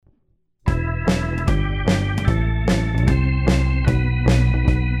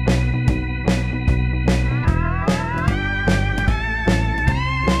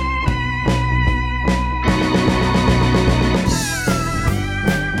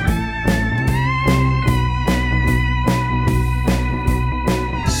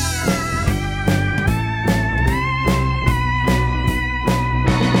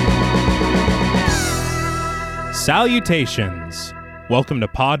Salutations! Welcome to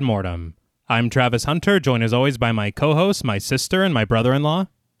Pod Mortem. I'm Travis Hunter, joined as always by my co-host, my sister, and my brother-in-law.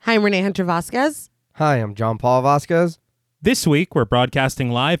 Hi, I'm Renee Hunter Vasquez. Hi, I'm John Paul Vasquez. This week, we're broadcasting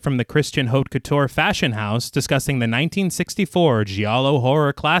live from the Christian Haute Couture Fashion House, discussing the 1964 giallo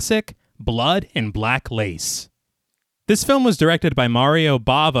horror classic, Blood in Black Lace. This film was directed by Mario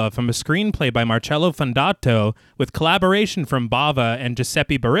Bava from a screenplay by Marcello Fondato, with collaboration from Bava and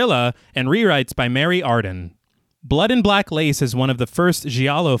Giuseppe Barilla, and rewrites by Mary Arden. Blood in Black Lace is one of the first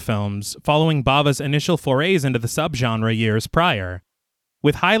giallo films, following Bava's initial forays into the subgenre years prior.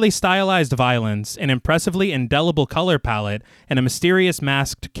 With highly stylized violence, an impressively indelible color palette, and a mysterious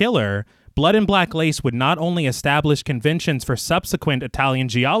masked killer, Blood in Black Lace would not only establish conventions for subsequent Italian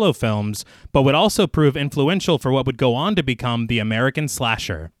giallo films, but would also prove influential for what would go on to become the American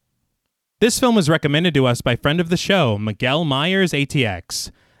slasher. This film was recommended to us by friend of the show, Miguel Myers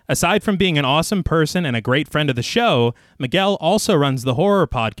ATX. Aside from being an awesome person and a great friend of the show, Miguel also runs the horror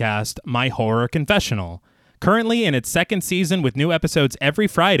podcast, My Horror Confessional. Currently in its second season with new episodes every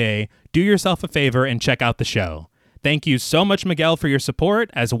Friday, do yourself a favor and check out the show. Thank you so much, Miguel, for your support,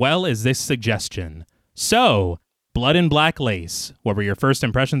 as well as this suggestion. So, Blood in Black Lace, what were your first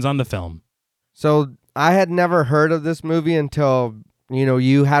impressions on the film? So, I had never heard of this movie until,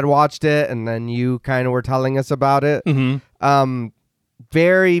 you had watched it, and then you kind of were telling us about it. Mm-hmm.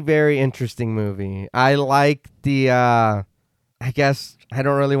 Very, very interesting movie. I like the, I guess I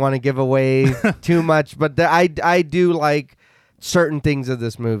don't really want to give away too much, but I do like certain things of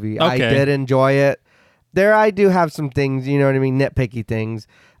this movie. Okay. I did enjoy it. I do have some things, nitpicky things.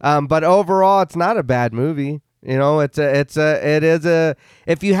 But overall, it's not a bad movie. If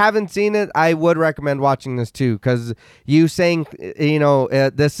you haven't seen it, I would recommend watching this too, because you saying,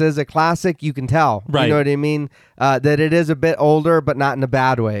 this is a classic, you can tell, right. You know what I mean? That it is a bit older, but not in a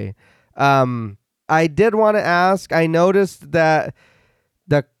bad way. I did want to ask, I noticed that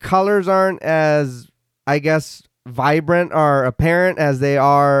the colors aren't as, I guess, vibrant or apparent as they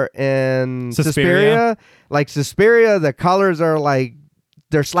are in Suspiria. Like Suspiria, the colors are like,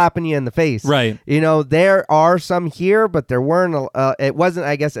 they're slapping you in the face. Right. There are some here, but there weren't, it wasn't,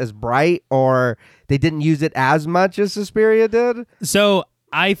 I guess, as bright, or they didn't use it as much as Suspiria did. So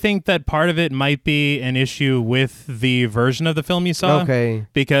I think that part of it might be an issue with the version of the film you saw. Okay.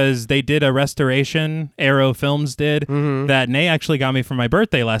 Because they did a restoration, Arrow Films did, that Nay actually got me for my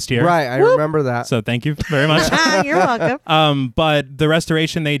birthday last year. Right, I remember that. So thank you very much. You're welcome. But the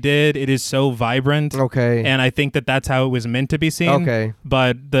restoration they did, it is so vibrant. Okay. And I think that that's how it was meant to be seen. Okay.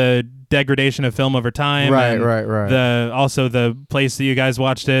 But the degradation of film over time. Right. Also the place that you guys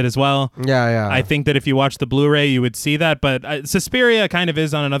watched it as well. Yeah. I think that if you watch the Blu-ray, you would see that. But Suspiria kind of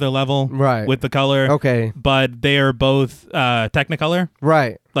is on another level. Right. With the color. Okay. But they are both Technicolor.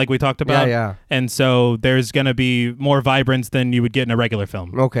 Right. Like we talked about. Yeah. And so there's going to be more vibrance than you would get in a regular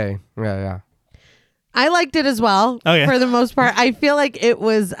film. Okay. Yeah. I liked it as well, for the most part. I feel like it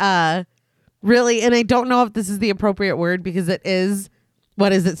was really, and I don't know if this is the appropriate word because it is,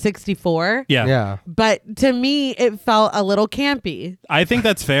 64? Yeah. But to me, it felt a little campy. I think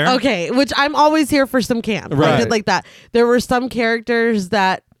that's fair. Okay, which I'm always here for some camp. Right. I did like that. There were some characters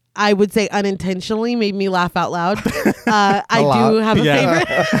that I would say unintentionally made me laugh out loud. I do have a favorite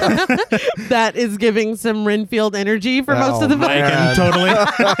that is giving some Renfield energy for most of the film. I can totally.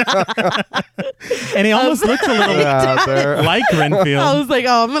 And he almost looks a little like Renfield. I was like,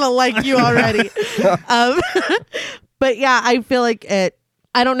 I'm going to like you already. But yeah, I feel like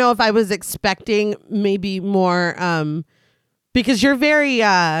I don't know if I was expecting maybe more, because you're very,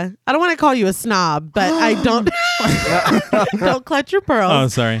 I don't want to call you a snob, but I don't, don't clutch your pearls. Oh,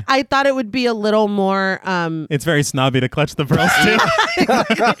 sorry. I thought it would be a little more, it's very snobby to clutch the pearls too.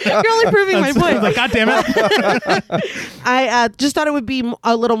 You're only proving my point. Like, God damn it. I just thought it would be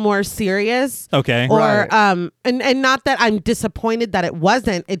a little more serious. Okay. Or, Right. and not that I'm disappointed that it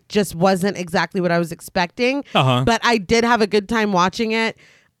wasn't, it just wasn't exactly what I was expecting. But I did have a good time watching it.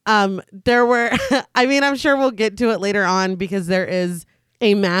 There were, I'm sure we'll get to it later on because there is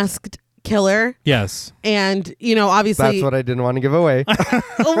a masked killer. Yes. And, obviously. That's what I didn't want to give away.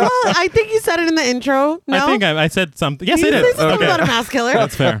 Well, I think you said it in the intro. No? I think I said something. Yes, I You did. said something about a masked killer.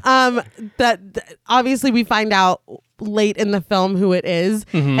 That's fair. That obviously we find out late in the film who it is.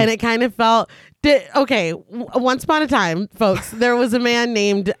 And it kind of felt, once upon a time, folks, there was a man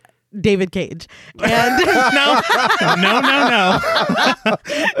named David Cage. And No.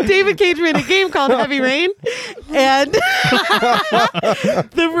 David Cage made a game called Heavy Rain. And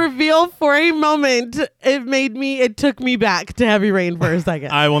the reveal for a moment, it took me back to Heavy Rain for a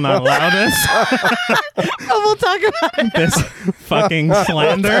second. I will not allow this. We'll talk about it. This fucking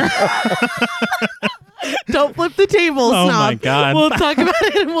slander. Don't flip the table, Oh Snob. my God. We'll talk about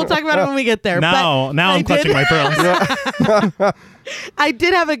it. We'll talk about it when we get there. Now I'm clutching my pearls. I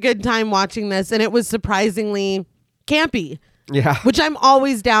did have a good time watching this, and it was surprisingly campy. Yeah. Which I'm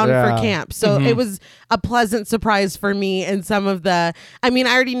always down Yeah. for camp. So it was a pleasant surprise for me. And some of I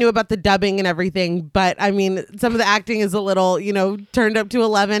already knew about the dubbing and everything, but some of the acting is a little, turned up to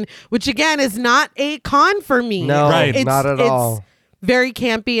 11, which again is not a con for me. No, Right. not at all. It's very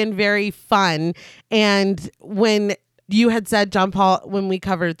campy and very fun. And when you had said, John Paul, when we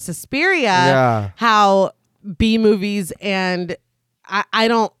covered Suspiria, Yeah. how B movies and I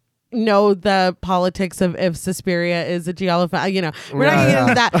don't know the politics of if Suspiria is a giallo film. We're not getting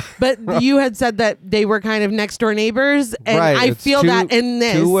into that. But you had said that they were kind of next door neighbors, and Right. I It's feel two- that in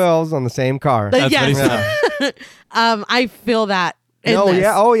this. Two wheels on the same car. That's yes. what he said. I feel that in No, this.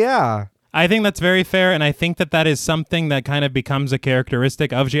 yeah. Oh, yeah. I think that's very fair, and I think that is something that kind of becomes a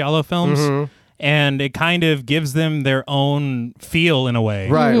characteristic of giallo films, and it kind of gives them their own feel in a way.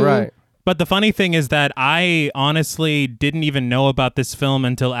 Right, right. But the funny thing is that I honestly didn't even know about this film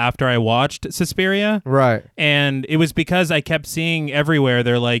until after I watched Suspiria. Right. And it was because I kept seeing everywhere,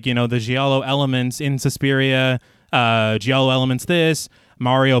 they're like, the giallo elements in Suspiria, giallo elements this,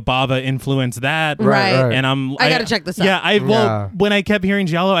 Mario Bava influenced that. Right. And I gotta check this out. Yeah, when I kept hearing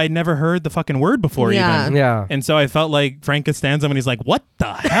giallo, I'd never heard the fucking word before Yeah. even. Yeah. And so I felt like Frank Costanza when he's like, what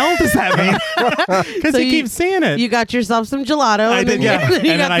the hell does that mean? Because So he you- keeps saying it. You got yourself some gelato. I and did, then yeah. You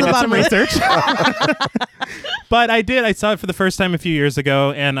And got then I to the did some bottom of it. research. But I did. I saw it for the first time a few years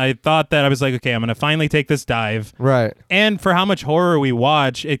ago, and I thought that I was like, okay, I'm going to finally take this dive. Right. And for how much horror we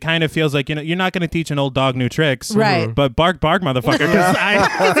watch, it kind of feels like, you're not going to teach an old dog new tricks. Right. But bark, motherfucker. Because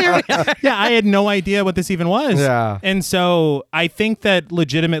I had no idea what this even was. Yeah. And so I think that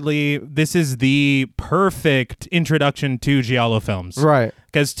legitimately this is the perfect introduction to giallo films. Right.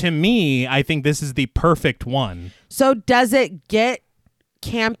 Because to me, I think this is the perfect one. So does it get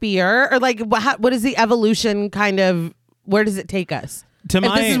campier, or like what is the evolution kind of? Where does it take us? If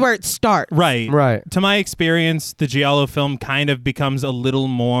this is where it starts, Right. Right. To my experience, the giallo film kind of becomes a little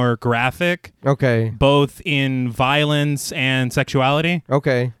more graphic, Okay. both in violence and sexuality.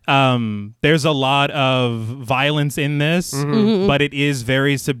 Okay. There's a lot of violence in this, but it is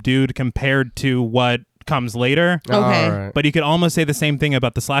very subdued compared to what comes later. Okay. All right. But you could almost say the same thing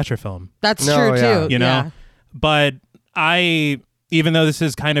about the slasher film, That's No, true yeah. too. you know? Yeah. But even though this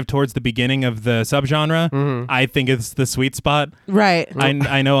is kind of towards the beginning of the subgenre, I think it's the sweet spot. Right.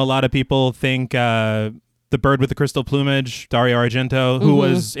 I know a lot of people think The Bird with the Crystal Plumage, Dario Argento, who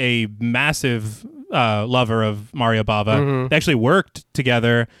was a massive lover of Mario Bava. They actually worked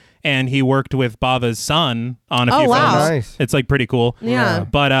together, and he worked with Bava's son on a Oh, few wow. films. Nice. It's like pretty cool. Yeah.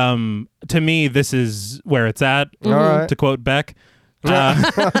 But to me, this is where it's at, All right. to quote Beck.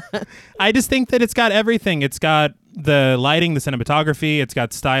 I just think that it's got everything. It's got the lighting, the cinematography. It's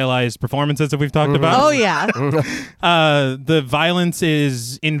got stylized performances that we've talked about. Oh yeah. The violence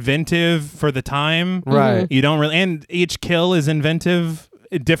is inventive for the time. Right. You don't really, and each kill is inventive,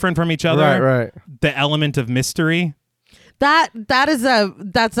 different from each other. Right. Right. The element of mystery.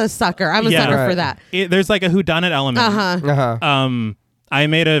 That's a sucker. I'm a Yeah. sucker Right. for that. There's like a whodunit element. Uh-huh. I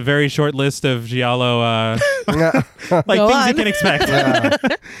made a very short list of giallo, like Go things on. you can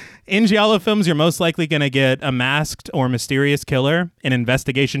expect. In giallo films, you're most likely going to get a masked or mysterious killer, an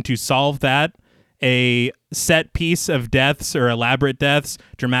investigation to solve that, a set piece of deaths or elaborate deaths,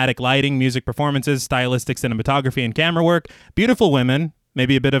 dramatic lighting, music performances, stylistic cinematography, and camera work, beautiful women,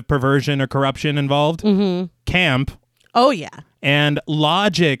 maybe a bit of perversion or corruption involved, camp, Oh yeah. and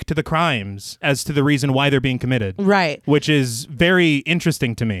logic to the crimes as to the reason why they're being committed. Right. Which is very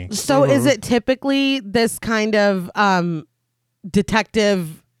interesting to me. So is it typically this kind of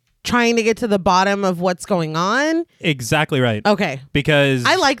detective trying to get to the bottom of what's going on? Exactly right. Okay. Because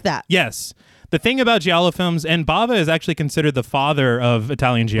I like that. yes, the thing about giallo films, and Bava is actually considered the father of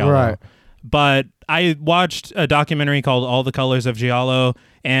Italian giallo. Right. But I watched a documentary called All the Colors of Giallo,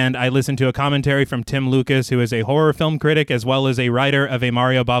 and I listened to a commentary from Tim Lucas, who is a horror film critic as well as a writer of a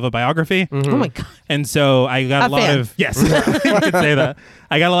Mario Bava biography. Oh my god. And so I got a lot fan. of yes, you could say that.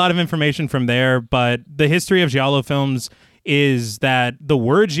 I got a lot of information from there, but the history of giallo films is that the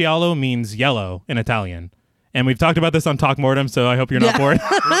word giallo means yellow in Italian. And we've talked about this on Talk Mortem, so I hope you're not bored.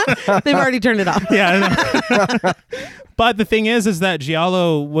 They've already turned it off. Yeah. I know. But the thing is that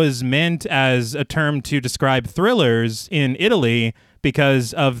giallo was meant as a term to describe thrillers in Italy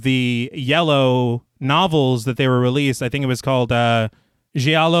because of the yellow novels that they were released. I think it was called Giallo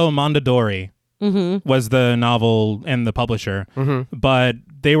Mondadori was the novel and the publisher. But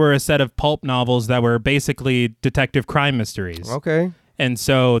they were a set of pulp novels that were basically detective crime mysteries. Okay. And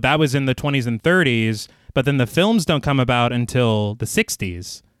so that was in the 20s and 30s. But then the films don't come about until the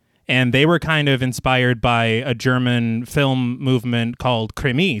 60s. And they were kind of inspired by a German film movement called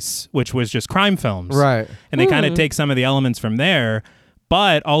Krimis, which was just crime films. Right. And they kind of take some of the elements from there,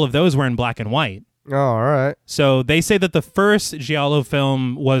 but all of those were in black and white. Oh, all right. So they say that the first Giallo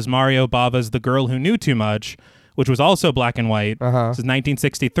film was Mario Bava's The Girl Who Knew Too Much, which was also black and white. This is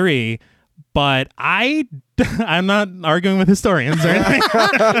 1963. But I'm not arguing with historians or anything.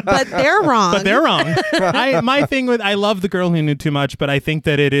 But they're wrong. But they're wrong. I love The Girl Who Knew Too Much, but I think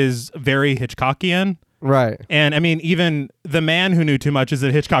that it is very Hitchcockian. Right. And I mean, even The Man Who Knew Too Much is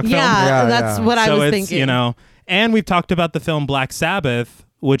a Hitchcock film. Yeah, that's what I was thinking. You know, and we've talked about the film Black Sabbath,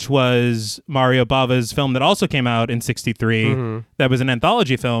 which was Mario Bava's film that also came out in 63. That was an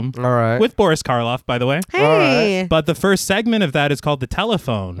anthology film. All right. With Boris Karloff, by the way. Hey. But the first segment of that is called The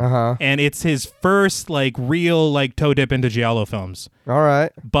Telephone. And it's his first real toe dip into Giallo films. All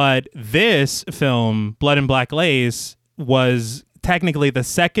right. But this film, Blood and Black Lace, was technically the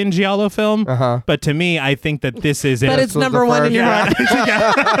second Giallo film. But to me, I think that this is it. But it's number one in your heart.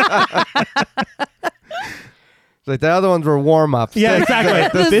 It's like the other ones were warm-ups. Yeah,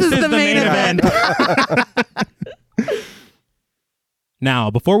 exactly. This is the main event.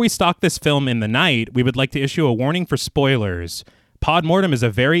 Now, before we stock this film in the night, we would like to issue a warning for spoilers. Podmortem is a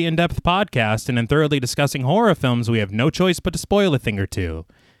very in-depth podcast, and in thoroughly discussing horror films, we have no choice but to spoil a thing or two.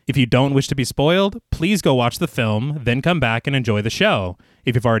 If you don't wish to be spoiled, please go watch the film, then come back and enjoy the show.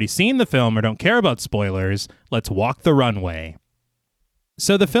 If you've already seen the film or don't care about spoilers, let's walk the runway.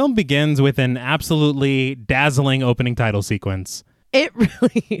 So the film begins with an absolutely dazzling opening title sequence. It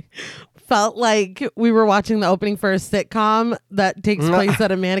really felt like we were watching the opening for a sitcom that takes place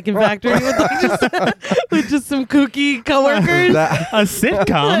at a mannequin factory with just some kooky coworkers. A sitcom?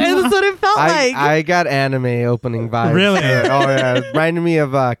 That's what it felt like. I got anime opening vibes. Really? Oh, yeah. It reminded me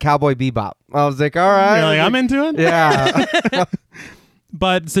of Cowboy Bebop. I was like, all right. You're like, I'm into it? Yeah.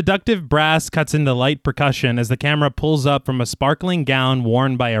 But seductive brass cuts into light percussion as the camera pulls up from a sparkling gown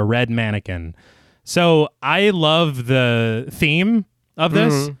worn by a red mannequin. So I love the theme of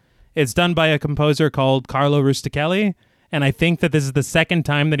this. It's done by a composer called Carlo Rustichelli, and I think that this is the second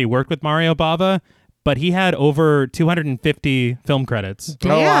time that he worked with Mario Bava, but he had over 250 film credits.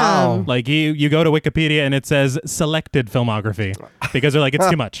 Damn. Oh, wow. Like you go to Wikipedia and it says selected filmography because they're like, it's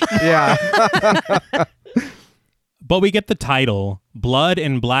too much. Yeah. But we get the title, Blood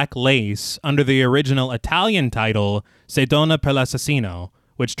and Black Lace, under the original Italian title, Se Donna per l'Assassino,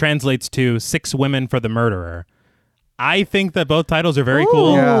 which translates to 6 Women for the Murderer. I think that both titles are very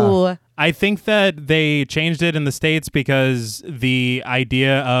cool. Yeah. I think that they changed it in the States because the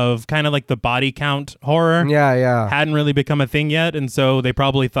idea of kind of like the body count horror Yeah. hadn't really become a thing yet. And so they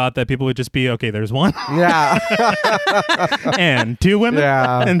probably thought that people would just be, okay, there's one Yeah. and 2 women.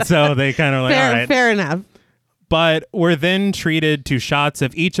 Yeah. And so they kind of like, all right. Fair enough. But we're then treated to shots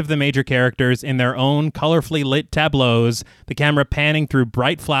of each of the major characters in their own colorfully lit tableaus, the camera panning through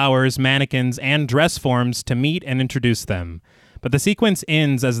bright flowers, mannequins, and dress forms to meet and introduce them. But the sequence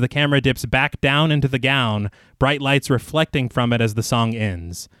ends as the camera dips back down into the gown, bright lights reflecting from it as the song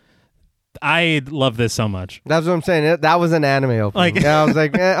ends. I love this so much. That's what I'm saying. That was an anime opening. Like- I was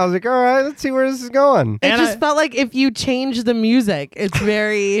like, all right, let's see where this is going. It And just felt like if you change the music, it's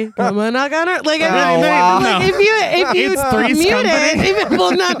very come on, knock on her. Like, Oh, wow. like if you It's Three's mute Company. it,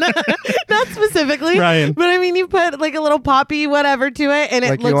 well, not specifically, Right. but I mean, you put like a little poppy whatever to it, and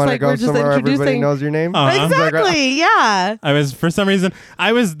it Like you looks want to like go we're just somewhere everybody introducing. knows your name? Uh-huh. Exactly, yeah. For some reason,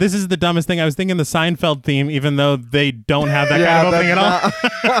 this is the dumbest thing. I was thinking the Seinfeld theme, even though they don't have that kind of opening at all.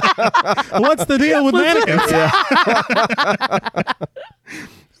 What's the deal with mannequins?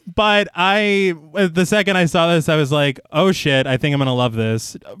 But the second I saw this, I was like, oh shit, I think I'm going to love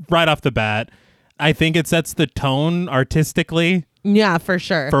this right off the bat. I think it sets the tone artistically Yeah, for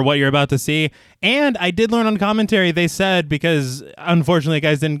sure. for what you're about to see. And I did learn on commentary, they said, because unfortunately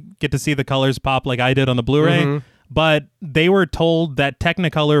guys didn't get to see the colors pop like I did on the Blu-ray, but they were told that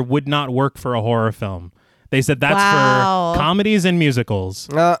Technicolor would not work for a horror film. They said that's Wow. for comedies and musicals.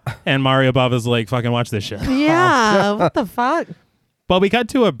 And Mario Bava's like, fucking watch this shit. Yeah, what the fuck? But we cut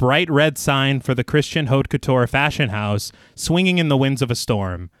to a bright red sign for the Christian Haute Couture fashion house swinging in the winds of a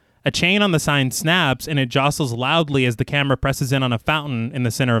storm. A chain on the sign snaps and it jostles loudly as the camera presses in on a fountain in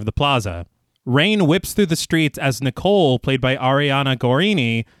the center of the plaza. Rain whips through the streets as Nicole, played by Ariana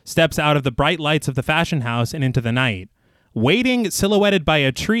Gorini, steps out of the bright lights of the fashion house and into the night. Waiting, silhouetted by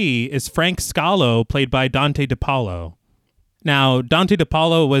a tree, is Frank Scalo, played by Dante DePaulo. Now, Dante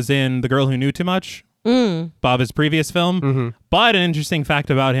DePaulo was in The Girl Who Knew Too Much, Bava's previous film. But an interesting fact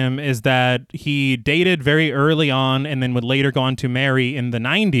about him is that he dated very early on and then would later go on to marry in the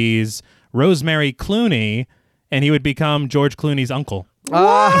 90s Rosemary Clooney, and he would become George Clooney's uncle.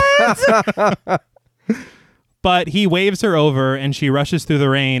 What? But he waves her over, and she rushes through the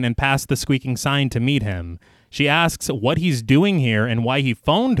rain and past the squeaking sign to meet him. She asks what he's doing here and why he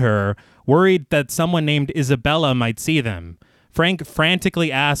phoned her, worried that someone named Isabella might see them. Frank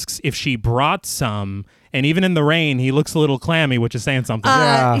frantically asks if she brought some, and even in the rain, he looks a little clammy, which is saying something.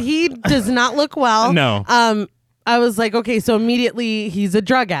 He does not look well. No. I was like, okay, so immediately he's a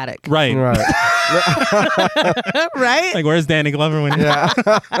drug addict. Right. Right? Like, where's Danny Glover when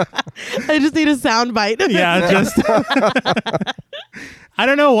I just need a sound bite. Yeah, just I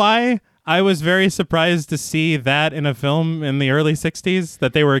don't know why I was very surprised to see that in a film in the early 60s,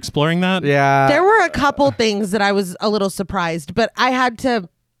 that they were exploring that. Yeah. There were a couple things that I was a little surprised, but I had to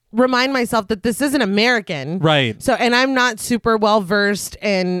remind myself that this isn't American. Right. So, and I'm not super well versed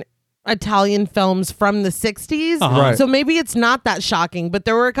in Italian films from the 60s. Right. So maybe it's not that shocking, but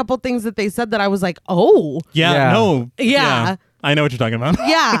there were a couple things that they said that I was like, oh. Yeah. No. Yeah. I know what you're talking about.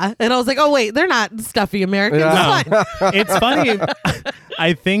 Yeah. And I was like, oh, wait, they're not stuffy Americans. Yeah. It's fine. It's funny.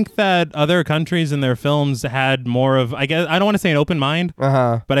 I think that other countries in their films had more of, I guess, I don't want to say an open mind,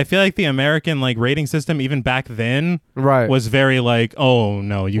 but I feel like the American like rating system, even back then, was very like, oh,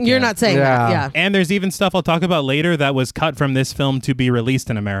 no, you can't. You're not saying that. Yeah. And there's even stuff I'll talk about later that was cut from this film to be released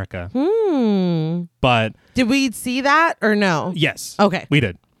in America. But did we see that or no? yes. Okay. We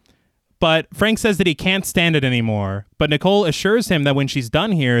did. But Frank says that he can't stand it anymore. But Nicole assures him that when she's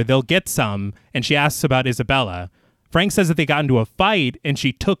done here, they'll get some. And she asks about Isabella. Frank says that they got into a fight and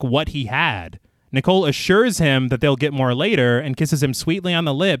she took what he had. Nicole assures him that they'll get more later and kisses him sweetly on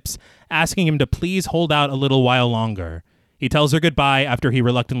the lips, asking him to please hold out a little while longer. He tells her goodbye after he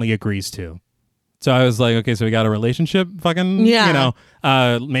reluctantly agrees to. So I was like, okay, so we got a relationship fucking,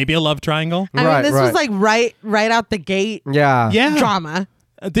 maybe a love triangle. I mean, this was like right out the gate. Yeah. Drama.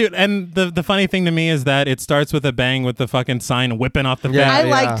 Dude, and the funny thing to me is that it starts with a bang with the fucking sign whipping off the Yeah, fence. I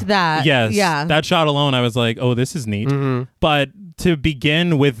liked that. Yes. Yeah. That shot alone, I was like, oh, this is neat. But to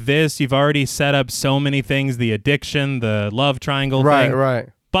begin with this, you've already set up so many things, the addiction, the love triangle thing. Right.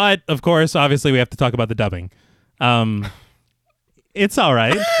 But, of course, obviously, we have to talk about the dubbing. It's all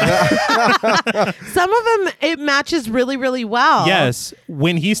right. Some of them, it matches really, really well. Yes.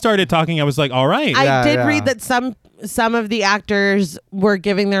 When he started talking, I was like, all right. I did read that some of the actors were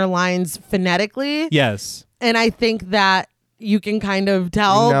giving their lines phonetically. Yes. And I think that you can kind of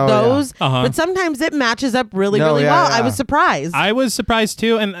tell those. But sometimes it matches up really well. I was surprised. I was surprised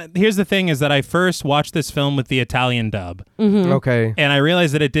too. And here's the thing is that I first watched this film with the Italian dub. Okay. And I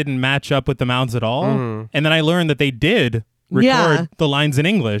realized that it didn't match up with the mouths at all. And then I learned that they did record the lines in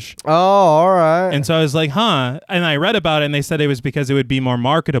English. Oh, all right. And so I was like, huh. And I read about it and they said it was because it would be more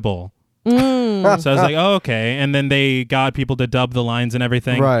marketable. So I was like, oh, okay. And then they got people to dub the lines and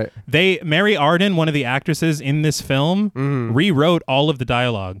everything. Right. Mary Arden, one of the actresses in this film, rewrote all of the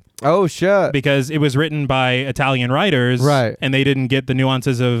dialogue. Oh, shit. Because it was written by Italian writers. Right. And they didn't get the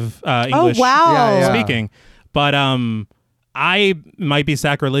nuances of English speaking. But I might be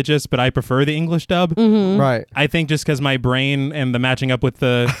sacrilegious, but I prefer the English dub. Right. I think just because my brain and the matching up with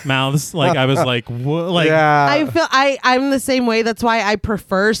the mouths, like I was like, I feel I'm the same way. That's why I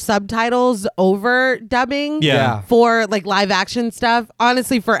prefer subtitles over dubbing. Yeah. For like live action stuff,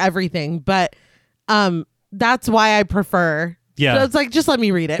 honestly, for everything. But that's why I prefer. Yeah. So it's like, just let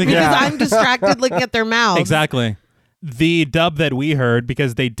me read it because I'm distracted looking at their mouths. Exactly. The dub that we heard,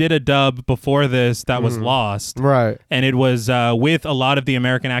 because they did a dub before this that was lost. Right. And it was with a lot of the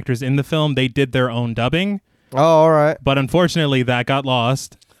American actors in the film. They did their own dubbing. Oh, all right. But unfortunately, that got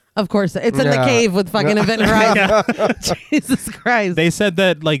lost. Of course. It's in the cave with fucking Event Horizon. Jesus Christ. They said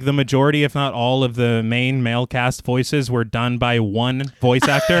that like the majority, if not all, of the main male cast voices were done by one voice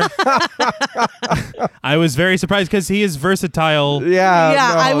actor. I was very surprised because he is versatile.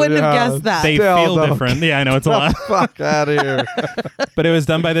 I wouldn't have guessed that. They feel different. Yeah, I know it's a lot. Fuck out of here. But it was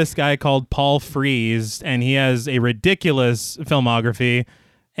done by this guy called Paul Frees, and he has a ridiculous filmography.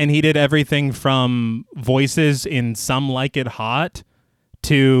 And he did everything from voices in Some Like It Hot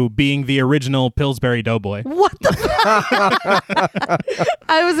to being the original Pillsbury Doughboy. What the fuck?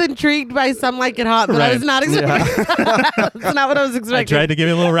 I was intrigued by Some Like It Hot, but I was not expecting That's not what I was expecting. I tried to give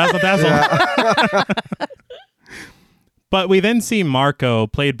you a little razzle-dazzle. But we then see Marco,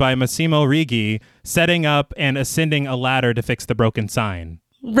 played by Massimo Righi, setting up and ascending a ladder to fix the broken sign.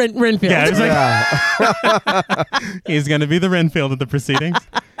 Renfield. Yeah, it was like, he's going to be the Renfield of the proceedings.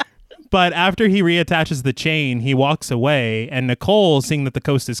 But after he reattaches the chain, he walks away, and Nicole, seeing that the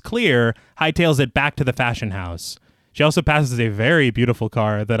coast is clear, hightails it back to the fashion house. She also passes a very beautiful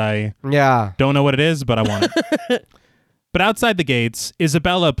car that I don't know what it is, but I want it. But outside the gates,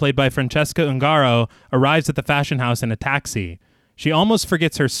 Isabella, played by Francesca Ungaro, arrives at the fashion house in a taxi. She almost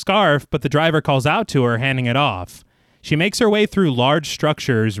forgets her scarf, but the driver calls out to her, handing it off. She makes her way through large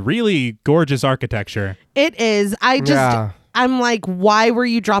structures, really gorgeous architecture. It is. I'm like, why were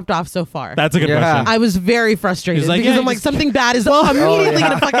you dropped off so far? That's a good question. I was very frustrated like, because yeah, I'm like, something bad is immediately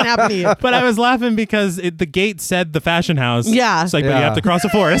going to fucking happen to you. But I was laughing because the gate said the fashion house. Yeah. It's like, but you have to cross a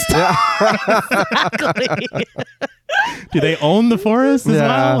forest. Exactly. Do they own the forest as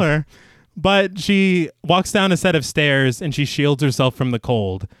well? Or? But she walks down a set of stairs and she shields herself from the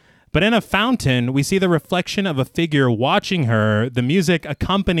cold. But in a fountain, we see the reflection of a figure watching her, the music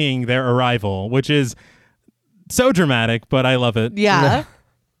accompanying their arrival, which is so dramatic, but I love it. Yeah.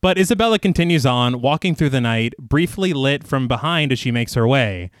 But Isabella continues on, walking through the night, briefly lit from behind as she makes her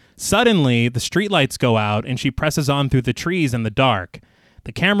way. Suddenly, the streetlights go out and she presses on through the trees in the dark.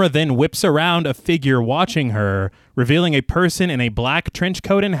 The camera then whips around a figure watching her, revealing a person in a black trench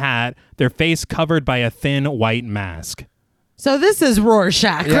coat and hat, their face covered by a thin white mask. So this is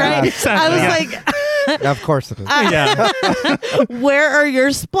Rorschach, right? Exactly, I was like, Of course it is. where are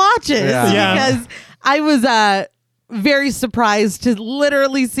your splotches? Yeah. Because I was very surprised to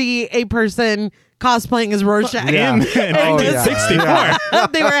literally see a person cosplaying as Rorschach. Yeah. In 1964.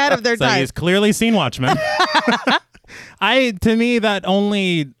 They were ahead of their So time. he's clearly seen Watchmen. To me, that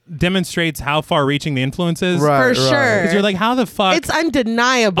only demonstrates how far-reaching the influence is. Right, For sure. Because you're like, how the fuck? It's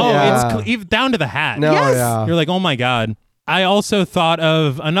undeniable. it's even down to the hat. No, Yes. yeah. You're like, oh my God. I also thought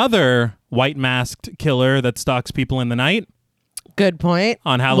of another white masked killer that stalks people in the night Good point.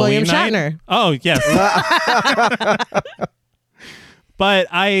 on Halloween William night. Shatner. Oh, yes. But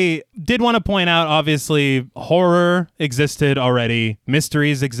I did want to point out, obviously, horror existed already.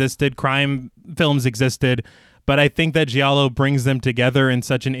 Mysteries existed. Crime films existed. But I think that Giallo brings them together in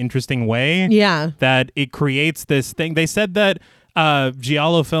such an interesting way Yeah. that it creates this thing. They said that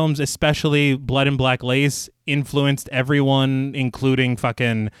Giallo films, especially Blood and Black Lace, influenced everyone, including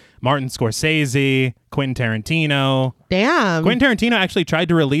fucking Martin Scorsese, Quentin Tarantino. Damn. Quentin Tarantino actually tried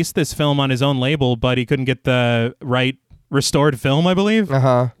to release this film on his own label, but he couldn't get the right restored film, I believe.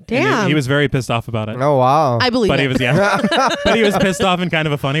 Uh-huh. Damn. He was very pissed off about it. Oh, wow. I believe But it. he was, but he was pissed off in kind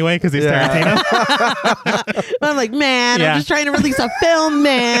of a funny way because he's Tarantino. I'm like, man, Yeah. I'm just trying to release a film,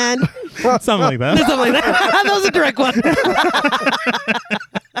 man. Something like that. Something like that. That was a direct one.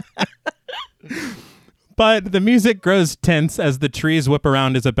 But the music grows tense as the trees whip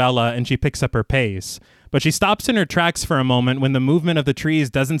around Isabella and she picks up her pace. But she stops in her tracks for a moment when the movement of the trees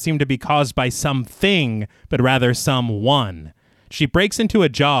doesn't seem to be caused by something, but rather someone. She breaks into a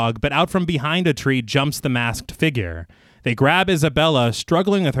jog, but out from behind a tree jumps the masked figure. They grab Isabella,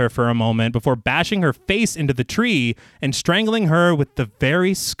 struggling with her for a moment before bashing her face into the tree and strangling her with the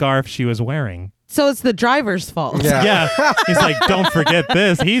very scarf she was wearing. So it's the driver's fault. Yeah. Yeah. He's like, don't forget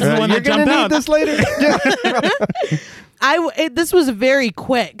this. He's the one You're that gonna jumped need out. this later. This was very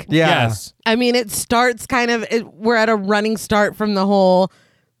quick. Yeah. Yes. I mean, it starts we're at a running start from the whole,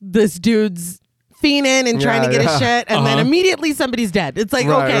 this dude's fiending and trying to get his shit, and then immediately somebody's dead. It's like,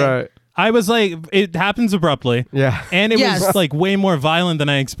 okay. Right. I was like, it happens abruptly. Yeah. And it Yes. was like way more violent than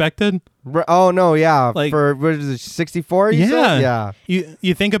I expected. Oh, no, yeah. Like- For, what is it, 64, you said? Yeah.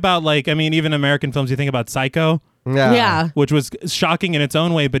 You think about even American films, you think about Psycho, Yeah. which was shocking in its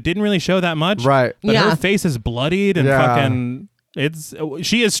own way, but didn't really show that much. Right. But Yeah. her face is bloodied and Yeah. fucking,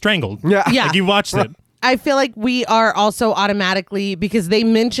 she is strangled. Yeah. Yeah. Like you watched it. I feel like we are also automatically, because they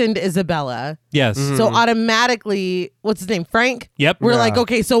mentioned Isabella. Yes. So automatically, what's his name? Frank? Yep. We're Yeah. like,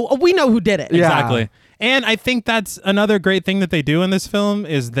 okay, so we know who did it. Yeah. Exactly. And I think that's another great thing that they do in this film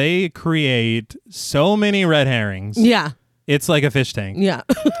is they create so many red herrings. Yeah. It's like a fish tank. Yeah.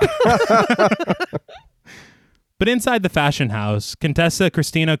 But inside the fashion house, Contessa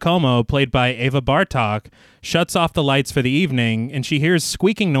Christina Como, played by Ava Bartok, shuts off the lights for the evening, and she hears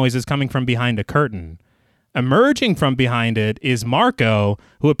squeaking noises coming from behind a curtain. Emerging from behind it is Marco,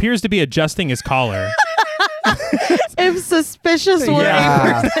 who appears to be adjusting his collar. If suspicious were a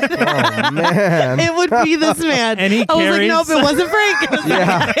Yeah. person, Oh, man. it would be this man. And he I was like, carries- nope, it wasn't Frank. It was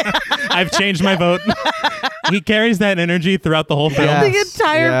Yeah. I've changed my vote. He carries that energy throughout the whole film. Yeah. the Yes.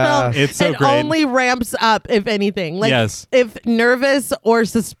 entire Yeah. film. It's so it great. only ramps up, if anything. Like, Yes. if nervous or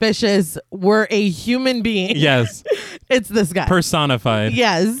suspicious were a human being, Yes. it's this guy. Personified.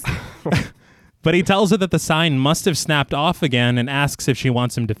 Yes. But he tells her that the sign must have snapped off again and asks if she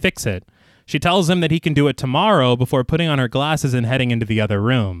wants him to fix it. She tells him that he can do it tomorrow before putting on her glasses and heading into the other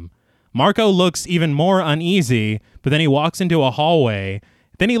room. Marco looks even more uneasy, but then he walks into a hallway.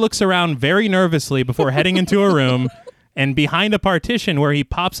 Then he looks around very nervously before heading into a room, and behind a partition where he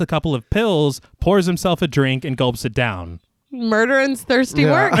pops a couple of pills, pours himself a drink, and gulps it down. Murderance thirsty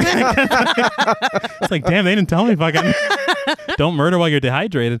work. It's like, damn, they didn't tell me fucking don't murder while you're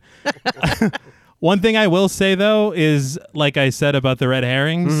dehydrated. One thing I will say, though, is like I said about the red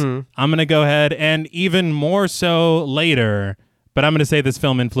herrings, I'm going to go ahead and even more so later, but I'm going to say this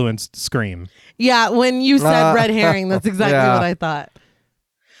film influenced Scream. Yeah, when you said red herring, that's exactly what I thought.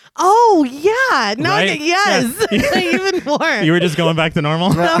 Oh, yeah. No, Right? yes. Yeah. Even more. You were just going back to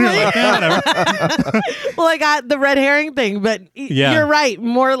normal? You're like, yeah, whatever. Well, I got the red herring thing, but you're right.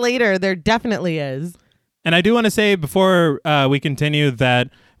 More later, there definitely is. And I do want to say before we continue that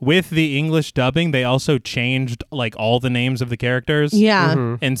with the English dubbing, they also changed like all the names of the characters.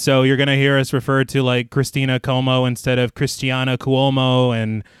 Yeah. And so you're going to hear us refer to like Christina Como instead of Cristiana Cuomo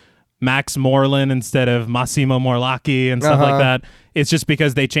and Max Moreland instead of Massimo Morlacchi and stuff like that. It's just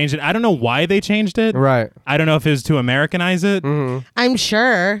because they changed it. I don't know why they changed it. Right. I don't know if it was to Americanize it. I'm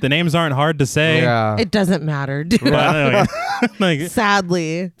sure. The names aren't hard to say. Yeah. It doesn't matter, dude. But, like,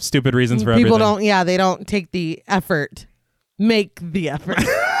 Sadly. stupid reasons for People everything. they don't take the effort. Make the effort.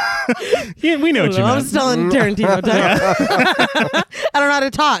 Yeah, we know what you I'm meant. still in Tarantino time. I don't know how to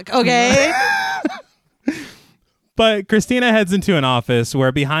talk, okay? But Christina heads into an office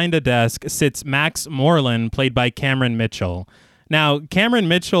where behind a desk sits Max Moreland, played by Cameron Mitchell. Now, Cameron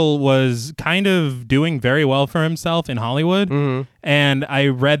Mitchell was kind of doing very well for himself in Hollywood. And I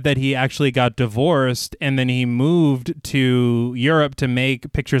read that he actually got divorced and then he moved to Europe to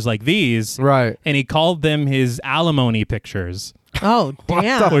make pictures like these. Right. And he called them his alimony pictures, Oh,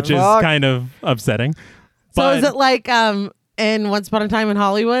 damn. which is Fuck. kind of upsetting. So But- is it like in Once Upon a Time in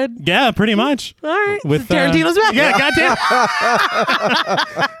Hollywood? Yeah, pretty much. All right. With Tarantino's back. Yeah,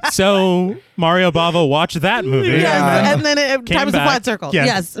 goddamn. So Mario Bava watched that movie. Yes, and then Came time is a back. flat circle. Yes.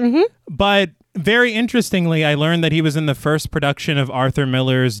 Yes. Mm-hmm. But very interestingly, I learned that he was in the first production of Arthur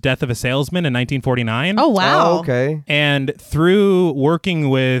Miller's Death of a Salesman in 1949. Oh, wow. Oh, okay. And through working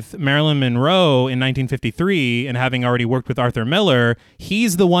with Marilyn Monroe in 1953 and having already worked with Arthur Miller,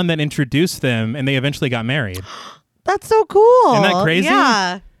 he's the one that introduced them and they eventually got married. That's so cool. Isn't that crazy?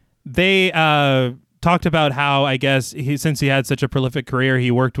 Yeah. They talked about how, I guess, since he had such a prolific career,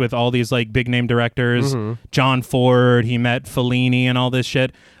 he worked with all these like big name directors, John Ford, he met Fellini and all this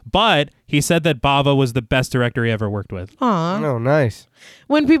shit. But he said that Bava was the best director he ever worked with. Aw. Oh, nice.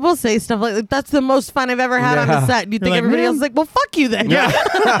 When people say stuff like that's the most fun I've ever had on a set, you think like, everybody man. else is like, well, fuck you then. Yeah.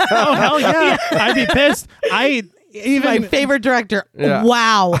 Oh, hell yeah. I'd be pissed. My Even favorite director. Yeah.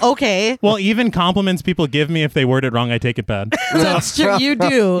 Wow. Okay. well, even compliments people give me, if they word it wrong, I take it bad. That's true. You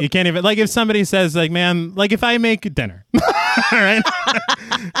do. You can't even, like, if somebody says, like, man, like, if I make dinner, all right,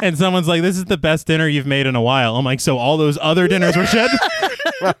 and someone's like, this is the best dinner you've made in a while, I'm like, so all those other dinners were shit?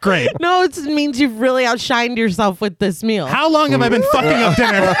 Great. No, it means you've really outshined yourself with this meal. How long have I been fucking up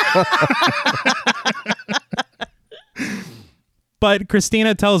dinner? But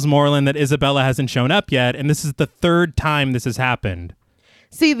Christina tells Moreland that Isabella hasn't shown up yet, and this is the third time this has happened.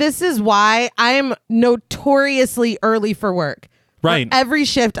 See, this is why I am notoriously early for work. Right. For every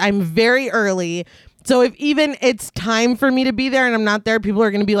shift, I'm very early. So if even it's time for me to be there and I'm not there, people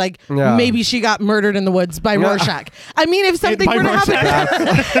are going to be like, Yeah. maybe she got murdered in the woods by Rorschach. I mean, if something By were to Rorschach. happen,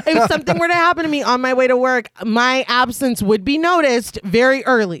 if something were to happen to me on my way to work, my absence would be noticed very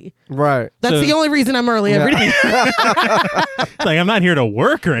early. Right. That's So- the only reason I'm early every day. Like, I'm not here to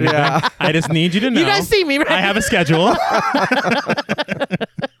work or anything. Yeah. I just need you to know. You guys see me, right? I have a schedule.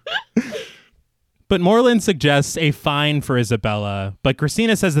 But Moreland suggests a fine for Isabella, but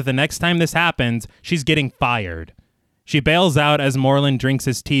Christina says that the next time this happens, she's getting fired. She bails out as Moreland drinks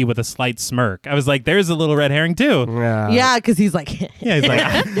his tea with a slight smirk. I was like, there's a little red herring too. Yeah. Yeah, because he's like, Yeah, he's like,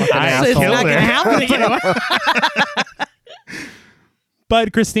 I it's killed not going to her. happen again.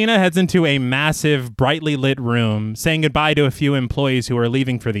 But Christina heads into a massive, brightly lit room, saying goodbye to a few employees who are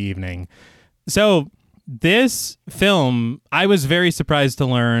leaving for the evening. So this film, I was very surprised to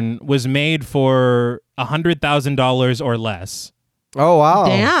learn, was made for $100,000 or less. Oh, wow.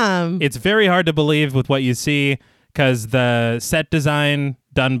 Damn. It's very hard to believe with what you see because the set design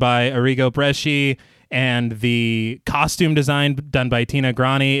done by Arrigo Bresci and the costume design done by Tina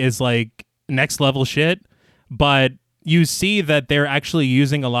Grani is like next level shit. But you see that they're actually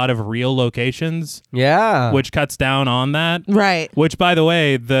using a lot of real locations, Yeah. which cuts down on that. Right. Which, by the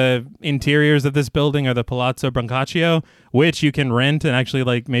way, the interiors of this building are the Palazzo Brancaccio, which you can rent and actually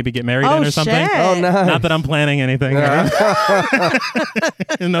like maybe get married Oh, in or something. shit. Oh, nice. Not that I'm planning anything.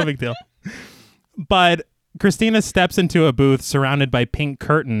 No big deal. But Christina steps into a booth surrounded by pink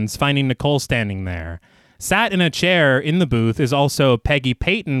curtains, finding Nicole standing there. Sat in a chair in the booth is also Peggy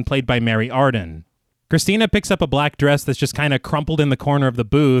Payton, played by Mary Arden. Christina picks up a black dress that's just kind of crumpled in the corner of the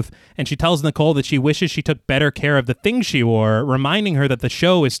booth, and she tells Nicole that she wishes she took better care of the things she wore, reminding her that the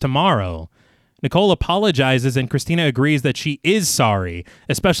show is tomorrow. Nicole apologizes, and Christina agrees that she is sorry,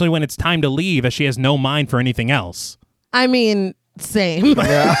 especially when it's time to leave, as she has no mind for anything else. I mean, same.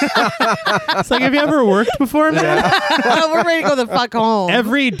 Yeah. It's like, have you ever worked before, man? We're ready to go the fuck home.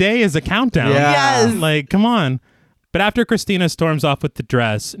 Every day is a countdown. Yeah. Yes. Like, come on. But after Christina storms off with the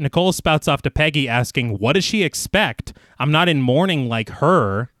dress, Nicole spouts off to Peggy asking, what does she expect? I'm not in mourning like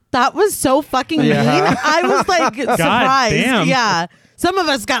her. That was so fucking Yeah. mean. I was like surprised. damn. Yeah. Some of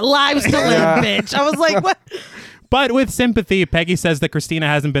us got lives to live, bitch. I was like, what? But with sympathy, Peggy says that Christina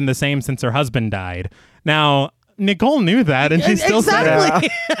hasn't been the same since her husband died. Now, Nicole knew that, and she still said Exactly.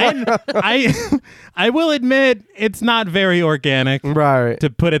 it. And I will admit, it's not very organic, Right. to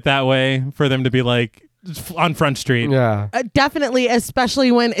put it that way, for them to be like, on Front Street. Yeah. Definitely,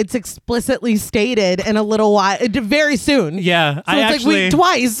 especially when it's explicitly stated in a little while, very soon. Yeah, So I it's actually like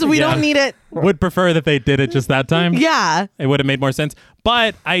twice. We Yeah. don't need it. would prefer that they did it just that time. Yeah. It would have made more sense.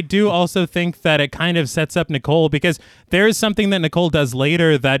 But I do also think that it kind of sets up Nicole, because there is something that Nicole does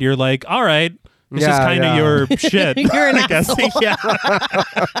later that you're like, all right, this is Yeah, kind of yeah. your shit. You're an I guess. asshole. Yeah.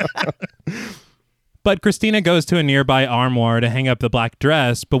 But Christina goes to a nearby armoire to hang up the black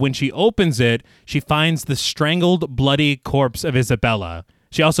dress, but when she opens it, she finds the strangled, bloody corpse of Isabella.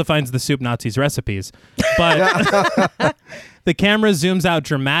 She also finds the Soup Nazis recipes. But the camera zooms out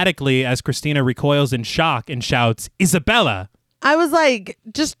dramatically as Christina recoils in shock and shouts, Isabella! I was like,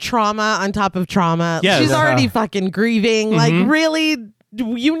 just trauma on top of trauma. Yes. She's already fucking grieving. Like, Mm-hmm. really?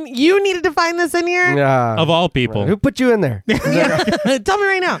 You needed to find this in here? Yeah. Of all people. Who put you in there? Tell me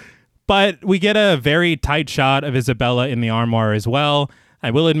right now. But we get a very tight shot of Isabella in the armoire as well. I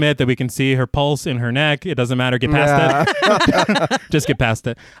will admit that we can see her pulse in her neck. It doesn't matter. Get past it. Just get past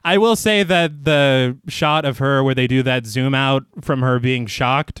it. I will say that the shot of her where they do that zoom out from her being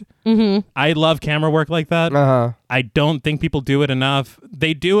shocked, I love camera work like that. Uh-huh. I don't think people do it enough.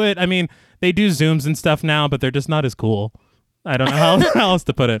 They do it. I mean, they do zooms and stuff now, but they're just not as cool. I don't know how else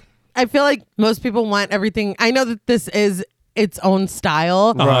to put it. I feel like most people want everything. I know that this is its own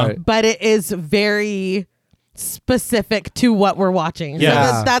style, Right. but it is very specific to what we're watching.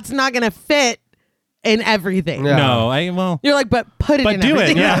 Yeah. So that's not going to fit in everything. Yeah. No, You're like, but put it but in do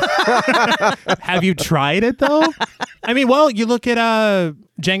everything. it, yeah. Have you tried it though? I mean, well, you look at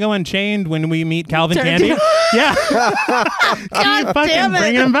Django Unchained when we meet Calvin Candy. Yeah, God fucking damn it.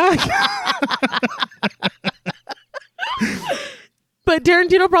 bring him back. But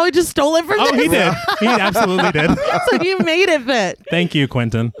Tarantino probably just stole it from Oh, this. he did. He absolutely did. So you made it fit. Thank you,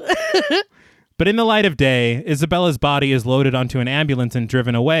 Quentin. But in the light of day, Isabella's body is loaded onto an ambulance and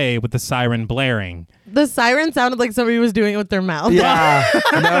driven away with the siren blaring. The siren sounded like somebody was doing it with their mouth. Yeah.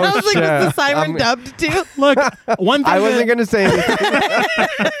 No I was like, shit. was the siren I'm- dubbed too? Look, one thing I wasn't going to say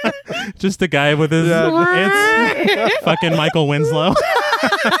anything. just a guy with his it's fucking Michael Winslow.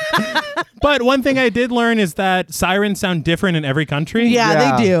 But one thing I did learn is that sirens sound different in every country. Yeah,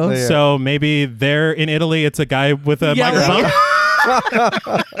 Yeah, they do. they- So maybe there in Italy, it's a guy with a Yelling.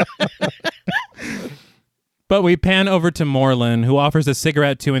 microphone. But we pan over to Moreland, who offers a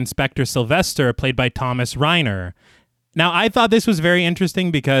cigarette to Inspector Sylvester, played by Thomas Reiner. Now, I thought this was very interesting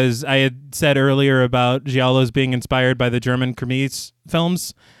because I had said earlier about Giallos being inspired by the German Krimis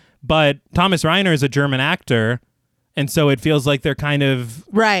films, but Thomas Reiner is a German actor, and so it feels like they're kind of,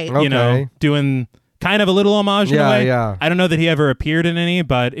 Right. Okay. you know, doing kind of a little homage in a Yeah, way. yeah. I don't know that he ever appeared in any,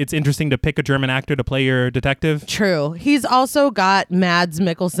 but it's interesting to pick a German actor to play your detective. True. He's also got Mads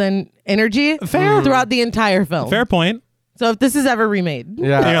Mikkelsen energy Fair. throughout the entire film. Fair point. So if this is ever remade,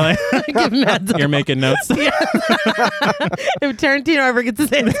 Yeah. You're, like, give Mads. you're making notes. If Tarantino ever gets to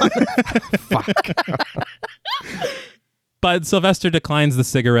say this, But Sylvester declines the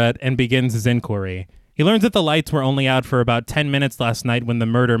cigarette and begins his inquiry. He learns that the lights were only out for about 10 minutes last night when the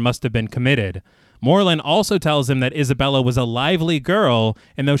murder must have been committed. Moreland also tells him that Isabella was a lively girl,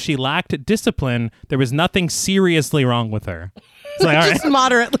 and though she lacked discipline, there was nothing seriously wrong with her. It's like, all right, just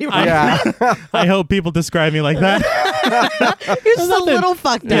moderately wrong. Yeah. I hope people describe me like that. You're just a little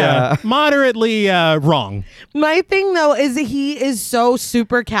fucked up. Yeah, moderately wrong. My thing though is he is so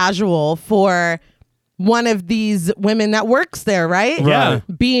super casual for one of these women that works there, right? Yeah.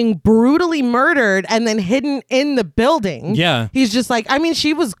 Being brutally murdered and then hidden in the building. Yeah. He's just like, I mean,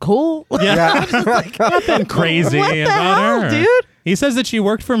 she was cool. Yeah, nothing crazy What the about hell, her, dude? He says that she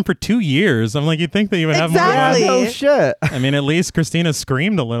worked for him for 2 years. I'm like, you'd think that you would have more. Exactly. Oh, shit. I mean, at least Christina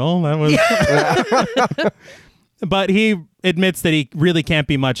screamed a little. That was. But he admits that he really can't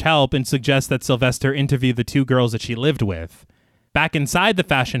be much help and suggests that Sylvester interview the two girls that she lived with. Back inside the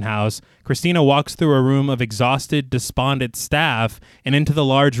fashion house, Christina walks through a room of exhausted, despondent staff and into the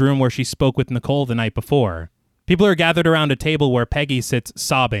large room where she spoke with Nicole the night before. People are gathered around a table where Peggy sits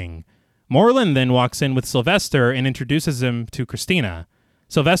sobbing. Moreland then walks in with Sylvester and introduces him to Christina.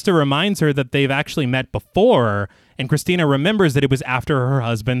 Sylvester reminds her that they've actually met before, and Christina remembers that it was after her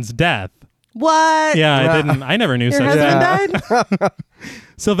husband's death. What? Yeah, I never knew Your such husband thing. died?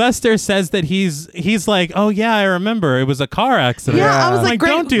 Sylvester says that he's like, oh yeah, I remember. It was a car accident. Yeah, I was like,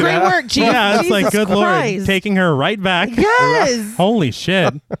 don't do great that. work, Chief. Yeah, it's like, Jesus good Christ. Lord, taking her right back. Yes. Holy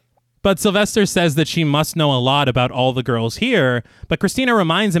shit. But Sylvester says that she must know a lot about all the girls here, but Christina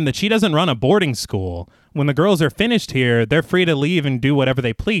reminds him that she doesn't run a boarding school. When the girls are finished here, they're free to leave and do whatever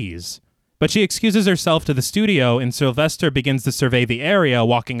they please. But she excuses herself to the studio, and Sylvester begins to survey the area,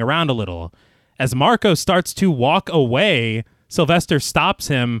 walking around a little. As Marco starts to walk away, Sylvester stops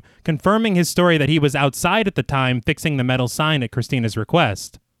him, confirming his story that he was outside at the time fixing the metal sign at Christina's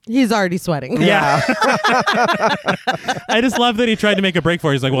request. He's already sweating. Yeah. I just love that he tried to make a break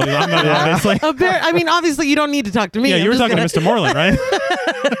for it. He's like, well, I'm not obviously. I mean, obviously, you don't need to talk to me. Yeah, I'm you were just talking gonna- to Mr. Moreland,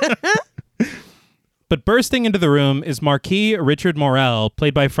 right? But bursting into the room is Marquis Richard Morel,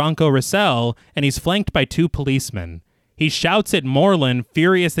 played by Franco Russell, and he's flanked by two policemen. He shouts at Moreland,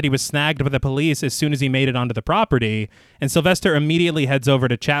 furious that he was snagged by the police as soon as he made it onto the property, and Sylvester immediately heads over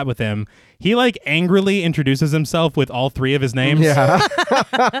to chat with him. He, angrily introduces himself with all three of his names. Yeah.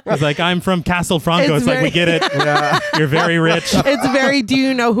 He's like, I'm from Castle Franco. It's It's like, we get it. Yeah. You're very rich. It's very, do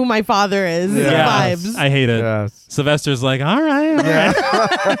you know who my father is? Yeah. Vibes. I hate it. Yes. Sylvester's like, all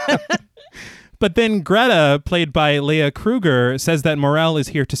right. But then Greta, played by Leah Kruger, says that Morel is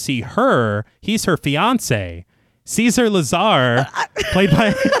here to see her. He's her fiance. Cesar Lazar, played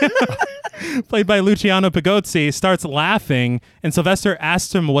by Luciano Pigozzi, starts laughing, and Sylvester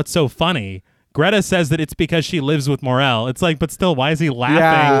asks him what's so funny. Greta says that it's because she lives with Morel. It's like, but still, why is he laughing?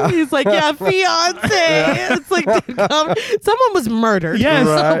 Yeah. He's like, yeah, fiance. It's like, dude, someone was murdered. Yes.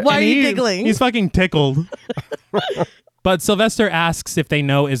 Right. Why are And you giggling? He's fucking tickled. But Sylvester asks if they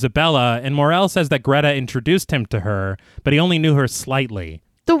know Isabella, and Morel says that Greta introduced him to her, but he only knew her slightly.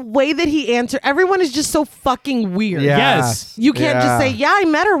 The way that he answered, everyone is just so fucking weird. Yeah. Yes. You can't just say, yeah, I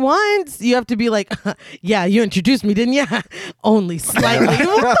met her once. You have to be like, yeah, you introduced me, didn't you? Only slightly.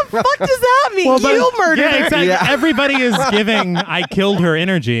 What the fuck does that mean? You murdered Yeah, her. exactly. Yeah. Everybody is giving I killed her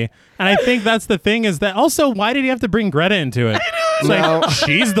energy. And I think that's the thing is that also, why did he have to bring Greta into it? It's No. like,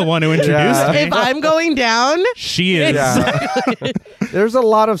 she's the one who introduced Yeah. me. If I'm going down, She is. Yeah. There's a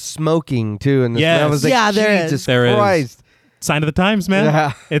lot of smoking too in this. Yes. I was like, Yeah, there is. Jesus There is. Christ. Sign of the times, man.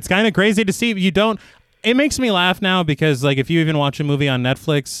 Yeah. It's kind of crazy to see. It makes me laugh now because, if you even watch a movie on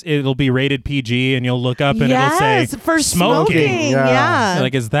Netflix, it'll be rated PG and you'll look up and it'll say for smoking. Yeah. Yeah.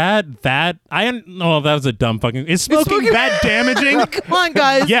 Like, is that? I don't know if that was a dumb fucking. Is smoking that damaging? Come on,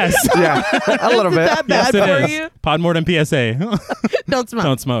 guys. Yes. Yeah, a little Is bit. that Yes, bad it for is. you? Podmortem PSA. Don't smoke.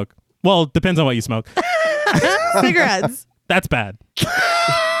 Don't smoke. Well, depends on what you smoke. Cigarettes. That's bad.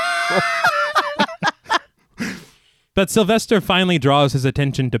 But Sylvester finally draws his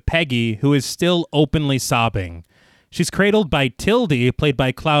attention to Peggy, who is still openly sobbing. She's cradled by Tildy, played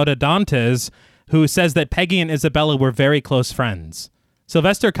by Claudia Dantes, who says that Peggy and Isabella were very close friends.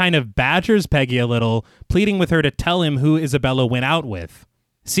 Sylvester kind of badgers Peggy a little, pleading with her to tell him who Isabella went out with.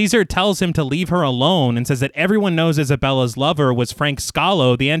 Caesar tells him to leave her alone and says that everyone knows Isabella's lover was Frank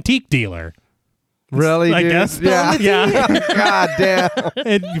Scalo, the antique dealer. Really, I dude? guess. Yeah. Yeah. God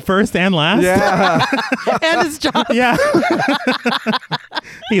damn. First and last. Yeah. And his job. Yeah.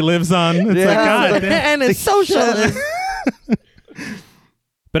 He lives on. It's Yeah. like, God. And his socialist.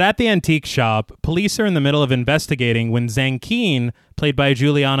 But at the antique shop, police are in the middle of investigating when Zhang Keen, played by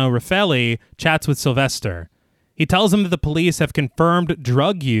Giuliano Raffelli, chats with Sylvester. He tells him that the police have confirmed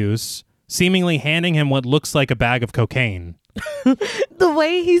drug use, seemingly handing him what looks like a bag of cocaine. The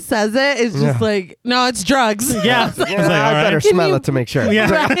way he says it is just like, no, it's drugs. Yeah. He's like, Yeah, all I right. better Can smell you- it to make sure. Yeah.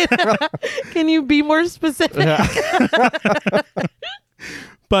 Right? Can you be more specific?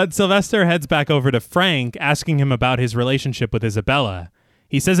 But Sylvester heads back over to Frank, asking him about his relationship with Isabella.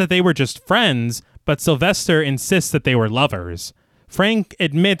 He says that they were just friends, but Sylvester insists that they were lovers. Frank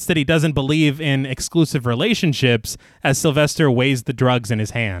admits that he doesn't believe in exclusive relationships as Sylvester weighs the drugs in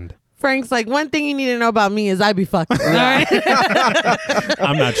his hand. Frank's like, one thing you need to know about me is I be fucking. All right?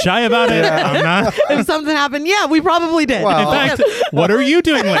 I'm not shy about it. I'm not. If something happened, yeah, we probably did. Well- In fact, what are you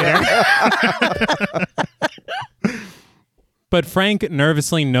doing later? But Frank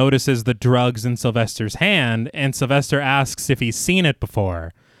nervously notices the drugs in Sylvester's hand, and Sylvester asks if he's seen it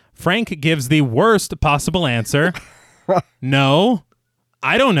before. Frank gives the worst possible answer. No,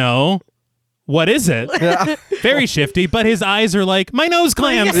 I don't know. what is it? Very shifty, but his eyes are like, my nose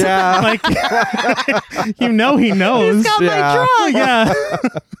clamps. Yeah. Like, he knows. He's got my drug. Yeah.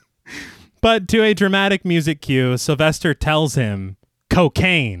 But to a dramatic music cue, Sylvester tells him,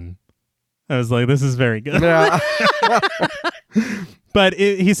 cocaine. I was like, this is very good. Yeah. But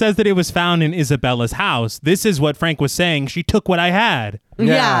he says that it was found in Isabella's house. This is what Frank was saying. She took what I had.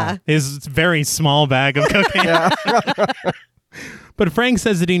 Yeah. His very small bag of cocaine. But Frank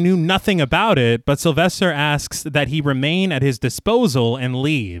says that he knew nothing about it, but Sylvester asks that he remain at his disposal and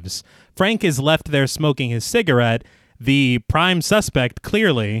leaves. Frank is left there smoking his cigarette. The prime suspect,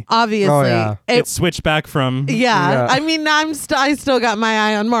 clearly. Obviously. Oh, yeah. It switched back from... Yeah. I mean, I still got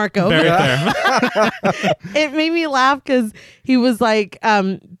my eye on Marco. Very fair. It made me laugh because he was like,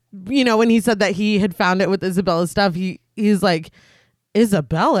 when he said that he had found it with Isabella's stuff, he's like,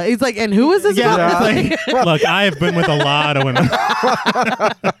 Isabella? He's like, and who is Isabella? Yeah, like, look, I have been with a lot of women.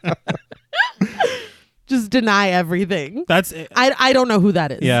 Just deny everything. That's I don't know who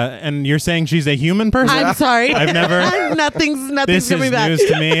that is. Yeah, and you're saying she's a human person? I'm sorry. I've never... nothing's This coming is back. news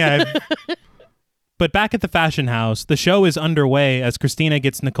to me. But back at the fashion house, the show is underway as Christina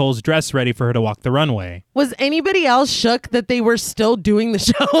gets Nicole's dress ready for her to walk the runway. Was anybody else shook that they were still doing the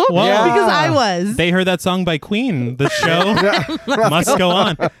show? Well, Yeah. Because I was. They heard that song by Queen. The show must go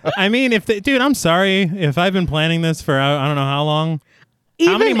on. I mean, dude, I'm sorry if I've been planning this for I don't know how long.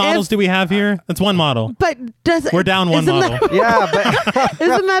 How many models do we have here? That's one model. But we're down one model. Yeah, but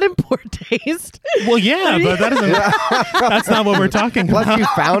Isn't that in poor taste? Well, yeah, but that isn't. That's not what we're talking plus about. you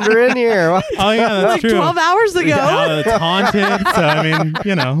found her in here. Oh yeah, that's Like true. 12 hours ago. Yeah, it's haunted. So I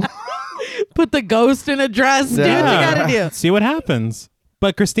mean, Put the ghost in a dress. Do what you gotta do. See what happens.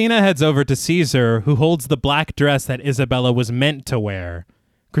 But Christina heads over to Caesar, who holds the black dress that Isabella was meant to wear.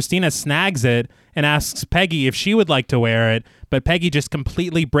 Christina snags it and asks Peggy if she would like to wear it, but Peggy just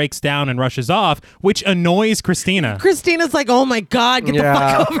completely breaks down and rushes off, which annoys Christina. Christina's like, oh my God, get the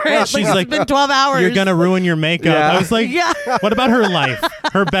fuck over it. She's Like, like, it's been 12 hours. You're going to ruin your makeup. Yeah. I was like, Yeah. What about her life?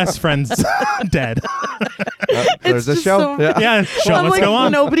 Her best friend's dead. there's a just show. so- Yeah. Yeah, show I'm must like, go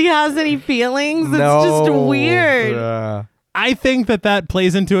on. nobody has any feelings. It's No. just weird. I think that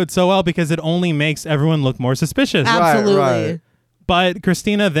plays into it so well because it only makes everyone look more suspicious. Absolutely. right. But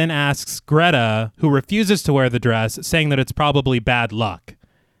Christina then asks Greta, who refuses to wear the dress, saying that it's probably bad luck.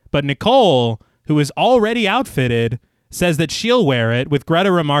 But Nicole, who is already outfitted, says that she'll wear it, with Greta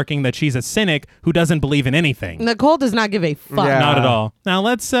remarking that she's a cynic who doesn't believe in anything. Nicole does not give a fuck. Yeah. Not at all. Now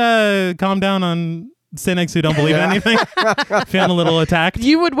let's calm down on cynics who don't believe in anything. Feeling a little attacked.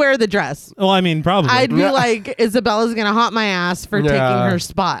 You would wear the dress. Well, I mean, probably. I'd be like, Isabella's going to haunt my ass for taking her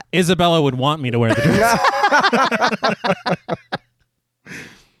spot. Isabella would want me to wear the dress.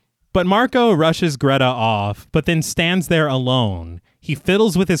 But Marco rushes Greta off, but then stands there alone. He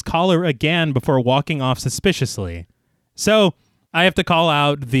fiddles with his collar again before walking off suspiciously. So I have to call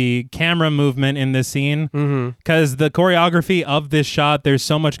out the camera movement in this scene because the choreography of this shot, there's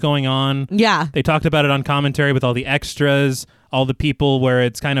so much going on. Yeah. They talked about it on commentary with all the extras, all the people where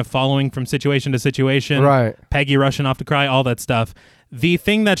it's kind of following from situation to situation. Right. Peggy rushing off to cry, all that stuff. The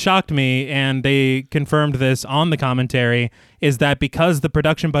thing that shocked me, and they confirmed this on the commentary, is that because the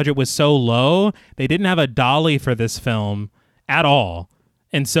production budget was so low, they didn't have a dolly for this film at all.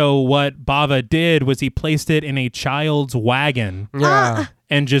 And so what Bava did was he placed it in a child's wagon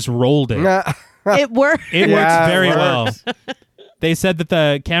and just rolled it. It worked. It Yeah, works very it well. works. They said that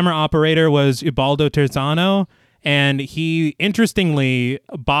the camera operator was Ubaldo Terzano, and he, interestingly,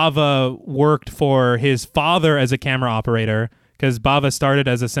 Bava worked for his father as a camera operator because Bava started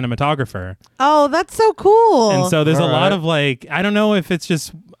as a cinematographer. Oh, that's so cool. And so there's a All lot right. of like, I don't know if it's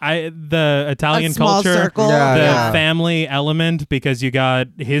just the Italian a small culture, circle. Yeah, the yeah. family element, because you got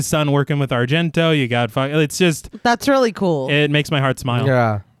his son working with Argento, you got, it's just, That's really cool. it makes my heart smile.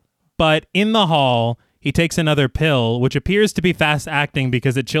 Yeah. But in the hall, he takes another pill, which appears to be fast acting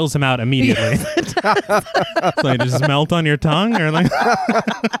because it chills him out immediately. It's like, does it melt on your tongue? Or like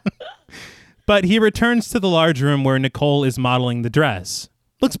But he returns to the large room where Nicole is modeling the dress.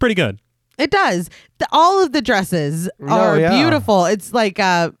 Looks pretty good. It does. All of the dresses are yeah. beautiful. It's like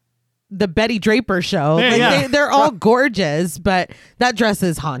the Betty Draper show. Yeah, Like, yeah. They're all gorgeous, but that dress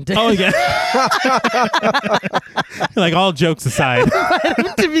is haunted. Oh, yeah. Like, all jokes aside,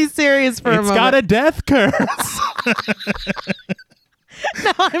 To be serious for a it's moment. got a death curse.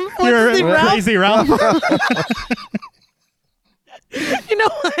 No, I'm You're Felicity Ralph. crazy, Ralph. You know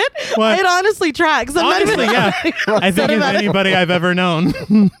what? What? It honestly tracks. I'm not Honestly, even yeah. I think if about it. anybody I've ever known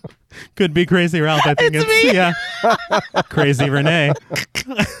could be Crazy Ralph, I think It's it's me. yeah, Crazy Renee.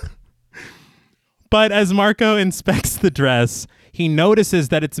 But as Marco inspects the dress, he he notices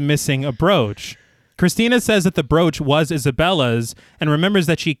that it's missing a brooch. Christina says that the brooch was Isabella's and remembers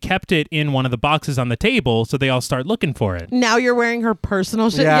that she kept it in one of the boxes on the table, so they all start looking for it. Now you're wearing her personal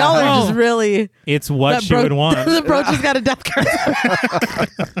shit. Yeah. Y'all are just really... It's what she would want. The brooch has got a death curse.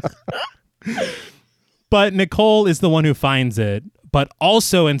 But Nicole is the one who finds it, but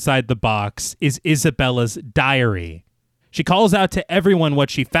also inside the box is Isabella's diary. She calls out to everyone what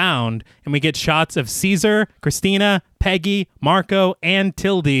she found, and we get shots of Caesar, Christina, Peggy, Marco, and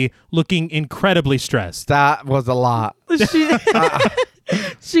Tildy looking incredibly stressed. That was a lot.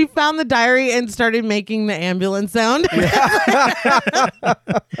 She found the diary and started making the ambulance sound.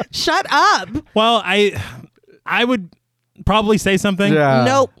 Shut up. Well, I would probably say something. Yeah.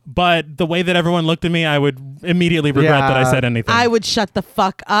 Nope. But the way that everyone looked at me, I would immediately regret that I said anything. I would shut the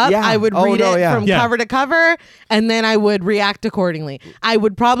fuck up. Yeah. I would read it from Yeah. cover to cover, and then I would react accordingly. I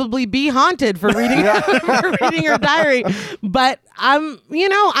would probably be haunted for reading for reading her diary. But I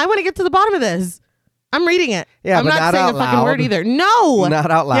want to get to the bottom of this. I'm reading it. Yeah, I'm but not not saying out a fucking loud. word either. No. Not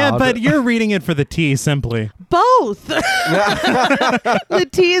out loud. Yeah, but you're reading it for the tea, simply. Both. The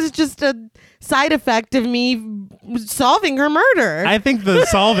tea is just a side effect of me solving her murder. I think the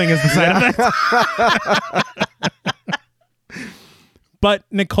solving is the side effect. But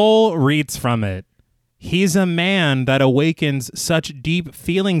Nicole reads from it. He's a man that awakens such deep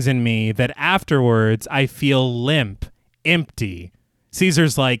feelings in me that afterwards I feel limp, empty.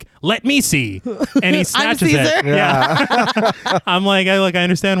 Caesar's like, let me see. And he snatches Caesar. it. Yeah. I'm like, I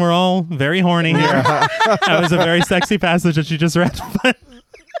understand we're all very horny here. That was a very sexy passage that you just read. But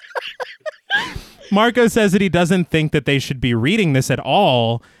Marco says that he doesn't think that they should be reading this at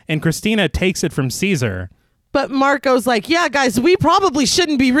all. And Christina takes it from Caesar. But Marco's like, yeah, guys, we probably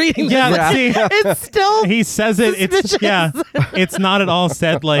shouldn't be reading this. Yeah, let's see. It's still... He says it. It's not at all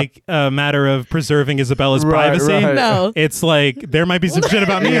said like a matter of preserving Isabella's privacy. Right. No. It's like there might be some shit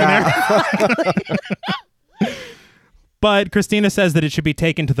about me in there. But Christina says that it should be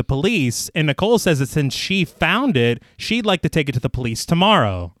taken to the police, and Nicole says that since she found it, she'd like to take it to the police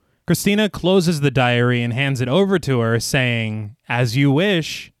tomorrow. Christina closes the diary and hands it over to her, saying, "As you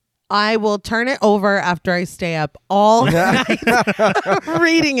wish." I will turn it over after I stay up all night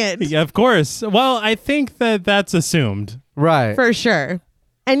reading it. Yeah, of course. Well, I think that that's assumed. Right. For sure.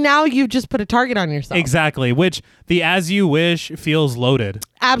 And now you've just put a target on yourself. Exactly, which the "as you wish" feels loaded.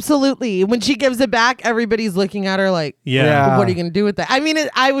 Absolutely. When she gives it back, everybody's looking at her like, Yeah. what are you going to do with that? I mean,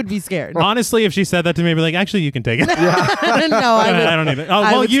 I would be scared. Honestly, if she said that to me, I'd be like, actually, you can take it. No, I don't need it. Oh,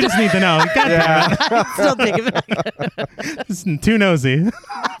 well, would you just need to know. God damn it. I'd still take it back. This is too nosy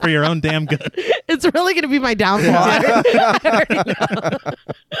for your own damn good. It's really going to be my downfall. I already know.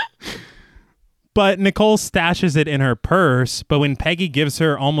 But Nicole stashes it in her purse, but when Peggy gives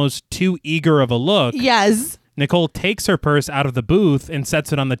her almost too eager of a look, Yes. Nicole takes her purse out of the booth and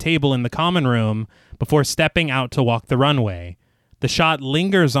sets it on the table in the common room before stepping out to walk the runway. The shot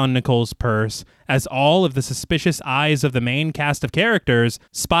lingers on Nicole's purse as all of the suspicious eyes of the main cast of characters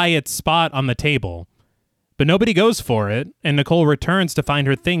spy its spot on the table. But nobody goes for it, and Nicole returns to find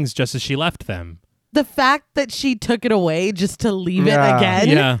her things just as she left them. The fact that she took it away just to leave it Yeah. again.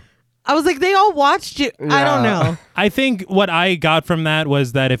 Yeah. I was like, they all watched you. I don't know. I think what I got from that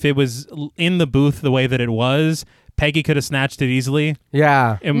was that if it was in the booth the way that it was, Peggy could have snatched it easily.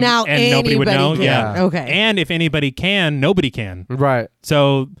 Yeah. And, Now and nobody would know. anybody Yeah. can. Okay. And if anybody can, nobody can. Right.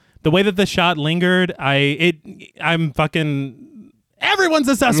 So the way that the shot lingered, I'm fucking everyone's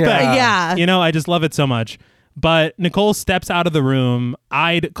a suspect. Yeah. You know, I just love it so much. But Nicole steps out of the room,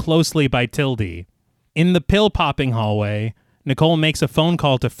 eyed closely by Tildy. In the pill popping hallway, Nicole makes a phone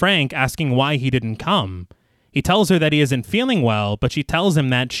call to Frank asking why he didn't come. He tells her that he isn't feeling well, but she tells him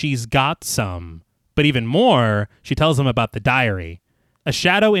that she's got some. But even more, she tells him about the diary. A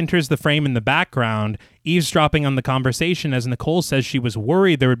shadow enters the frame in the background, eavesdropping on the conversation as Nicole says she was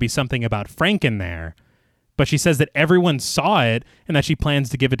worried there would be something about Frank in there. But she says that everyone saw it and that she plans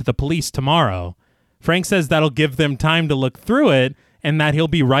to give it to the police tomorrow. Frank says that'll give them time to look through it and that he'll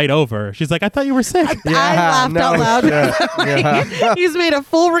be right over. She's like, I thought you were sick. I laughed out loud. Yeah. He's made a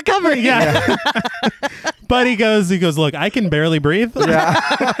full recovery. Yeah. But he goes, look, I can barely breathe. Yeah.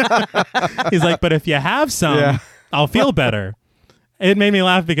 He's like, but if you have some, Yeah. I'll feel better. It made me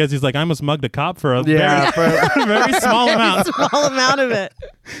laugh because he's like, I almost mugged a cop for a very small amount. Small amount of it.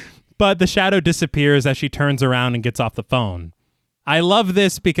 But the shadow disappears as she turns around and gets off the phone. I love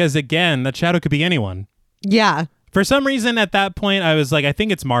this because, again, that shadow could be anyone. Yeah. For some reason, at that point, I was like, I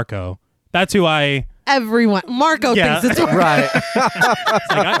think it's Marco. That's who I... Everyone. Marco Yeah. thinks it's Right. It's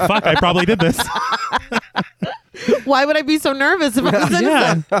like, fuck, I probably did this. Why would I be so nervous if I was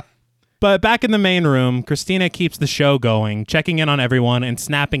innocent? But back in the main room, Christina keeps the show going, checking in on everyone and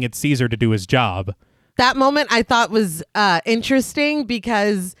snapping at Caesar to do his job. That moment I thought was interesting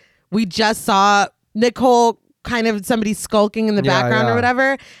because we just saw Nicole kind of somebody skulking in the background or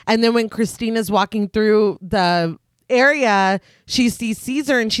whatever. And then when Christina's walking through the area, she sees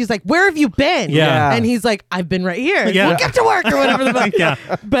Caesar and she's like, where have you been? Yeah. And he's like, I've been right here. Yeah. Well, get to work or whatever the fuck. Yeah.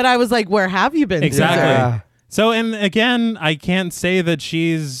 But I was like, where have you been? Exactly. Yeah. So, and again, I can't say that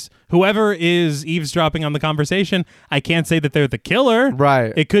whoever is eavesdropping on the conversation, I can't say that they're the killer.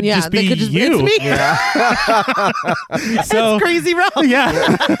 Right. It could just be you. It's me. Yeah. So, It's Crazy Ralph.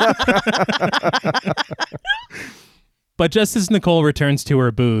 yeah. But just as Nicole returns to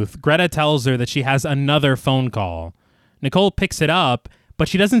her booth, Greta tells her that she has another phone call. Nicole picks it up, but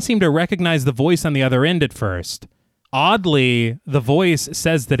she doesn't seem to recognize the voice on the other end at first. Oddly, the voice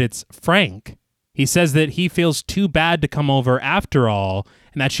says that it's Frank. He says that he feels too bad to come over after all,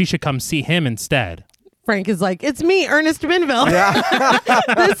 and that she should come see him instead. Frank is like, it's me, Ernest Minville.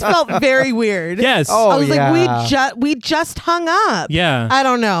 This felt very weird. Yes. I was like, we just hung up. Yeah. I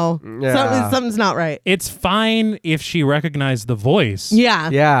don't know. Yeah. Something's not right. It's fine if she recognized the voice. Yeah.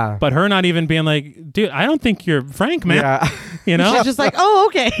 Yeah. But her not even being like, dude, I don't think you're Frank, man. Yeah. You know? She's just like, oh,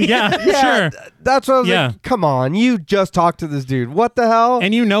 okay. Yeah, sure. That's what I was Yeah. like, come on, you just talked to this dude. What the hell?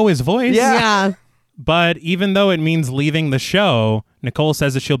 And you know his voice. Yeah. Yeah. But even though it means leaving the show, Nicole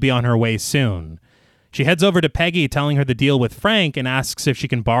says that she'll be on her way soon. She heads over to Peggy, telling her the deal with Frank, and asks if she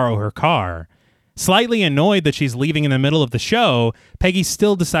can borrow her car. Slightly annoyed that she's leaving in the middle of the show, Peggy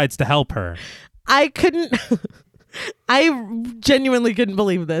still decides to help her. I genuinely couldn't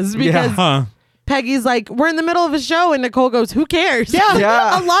believe this because Huh. Peggy's like, we're in the middle of a show, and Nicole goes, who cares?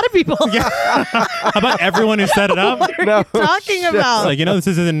 Yeah. A lot of people. How about everyone who set it up? What are you talking about? Like, this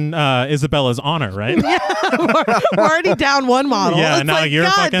is in Isabella's honor, right? We're already down one model. Yeah, It's now like, you're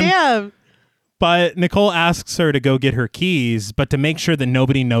God fucking- damn. But Nicole asks her to go get her keys, but to make sure that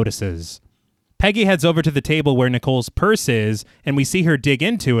nobody notices. Peggy heads over to the table where Nicole's purse is, and we see her dig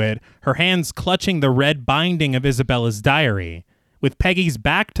into it, her hands clutching the red binding of Isabella's diary. With Peggy's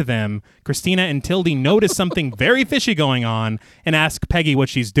back to them, Christina and Tildy notice something very fishy going on and ask Peggy what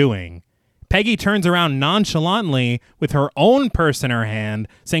she's doing. Peggy turns around nonchalantly with her own purse in her hand,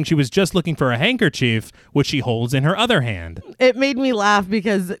 saying she was just looking for a handkerchief, which she holds in her other hand. It made me laugh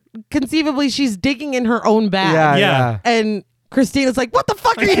because conceivably she's digging in her own bag. Yeah. And Christina's like, what the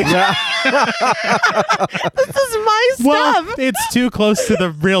fuck are you doing? This is my stuff. Well, it's too close to the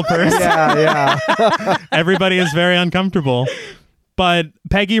real purse. Yeah. Everybody is very uncomfortable. But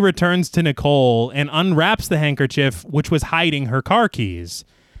Peggy returns to Nicole and unwraps the handkerchief, which was hiding her car keys.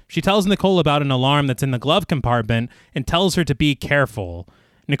 She tells Nicole about an alarm that's in the glove compartment and tells her to be careful.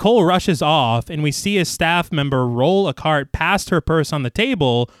 Nicole rushes off, and we see a staff member roll a cart past her purse on the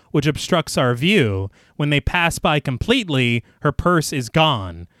table, which obstructs our view. When they pass by completely, her purse is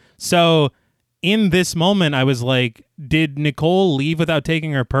gone. So in this moment, I was like, did Nicole leave without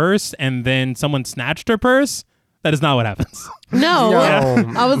taking her purse and then someone snatched her purse? That is not what happens. No.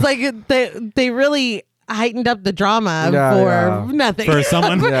 No. I was like, they really heightened up the drama for nothing. For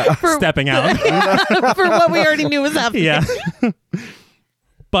someone stepping out. For what we already knew was happening. Yeah.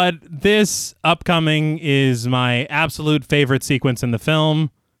 But this upcoming is my absolute favorite sequence in the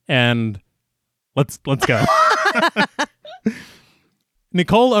film, and let's go.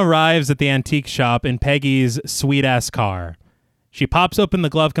 Nicole arrives at the antique shop in Peggy's sweet-ass car. She pops open the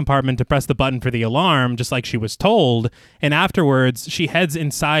glove compartment to press the button for the alarm, just like she was told, and afterwards, she heads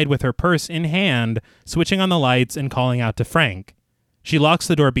inside with her purse in hand, switching on the lights and calling out to Frank. She locks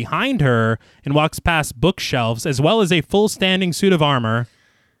the door behind her and walks past bookshelves as well as a full standing suit of armor.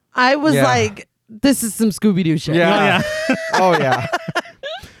 I was like, this is some Scooby-Doo shit. Yeah. Oh, yeah.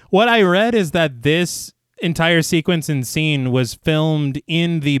 What I read is that this entire sequence and scene was filmed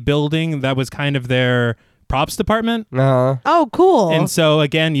in the building that was kind of their props department. Uh-huh. Oh, cool. And so,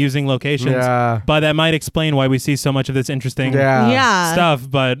 again, using locations. Yeah. But that might explain why we see so much of this interesting Yeah.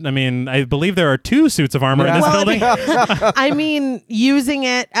 stuff. But, I mean, I believe there are 2 suits of armor in this Well, building. I mean, using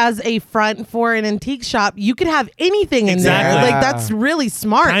it as a front for an antique shop, you could have anything in Exactly. there. Like, that's really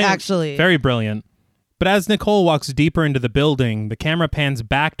smart, Kind of actually. Very brilliant. But as Nicole walks deeper into the building, the camera pans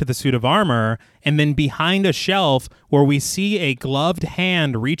back to the suit of armor and then behind a shelf where we see a gloved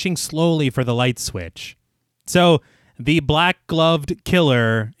hand reaching slowly for the light switch. So the black-gloved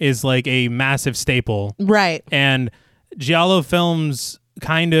killer is like a massive staple. Right. And Giallo films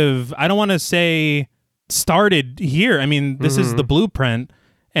kind of, I don't want to say started here. I mean, this is the blueprint,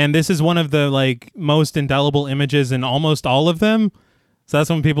 and this is one of the like most indelible images in almost all of them. So that's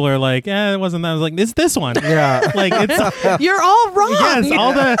when people are like, it wasn't that. I was like, it's this one. Yeah. Like, it's... You're all wrong. Yes,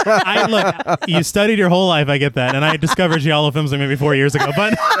 all the... Look, you studied your whole life, I get that. And I discovered Giallo films like maybe 4 years ago.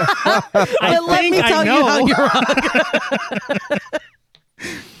 But let me tell you how you're wrong.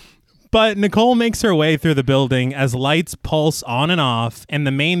 But Nicole makes her way through the building as lights pulse on and off, and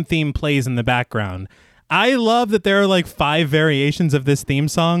the main theme plays in the background. I love that there are like 5 variations of this theme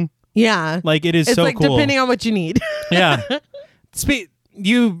song. Yeah. Like, it is it's so like cool. Depending on what you need. Yeah.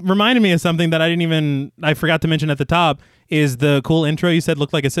 You reminded me of something that I forgot to mention at the top, is the cool intro you said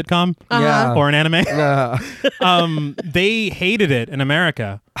looked like a sitcom Yeah. or an anime. Yeah. They hated it in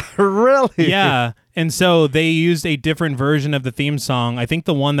America. Really? Yeah. And so they used a different version of the theme song. I think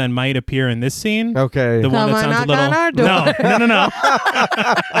the one that might appear in this scene. Okay. The one Come that on, sounds a knock little... on our door.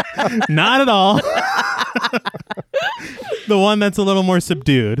 No. Not at all. The one that's a little more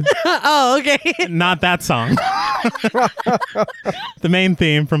subdued. Oh, okay. Not that song. The main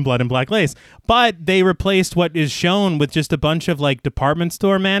theme from Blood and Black Lace. But they replaced what is shown with just a bunch of like department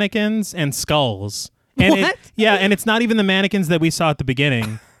store mannequins and skulls. And What? And it's not even the mannequins that we saw at the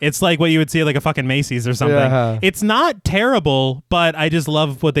beginning. It's like what you would see at like a fucking Macy's or something. Yeah. It's not terrible, but I just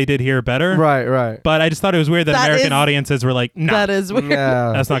love what they did here better. Right. But I just thought it was weird that American is- audiences were like, no, That is weird.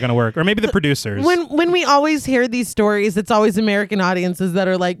 Yeah. that's not going to work. Or maybe the producers. When we always hear these stories, it's always American audiences that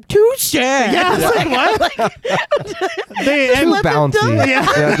are like, touche. Yeah, it's like, what? They Too Let them do bouncy.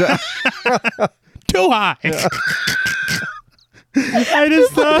 it. Yeah. too high. I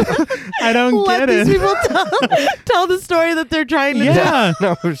just I don't Let get it. these people tell the story that they're trying to Yeah.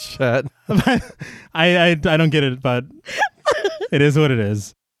 No shit. I don't get it, but it is what it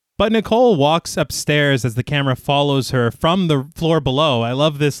is. But Nicole walks upstairs as the camera follows her from the floor below. I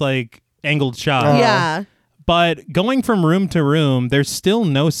love this like angled shot. Yeah. But going from room to room, there's still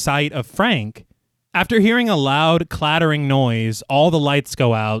no sight of Frank. After hearing a loud clattering noise, all the lights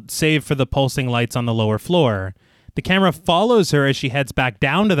go out, save for the pulsing lights on the lower floor. The camera follows her as she heads back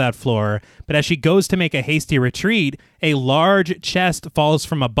down to that floor, but as she goes to make a hasty retreat, a large chest falls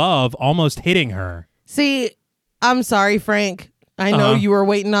from above, almost hitting her. See, I'm sorry, Frank. I know you were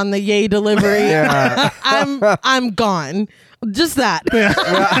waiting on the yay delivery. Yeah. I'm gone. Just that.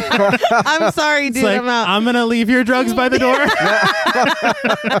 I'm sorry, dude. It's like, I'm out. I'm going to leave your drugs by the door.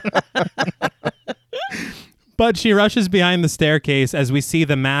 But she rushes behind the staircase as we see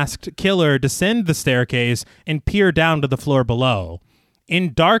the masked killer descend the staircase and peer down to the floor below.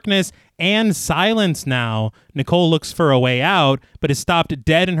 In darkness and silence now, Nicole looks for a way out, but is stopped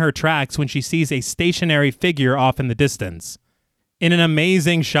dead in her tracks when she sees a stationary figure off in the distance. In an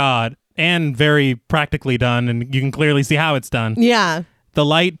amazing shot, and very practically done, and you can clearly see how it's done. Yeah. The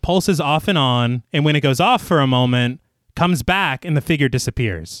light pulses off and on, and when it goes off for a moment, comes back and the figure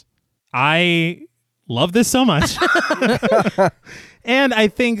disappears. I love this so much. And I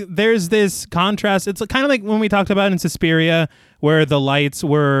think there's this contrast. It's kind of like when we talked about in Suspiria, where the lights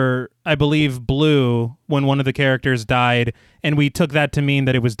were, I believe, blue when one of the characters died, and we took that to mean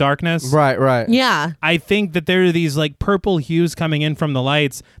that it was darkness. Right. Yeah. I think that there are these like purple hues coming in from the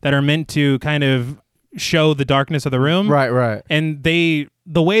lights that are meant to kind of show the darkness of the room. Right. And the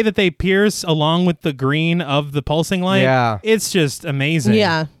way that they pierce along with the green of the pulsing light, Yeah. it's just amazing.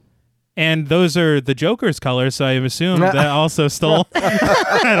 Yeah. And those are the Joker's colors, so I assume that also stole...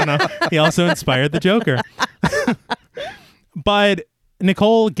 I don't know. He also inspired the Joker. But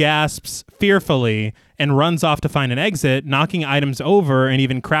Nicole gasps fearfully and runs off to find an exit, knocking items over and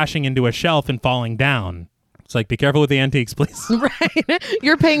even crashing into a shelf and falling down. It's like, be careful with the antiques, please. Right.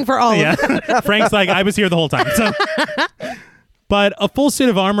 You're paying for all of it. Yeah. Frank's like, I was here the whole time. So. But a full suit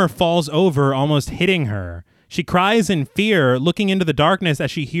of armor falls over, almost hitting her. She cries in fear, looking into the darkness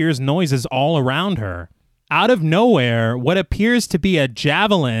as she hears noises all around her. Out of nowhere, what appears to be a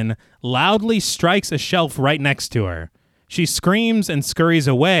javelin loudly strikes a shelf right next to her. She screams and scurries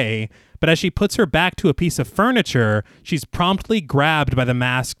away, but as she puts her back to a piece of furniture, she's promptly grabbed by the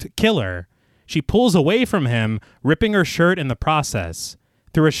masked killer. She pulls away from him, ripping her shirt in the process.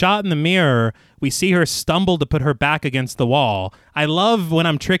 Through a shot in the mirror, we see her stumble to put her back against the wall. I love when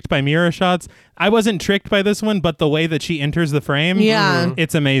I'm tricked by mirror shots. I wasn't tricked by this one, but the way that she enters the frame, Yeah.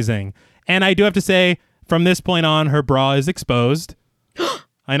 it's amazing. And I do have to say, from this point on, her bra is exposed.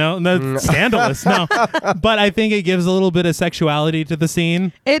 I know, that's scandalous. No, but I think it gives a little bit of sexuality to the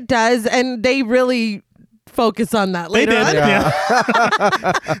scene. It does. And they really focus on that later on. Yeah.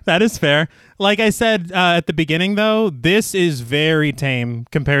 That is fair. Like I said at the beginning, though, this is very tame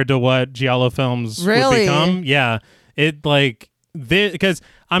compared to what Giallo films would Really? become. Yeah. It like this, because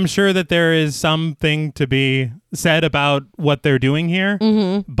I'm sure that there is something to be said about what they're doing here,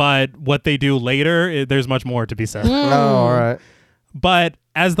 but what they do later, there's much more to be said. Oh, all right. But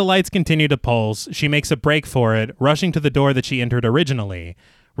as the lights continue to pulse, she makes a break for it, rushing to the door that she entered originally.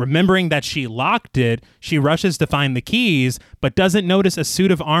 Remembering that she locked it, she rushes to find the keys, but doesn't notice a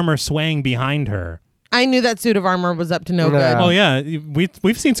suit of armor swaying behind her. I knew that suit of armor was up to no good. Oh, yeah.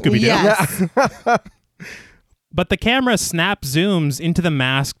 We've seen Scooby-Doo. Yes. But the camera snap zooms into the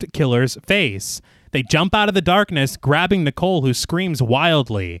masked killer's face. They jump out of the darkness, grabbing Nicole, who screams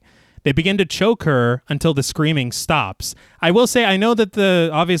wildly. They begin to choke her until the screaming stops. I will say, I know that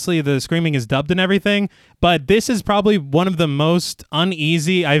obviously the screaming is dubbed and everything, but this is probably one of the most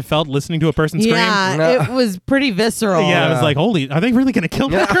uneasy I've felt listening to a person scream. Yeah, it was pretty visceral. Yeah, I was like, holy, are they really going to kill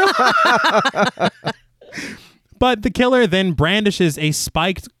that girl? But the killer then brandishes a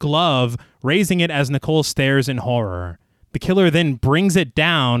spiked glove, raising it as Nicole stares in horror. The killer then brings it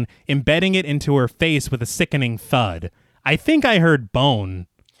down, embedding it into her face with a sickening thud. I think I heard bone.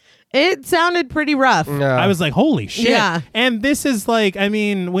 It sounded pretty rough. Yeah. I was like, holy shit. Yeah. And this is like, I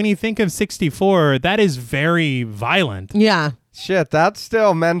mean, when you think of 64, that is very violent. Yeah. Shit, that's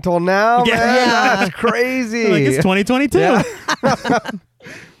still mental now, Yeah. man. Yeah. That's crazy. Like, it's 2022. Yeah.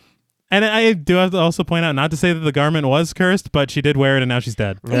 And I do have to also point out, not to say that the garment was cursed, but she did wear it and now she's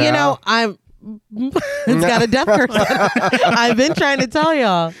dead. Yeah. You know, it's got a death curse on it. I've been trying to tell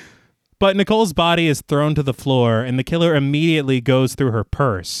y'all. But Nicole's body is thrown to the floor, and the killer immediately goes through her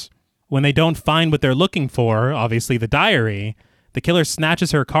purse. When they don't find what they're looking for, obviously the diary, the killer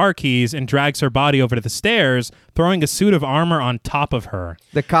snatches her car keys and drags her body over to the stairs, throwing a suit of armor on top of her.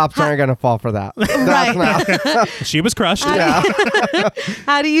 The cops aren't going to fall for that. That's not. She was crushed.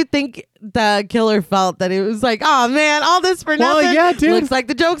 How do you think the killer felt that it was like, oh man, all this for Well, nothing? yeah, dude. Looks like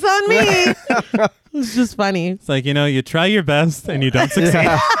the joke's on me. It's just funny. It's like, you try your best and you don't succeed.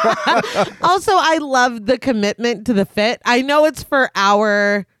 Also, I love the commitment to the fit. I know it's for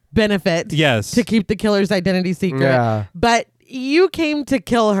our benefit. Yes. To keep the killer's identity secret. Yeah. But you came to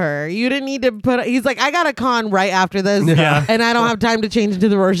kill her. You didn't need to put. He's like, I got a con right after this, Yeah. and I don't have time to change into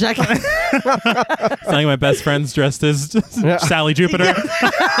the Rorschach. It's like my best friend's dressed as Sally Jupiter.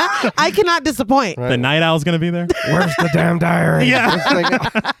 I cannot disappoint. The night owl's going to be there. Where's the damn diary?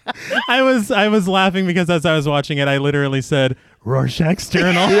 Yeah. I was laughing because as I was watching it, I literally said, Rorschach's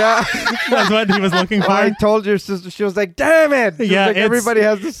journal. Yeah. That's what he was looking for. I told your sister, she was like, damn it. She was Yeah, like, everybody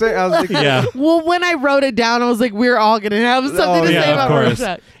has the same. I was like, Yeah. Well, when I wrote it down, I was like, we're all going to have something to Yeah, say of about course.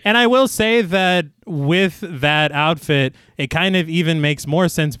 Rorschach. And I will say that with that outfit, it kind of even makes more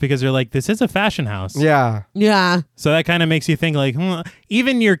sense because you're like, this is a fashion house. Yeah. Yeah. So that kind of makes you think like,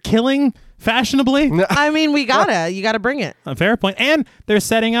 even you're killing fashionably? I mean, you gotta bring it. A fair point. And they're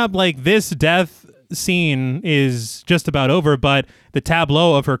setting up like this death scene is just about over, but the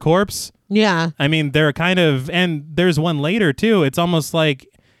tableau of her corpse, Yeah. I mean, they're kind of, and there's one later too. It's almost like,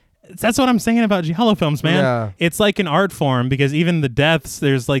 that's what I'm saying about Giallo films, man. Yeah. It's like an art form because even the deaths,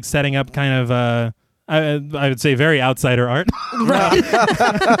 there's like setting up kind of, I would say very outsider art.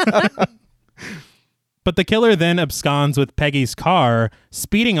 But the killer then absconds with Peggy's car,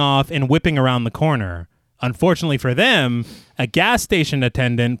 speeding off and whipping around the corner. Unfortunately for them, a gas station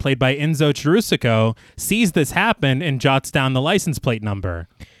attendant, played by Enzo Cherusico, sees this happen and jots down the license plate number.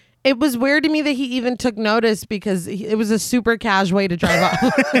 It was weird to me that he even took notice because it was a super cash way to drive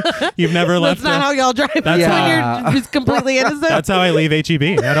off. You've never left. That's not how y'all drive That's when how- you're just completely innocent. That's how I leave HEB.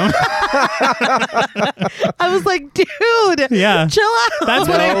 I don't. I was like, dude, Yeah. chill out. That's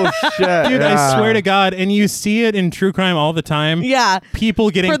what I. Oh, shit. Dude, yeah. I swear to God, and you see it in true crime all the time. Yeah.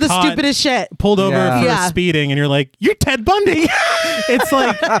 People getting For the caught, stupidest shit. pulled over Yeah. for Yeah. speeding, and you're like, "You're Ted Bundy." It's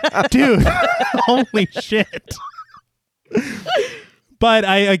like, dude, holy shit. But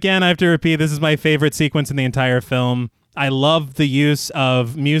I have to repeat, this is my favorite sequence in the entire film. I love the use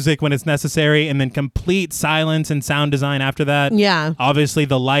of music when it's necessary and then complete silence and sound design after that. Yeah. Obviously,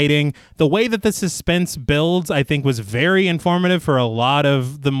 the lighting, the way that the suspense builds, I think was very informative for a lot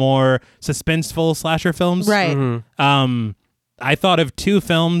of the more suspenseful slasher films. Right. I thought of two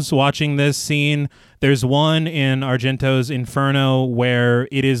films watching this scene. There's one in Argento's Inferno where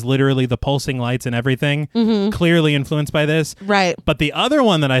it is literally the pulsing lights and everything, clearly influenced by this. Right. But the other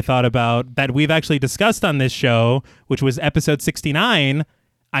one that I thought about that we've actually discussed on this show, which was episode 69,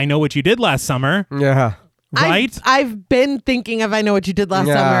 I Know What You Did Last Summer, Yeah. right? I've been thinking of I Know What You Did Last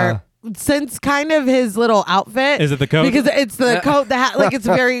Yeah. Summer since kind of his little outfit. Is it the coat? Because it's the coat, the hat, like it's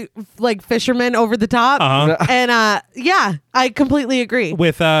very like fisherman over the top. Uh-huh. And yeah, I completely agree.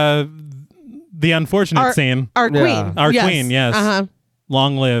 With the unfortunate scene. Our Yeah. queen. Our queen, yes. Uh-huh.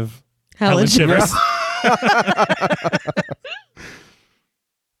 Long live Helen Shivers.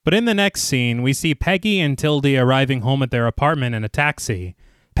 But in the next scene, we see Peggy and Tildy arriving home at their apartment in a taxi.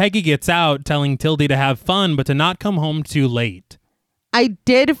 Peggy gets out, telling Tildy to have fun, but to not come home too late. I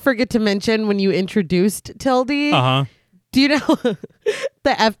did forget to mention when you introduced Tildy. Uh-huh. Do you know the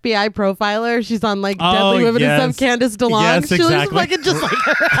FBI profiler? She's on like Deadly Women and Stuff. Candice DeLong. Yes, she exactly. looks fucking just like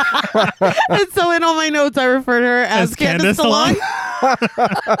her. And so in all my notes, I refer to her as Candice DeLong.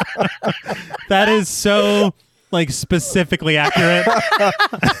 That is so like specifically accurate.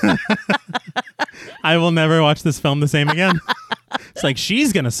 I will never watch this film the same again. It's like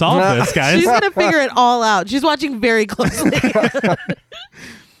she's gonna solve this, guys. She's gonna figure it all out. She's watching very closely.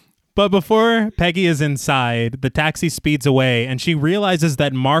 But before Peggy is inside, the taxi speeds away and she realizes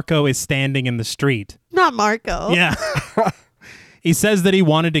that Marco is standing in the street. Not Marco. Yeah. He says that he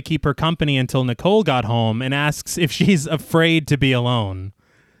wanted to keep her company until Nicole got home and asks if she's afraid to be alone.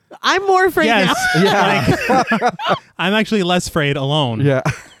 I'm more afraid now. Yeah. Like, I'm actually less afraid alone. Yeah.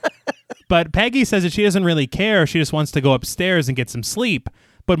 But Peggy says that she doesn't really care. She just wants to go upstairs and get some sleep.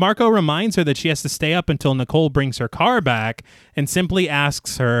 But Marco reminds her that she has to stay up until Nicole brings her car back and simply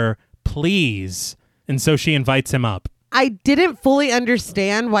asks her, please. And so she invites him up. I didn't fully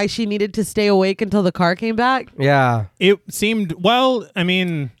understand why she needed to stay awake until the car came back. Yeah. It seemed, well, I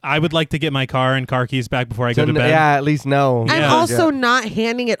mean, I would like to get my car and car keys back before I go to bed. Yeah, at least know. I'm also not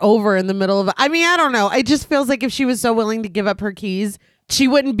handing it over in the middle of it. I mean, I don't know. It just feels like if she was so willing to give up her keys, she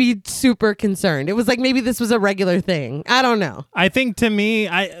wouldn't be super concerned. It was like maybe this was a regular thing. I don't know. I think to me,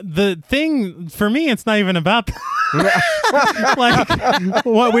 the thing for me, it's not even about that. Like,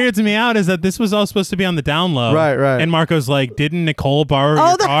 what weirds me out is that this was all supposed to be on the down low. Right. And Marco's like, didn't Nicole borrow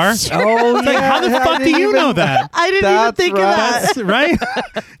your car? That's true. Oh, It's like, how the fuck do you know that? I didn't even think of that. That's right.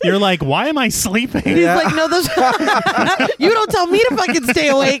 You're like, why am I sleeping? He's like, no, those. You don't tell me to fucking stay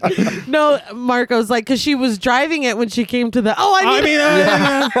awake. No, Marco's like, because she was driving it when she came to the.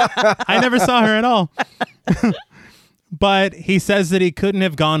 I never saw her at all. But he says that he couldn't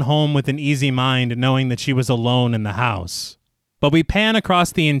have gone home with an easy mind knowing that she was alone in the house. But we pan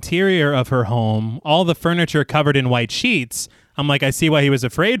across the interior of her home, all the furniture covered in white sheets. I'm like, I see why he was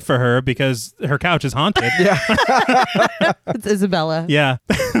afraid for her because her couch is haunted. Yeah. It's Isabella. Yeah.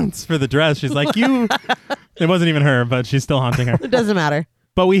 It's for the dress. She's like, it wasn't even her, but she's still haunting her. It doesn't matter.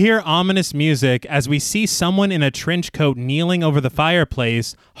 But we hear ominous music as we see someone in a trench coat kneeling over the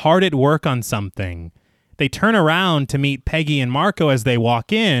fireplace, hard at work on something. They turn around to meet Peggy and Marco as they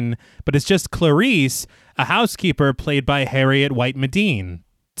walk in, but it's just Clarice, a housekeeper played by Harriet White Medine.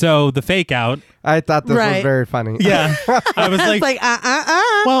 So the fake out. I thought this was very funny. Yeah. I was It's like, like,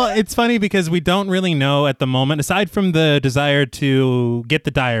 well, it's funny because we don't really know at the moment, aside from the desire to get the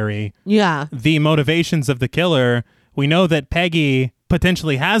diary, Yeah. the motivations of the killer. We know that Peggy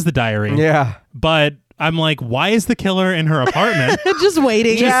potentially has the diary. Yeah. But I'm like, why is the killer in her apartment? Just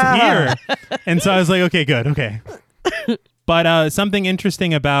waiting. Just here. And so I was like, okay, good. Okay. But something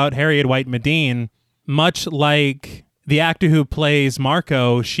interesting about Harriet White Medine, much like the actor who plays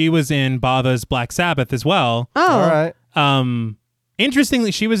Marco, she was in Bava's Black Sabbath as well. Oh. All right.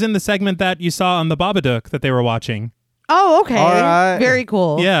 Interestingly, she was in the segment that you saw on the Babadook that they were watching. Oh, okay. All right. Very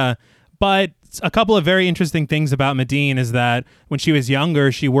cool. Yeah. But a couple of very interesting things about Medine is that when she was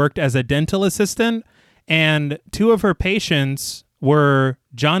younger, she worked as a dental assistant, and two of her patients were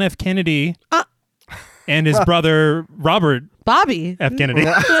John F. Kennedy and his brother Robert Bobby. F. Kennedy.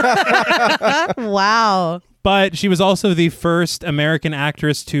 Wow. But she was also the first American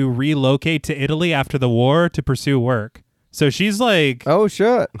actress to relocate to Italy after the war to pursue work. So she's like, Oh,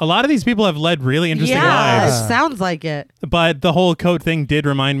 shit. a lot of these people have led really interesting Yeah, lives. it sounds like it. But the whole coat thing did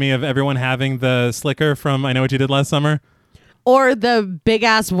remind me of everyone having the slicker from I Know What You Did Last Summer. Or the big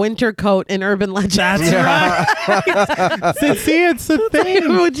ass winter coat in Urban Legends. That's right. See, it's a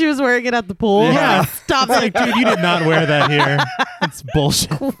thing. When she was wearing it at the pool. Yeah. Stop It's like, dude, you did not wear that here. It's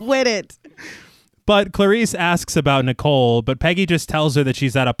bullshit. Quit it. But Clarice asks about Nicole, but Peggy just tells her that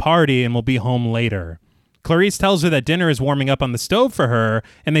she's at a party and will be home later. Clarice tells her that dinner is warming up on the stove for her,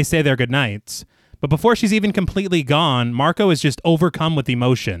 and they say their goodnights. But before she's even completely gone, Marco is just overcome with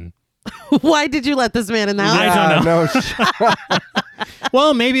emotion. Why did you let this man in the house? I don't know. No,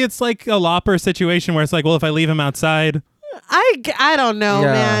 Well, maybe it's like a Lopper situation where it's like, well, if I leave him outside, I don't know,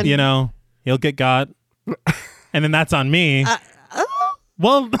 Yeah. man. you know, he'll get got. And then that's on me.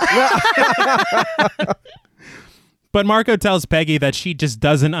 Well, but Marco tells Peggy that she just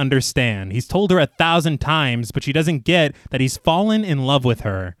doesn't understand. He's told her 1,000 times, but she doesn't get that he's fallen in love with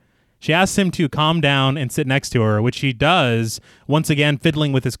her. She asks him to calm down and sit next to her, which he does, once again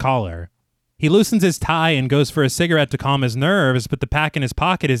fiddling with his collar. He loosens his tie and goes for a cigarette to calm his nerves, but the pack in his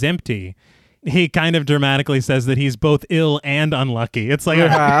pocket is empty. He kind of dramatically says that he's both ill and unlucky. It's like,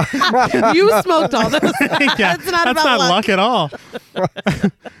 You smoked all those. yeah, It's not that's about not luck. luck at all.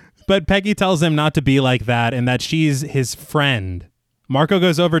 But Peggy tells him not to be like that and that she's his friend. Marco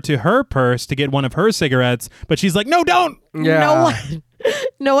goes over to her purse to get one of her cigarettes, but she's like, no, don't. Yeah.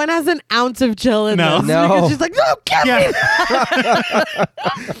 No one has an ounce of chill in this. No. Because she's like, no, give me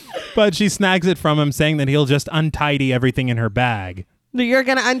that. But she snags it from him, saying that he'll just untidy everything in her bag. You're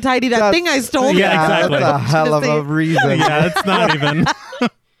going to untidy that thing I stole. Yeah, exactly. That's a hell of a reason. Yeah, it's not even.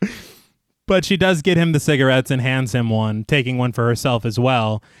 But she does get him the cigarettes and hands him one, taking one for herself as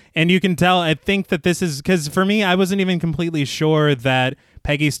well. And you can tell, I think that this is, because for me, I wasn't even completely sure that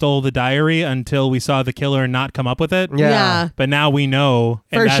Peggy stole the diary until we saw the killer not come up with it. Yeah. But now we know.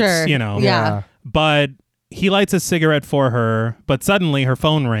 And For that's, sure. You know. Yeah. But he lights a cigarette for her, but suddenly her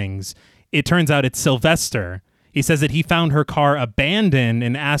phone rings. It turns out it's Sylvester. He says that he found her car abandoned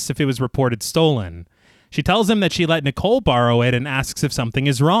and asks if it was reported stolen. She tells him that she let Nicole borrow it and asks if something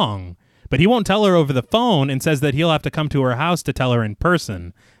is wrong. But he won't tell her over the phone and says that he'll have to come to her house to tell her in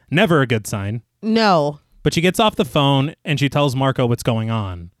person. Never a good sign. No. But she gets off the phone and she tells Marco what's going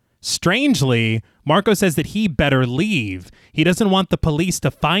on. Strangely, Marco says that he better leave. He doesn't want the police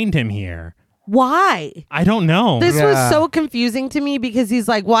to find him here. Why? I don't know. This was so confusing to me because he's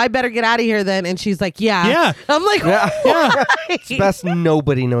like, well, I better get out of here then. And she's like, yeah. Yeah. I'm like, Yeah. why? It's best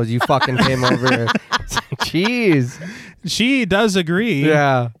nobody knows you fucking came over here. Jeez. She does agree.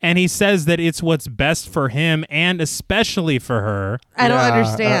 Yeah. And he says that it's what's best for him and especially for her. I don't Yeah,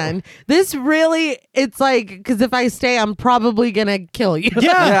 understand. This really, it's like, because if I stay, I'm probably going to kill you.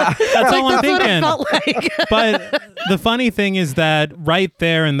 Yeah. That's all I'm That's what it thinking. felt like. But the funny thing is that right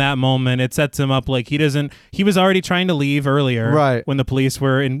there in that moment, it sets him up like he was already trying to leave earlier. Right. When the police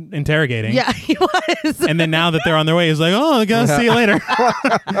were interrogating. Yeah, he was. And then now that they're on their way, he's like, oh, I gotta see you later.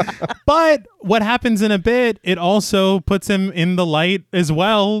 But what happens in a bit, it also puts him in the light as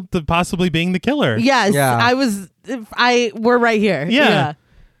well to possibly being the killer. Yes, Yeah. we're right here. Yeah.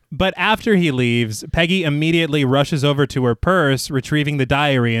 But after he leaves, Peggy immediately rushes over to her purse, retrieving the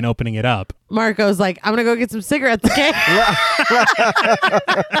diary and opening it up. Marco's like, I'm going to go get some cigarettes, okay?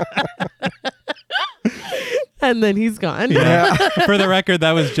 And then he's gone. Yeah. For the record,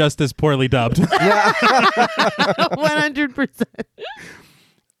 that was just as poorly dubbed. 100%.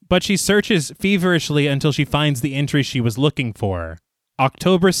 But she searches feverishly until she finds the entry she was looking for.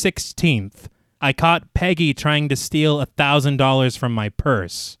 October 16th. I caught Peggy trying to steal $1,000 from my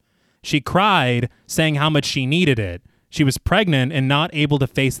purse. She cried, saying how much she needed it. She was pregnant and not able to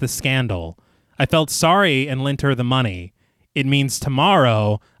face the scandal. I felt sorry and lent her the money. It means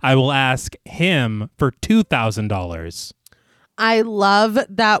tomorrow I will ask him for $2,000. I love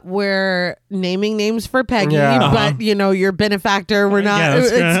that we're naming names for Peggy, Yeah. but your benefactor, we're not. Yeah,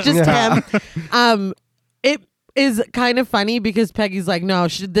 it's just Yeah. him. It is kind of funny because Peggy's like, no,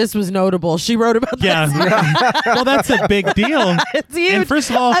 this was notable. She wrote about Yeah. this. Well, that's a big deal. It's huge. And first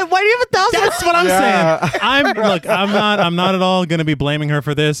of all, why do you have $1,000? that's what I'm Yeah. saying. I'm not at all going to be blaming her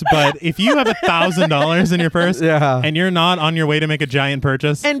for this, but if you have $1,000 in your purse Yeah. and you're not on your way to make a giant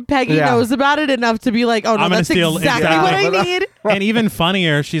purchase, And Peggy Yeah. knows about it enough to be like, oh no, I'm gonna that's steal exactly exactly. what I need. and even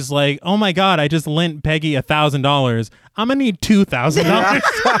funnier, she's like, "Oh my god, I just lent Peggy $1,000. I'm gonna need $2,000,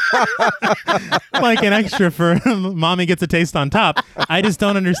 like an extra for mommy gets a taste on top." I just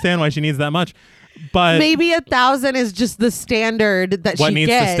don't understand why she needs that much. But Maybe 1,000 is just the standard that what she needs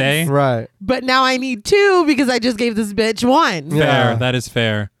gets. to stay? Right. But now I need 2 because I just gave this bitch 1. Fair. Yeah. That is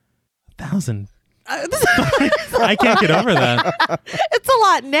fair. 1,000. I can't get over that. It's a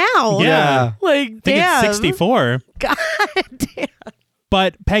lot now. Yeah. Like, I think damn. it's 64. God damn.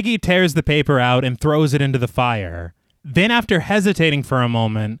 But Peggy tears the paper out and throws it into the fire. Then, after hesitating for a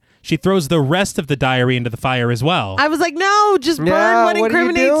moment, she throws the rest of the diary into the fire as well. I was like, no, just burn Yeah, what what are you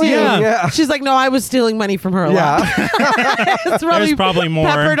incriminates doing? you. Yeah. She's like, no, I was stealing money from her a lot. Yeah. It's There's probably more.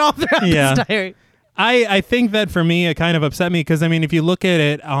 peppered all throughout Yeah. this diary. I think that for me, it kind of upset me because, I mean, if you look at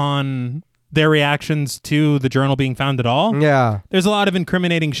it on their reactions to the journal being found at all, Yeah. there's a lot of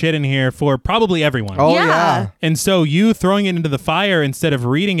incriminating shit in here for probably everyone. Oh Yeah. yeah. And so you throwing it into the fire instead of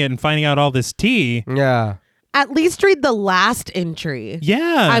reading it and finding out all this tea, Yeah. At least read the last entry.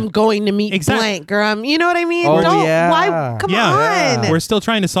 yeah. I'm going to meet Exact- blank, or you know what I mean? Oh, Don't, yeah. why? Come Yeah. on. We're still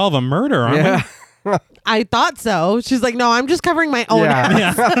trying to solve a murder, aren't Yeah. I thought so. She's like, no, I'm just covering my own ass. we?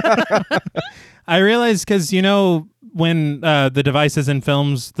 Yeah. Yeah. I realized because, when the devices in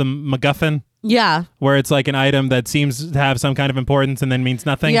films, the MacGuffin, Yeah. where it's like an item that seems to have some kind of importance and then means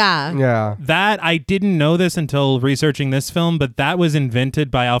nothing. Yeah. Yeah. That, I didn't know this until researching this film, but that was invented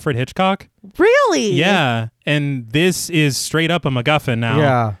by Alfred Hitchcock. Really? Yeah. And this is straight up a MacGuffin now.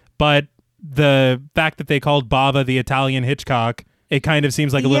 Yeah. But the fact that they called Bava the Italian Hitchcock It kind of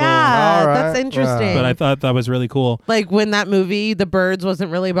seems like a little... Yeah, All that's right. interesting. But I thought that was really cool. Like when that movie, The Birds,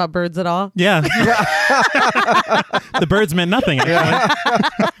 wasn't really about birds at all. Yeah. The birds meant nothing,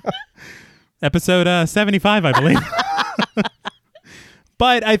 actually. Episode 75, I believe.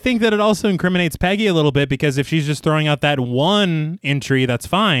 But I think that it also incriminates Peggy a little bit, because if she's just throwing out that one entry, that's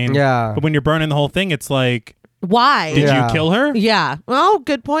fine. Yeah. But when you're burning the whole thing, it's like, Why? did Yeah. you kill her? Yeah. Well,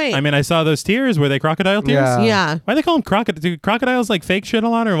 good point. I mean, I saw those tears. Were they crocodile tears? Yeah. yeah. Why do they call them crocodiles? Do crocodiles like fake shit a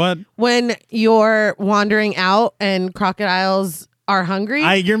lot or what? When you're wandering out and crocodiles are hungry,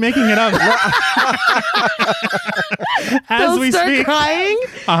 You're making it up. As they'll we start speak. crying,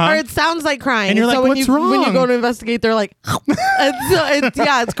 Uh-huh. or it sounds like crying. And you're like, so when "What's you, When you wrong?" go to investigate, they're like, and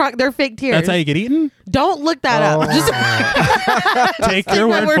so they're fake tears. That's how you get eaten? Don't look that up. Just Take your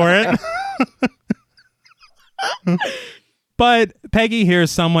my word word for it. But Peggy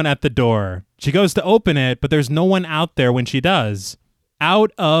hears someone at the door. She goes to open it, but there's no one out there when she does.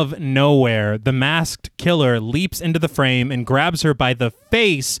 Out of nowhere, the masked killer leaps into the frame and grabs her by the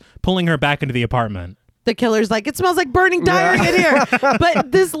face, pulling her back into the apartment. the killer's like, it smells like burning diary in here.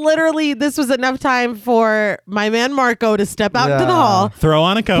 But this was enough time for my man Marco to step out into the Yeah. hall, Throw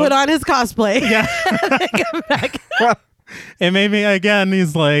on a coat. put on his cosplay. Yeah. and come back. It made me, again,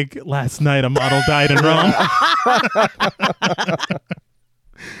 he's like, last night a model died in Rome.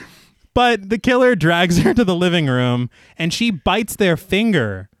 But the killer drags her to the living room and she bites their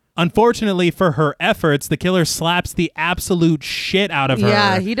finger. Unfortunately for her efforts, the killer slaps the absolute shit out of her.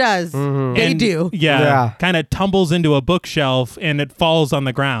 Yeah, he does. They And- do. Yeah. Yeah. Kind of tumbles into a bookshelf and it falls on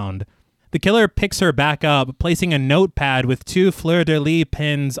the ground. The killer picks her back up, placing a notepad with 2 fleur-de-lis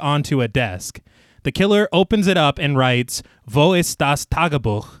pins onto a desk. The killer opens it up and writes, Wo ist das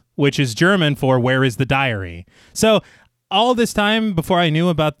Tagebuch, which is German for where is the diary. So all this time before I knew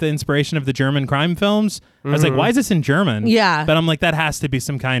about the inspiration of the German crime films, I was like, why is this in German? Yeah. But I'm like, that has to be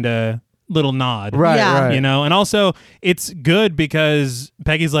some kind of little nod. Right, Yeah. right. You know, and also it's good because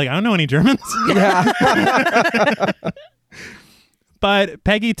Peggy's like, I don't know any Germans. But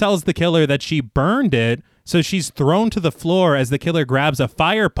Peggy tells the killer that she burned it, so she's thrown to the floor as the killer grabs a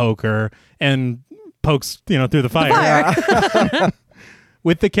fire poker and pokes, through the fire.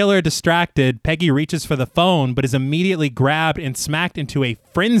 With the killer distracted, Peggy reaches for the phone, but is immediately grabbed and smacked into a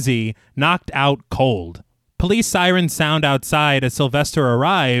frenzy, knocked out cold. Police sirens sound outside as Sylvester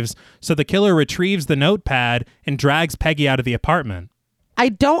arrives, so the killer retrieves the notepad and drags Peggy out of the apartment. I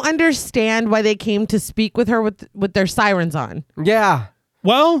don't understand why they came to speak with her with their sirens on. Yeah.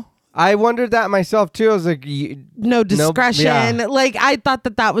 Well, I wondered that myself too. I was like, No discretion. yeah. Like, I thought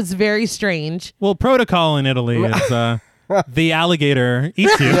that was very strange. protocol in Italy is the alligator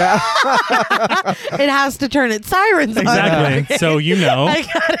eats you. It has to turn its sirens on. Exactly. So you know I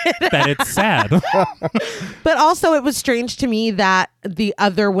got it. that it's sad. But also, it was strange to me that the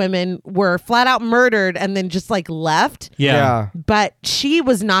other women were flat out murdered and then just like left. Yeah. But she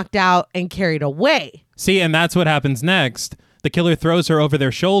was knocked out and carried away. See, and that's what happens next. The killer throws her over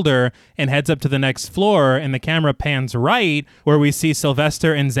their shoulder and heads up to the next floor, and the camera pans right where we see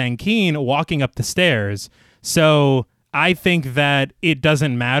Sylvester and Zankin walking up the stairs. So I think that it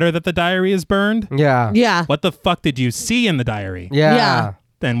doesn't matter that the diary is burned. Yeah. Yeah. What the fuck did you see in the diary? Yeah. Yeah.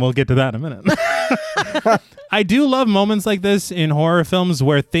 Then we'll get to that in a minute. I do love moments like this in horror films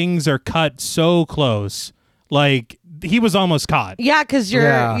where things are cut so close. Like, he was almost caught. Yeah, because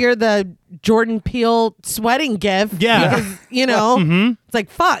you're the Jordan Peele sweating gif. Yeah. Because, it's like,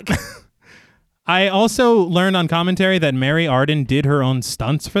 fuck. I also learned on commentary that Mary Arden did her own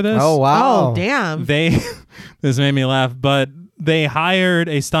stunts for this. Oh, wow. Oh, damn. This made me laugh, but they hired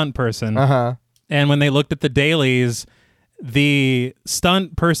a stunt person. Uh-huh. And when they looked at the dailies, the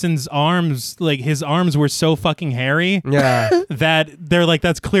stunt person's arms, like his arms were so fucking hairy Yeah. that they're like,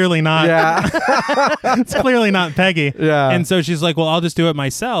 that's clearly not, Yeah. it's clearly not Peggy. Yeah. And so she's like, well, I'll just do it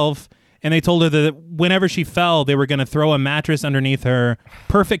myself. And they told her that whenever she fell, they were going to throw a mattress underneath her.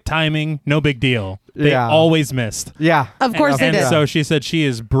 Perfect timing, no big deal. They Yeah. always missed. Yeah. Of course they And did. so she said she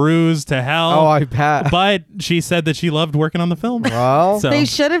is bruised to hell. Oh, I bet. But she said that she loved working on the film. Well, So They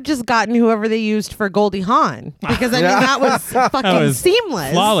should have just gotten whoever they used for Goldie Hawn. Because, I mean, that was fucking that was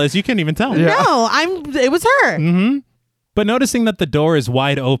seamless. flawless. You couldn't even tell. No, it was her. Mm-hmm. But noticing that the door is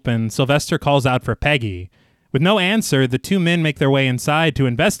wide open, Sylvester calls out for Peggy. With no answer, the 2 men make their way inside to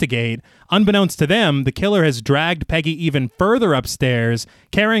investigate. Unbeknownst to them, the killer has dragged Peggy even further upstairs,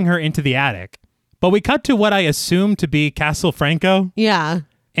 carrying her into the attic. But we cut to what I assume to be Castle Franco, Yeah.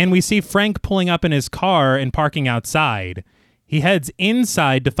 and we see Frank pulling up in his car and parking outside. He heads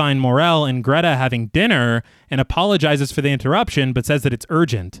inside to find Morel and Greta having dinner and apologizes for the interruption, but says that it's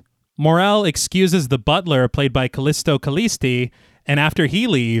urgent. Morel excuses the butler, played by Callisto Callisti, And after he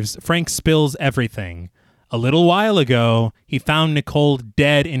leaves, Frank spills everything. A little while ago, he found Nicole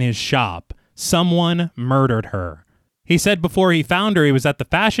dead in his shop. Someone murdered her. He said before he found her, he was at the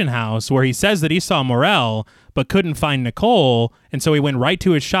fashion house where he says that he saw Morel, but couldn't find Nicole, and so he went right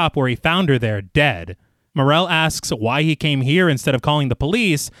to his shop where he found her there dead. Morel asks why he came here instead of calling the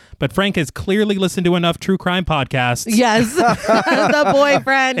police, but Frank has clearly listened to enough true crime podcasts. Yes, the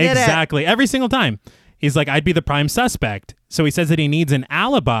boyfriend did Exactly. Every single time. He's like, I'd be the prime suspect. So he says that he needs an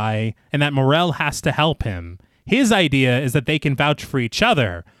alibi and that Morel has to help him. His idea is that they can vouch for each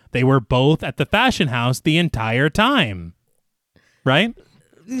other. They were both at the fashion house the entire time. Right?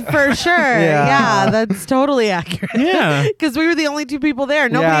 For sure. Yeah, that's totally accurate. Yeah. Because we were the only two people there.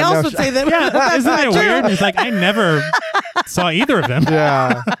 Nobody else would say that. Yeah, that's isn't not it true. weird? He's like, I never saw either of them.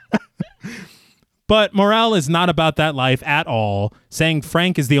 Yeah. But Morel is not about that life at all, saying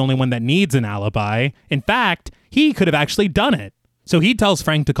Frank is the only one that needs an alibi. In fact, he could have actually done it. So he tells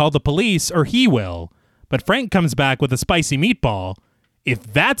Frank to call the police or he will. But Frank comes back with a spicy meatball.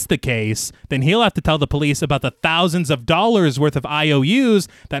 If that's the case, then he'll have to tell the police about the thousands of dollars worth of IOUs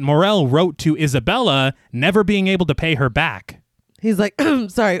that Morel wrote to Isabella, never being able to pay her back. He's like, I'm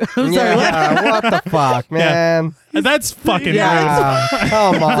sorry. What? What the fuck, man? That's fucking rude. Yeah.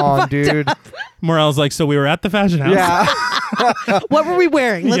 Come on, dude. Morel's like, so we were at the fashion house. Yeah. What were we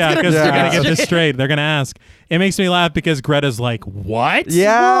wearing? Let's get because it they're going to straight. get this straight. They're going to ask. It makes me laugh because Greta's like, what?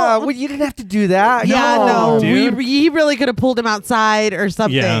 Yeah. Well, you didn't have to do that. Yeah, no. Dude. He really could have pulled him outside or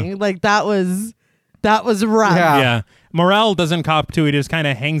something. Yeah. Like that was rough. Yeah. Yeah. Morel doesn't cop to it. He just kind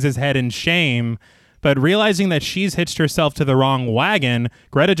of hangs his head in shame. But realizing that she's hitched herself to the wrong wagon,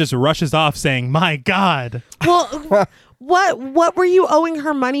 Greta just rushes off saying, my God. Well, what were you owing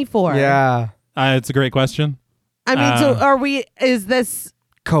her money for? Yeah. It's a great question. I mean, is this...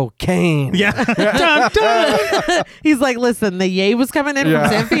 Cocaine. Yeah. Dun, dun. He's like, listen, the yay was coming in from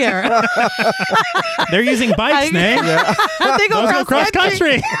San Fierro. They're using bikes, Nate. They go Those go cross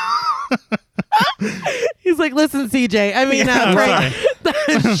country. He's like, listen, CJ. I mean, Frank,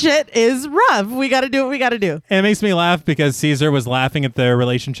 the shit is rough. We got to do what we got to do. And it makes me laugh because Caesar was laughing at their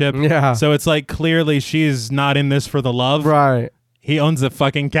relationship. Yeah. So it's like clearly she's not in this for the love. Right. He owns a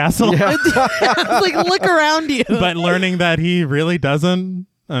fucking castle. Yeah. It's like, look around you. But learning that he really doesn't.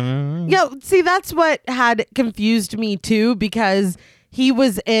 Yeah, see, that's what had confused me too, because he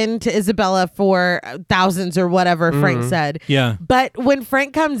was into Isabella for thousands or whatever Frank said. Yeah. But when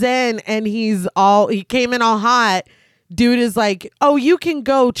Frank comes in and he came in all hot, dude is like, oh, you can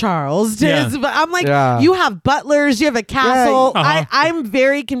go, Charles. Yeah. But I'm like, you have butlers, you have a castle. Uh-huh. I'm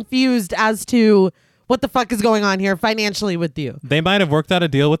very confused as to what the fuck is going on here financially with you. They might have worked out a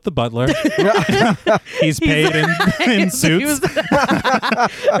deal with the butler. He's paid in suits. He was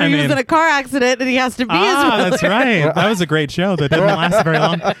in a car accident and he has to be his butler. That's right. That was a great show that didn't last very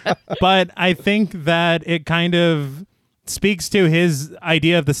long. But I think that it kind of speaks to his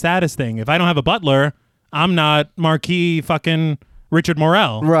idea of the status thing. If I don't have a butler, I'm not Marquis fucking Richard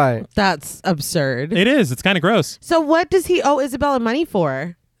Morel. Right. That's absurd. It is. It's kind of gross. So what does he owe Isabella money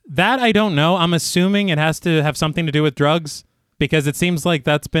for? That I don't know. I'm assuming it has to have something to do with drugs because it seems like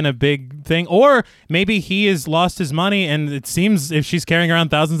that's been a big thing. Or maybe he has lost his money and it seems if she's carrying around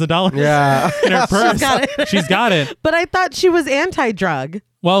thousands of dollars in her purse, she's got it. But I thought she was anti-drug.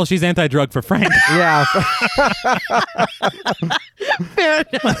 Well, she's anti-drug for Frank. Yeah. Fair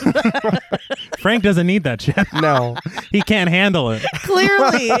enough. Frank doesn't need that shit. No. He can't handle it.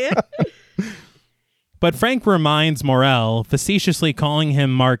 Clearly. But Frank reminds Morel, facetiously calling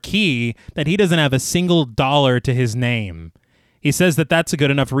him Marquis, that he doesn't have a single dollar to his name. He says that that's a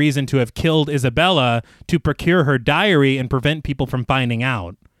good enough reason to have killed Isabella to procure her diary and prevent people from finding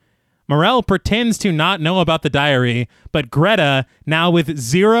out. Morel pretends to not know about the diary, but Greta, now with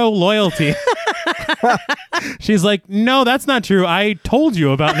zero loyalty, she's like, no, that's not true. I told you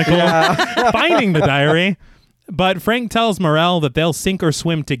about Nicole finding the diary. But Frank tells Morel that they'll sink or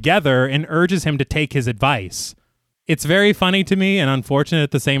swim together and urges him to take his advice. It's very funny to me and unfortunate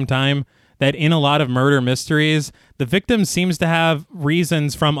at the same time that in a lot of murder mysteries, the victim seems to have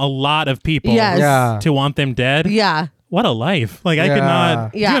reasons from a lot of people to want them dead. Yeah. What a life. Like, I could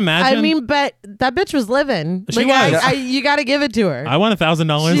not. Yeah. Can you imagine? I mean, but that bitch was living. She like, was. you got to give it to her. I want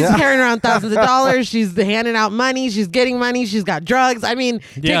 $1,000. She's carrying around thousands of dollars. She's handing out money. She's getting money. She's got drugs. I mean,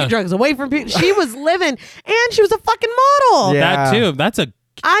 taking drugs away from people. She was living, and she was a fucking model. That too. That's a.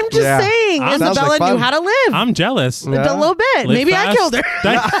 I'm just saying, Isabella knew how to live. I'm jealous. A little bit. Live Maybe fast. I killed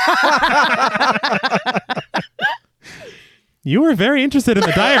her. You were very interested in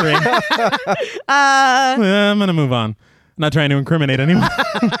the diary. I'm going to move on. I'm not trying to incriminate anyone.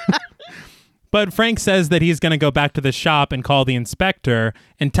 But Frank says that he's going to go back to the shop and call the inspector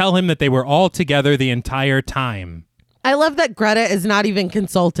and tell him that they were all together the entire time. I love that Greta is not even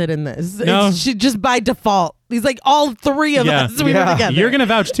consulted in this. No. She just by default. He's like, all three of us, we were together. You're going to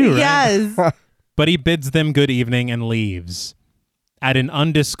vouch too, right? Yes. But he bids them good evening and leaves. At an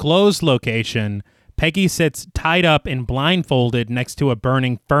undisclosed location, Peggy sits tied up and blindfolded next to a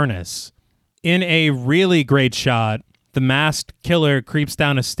burning furnace. In a really great shot, the masked killer creeps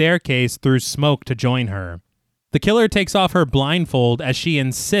down a staircase through smoke to join her. The killer takes off her blindfold as she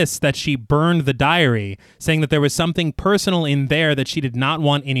insists that she burned the diary, saying that there was something personal in there that she did not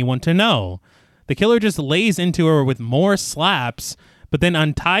want anyone to know. The killer just lays into her with more slaps, but then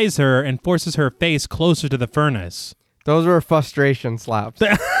unties her and forces her face closer to the furnace. Those were frustration slaps.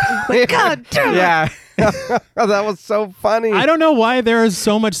 God damn it. Yeah. That was so funny. I don't know why there is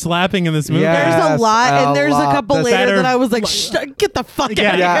so much slapping in this movie. Yeah. There's a lot, and there's a couple That later are- that I was like, get the fuck out of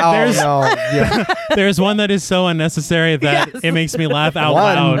here. Yeah, There's- oh no. Yeah. There's one that is so unnecessary that Yes. it makes me laugh out One,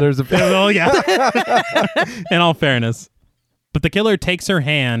 loud. there's a- Well, yeah. In all fairness. But the killer takes her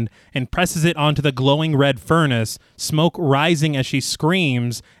hand and presses it onto the glowing red furnace, smoke rising as she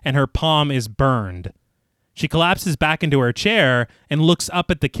screams, and her palm is burned. She collapses back into her chair and looks up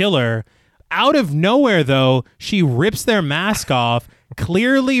at the killer. Out of nowhere, though, she rips their mask off,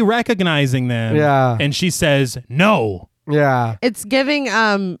 clearly recognizing them. Yeah. And she says, "No." Yeah. It's giving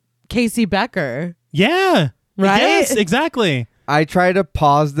Casey Becker. Yeah. Right? Yes, exactly. I try to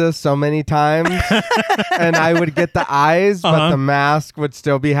pause this so many times and I would get the eyes, but the mask would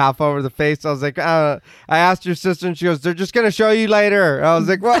still be half over the face. I was like, I asked your sister and she goes, they're just going to show you later. I was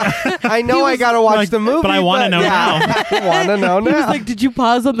like, well, I know I got to watch the movie. but I wanna know now. I want to know He was now. like, did you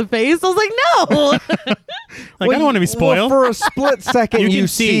pause on the face? I was like, no. I don't want to be spoiled. Well, for a split second, you you can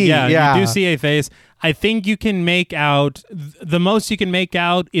see, yeah. you do see a face. I think you can make out, the most you can make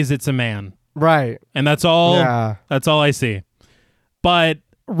out is it's a man. Right. And that's all. Yeah. That's all I see. But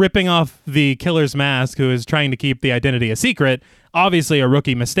ripping off the killer's mask, who is trying to keep the identity a secret, obviously a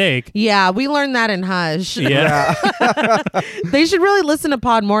rookie mistake. Yeah, we learned that in Hush. Yeah. They should really listen to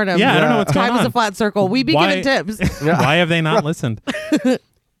Podmortem. Yeah, I don't know what's going Time is on. a flat circle. We be Why- giving tips. Why have they not listened?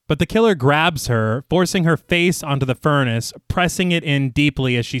 But the killer grabs her, forcing her face onto the furnace, pressing it in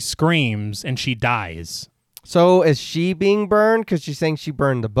deeply as she screams, and she dies. So is she being burned because she's saying she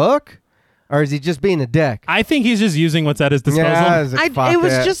burned the book? Or is he just being a dick? I think he's just using what's at his disposal. Yeah, it's like, fuck It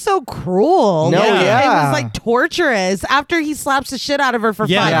was it. just so cruel. No, Like, yeah. It was like torturous. After he slaps the shit out of her for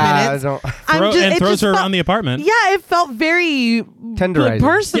 5 I minutes. don't. And it throws just her felt- around the apartment. Yeah, it felt very Tenderizing.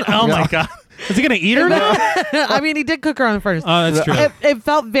 personal. Oh my God. Is he going to eat her now? I mean, he did cook her on the furnace. Oh, that's true. It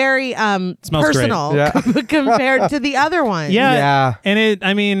felt very Smells personal great. Yeah. compared to the other one. Yeah.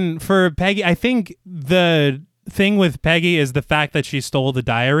 And for Peggy, I think the thing with Peggy is the fact that she stole the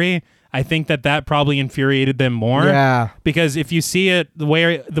diary. I think that probably infuriated them more. Yeah. Because if you see it the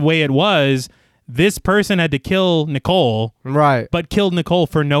way it was, this person had to kill Nicole, Right. but killed Nicole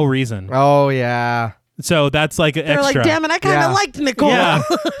for no reason. Oh, yeah. So that's like They're extra. like, damn it, I kind of Yeah. liked Nicole. Yeah.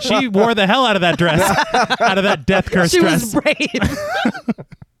 She wore the hell out of that dress, out of that death curse She dress. was brave.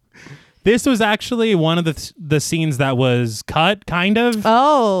 This was actually one of the scenes that was cut, kind of.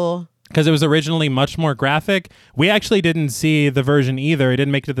 Oh. Because it was originally much more graphic. We actually didn't see the version either. It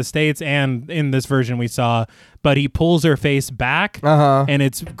didn't make it to the States, and in this version we saw. But he pulls her face back, and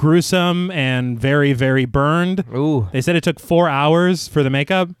it's gruesome and very, very burned. Ooh. They said it took 4 hours for the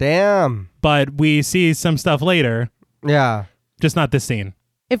makeup, Damn. but we see some stuff later, Yeah. just not this scene.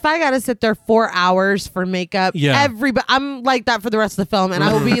 If I got to sit there 4 hours for makeup, Yeah. I'm like that for the rest of the film, and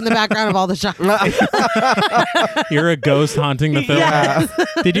I will be in the background of all the shots. You're a ghost haunting the film. Yes.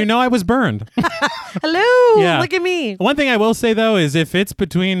 Did you know I was burned? Hello, Yeah. look at me. One thing I will say, though, is if it's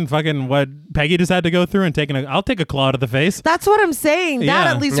between fucking what Peggy just had to go through and I'll take a claw to the face. That's what I'm saying. That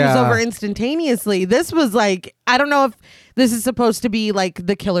Yeah. at least was Yeah. over instantaneously. This was like, I don't know if this is supposed to be like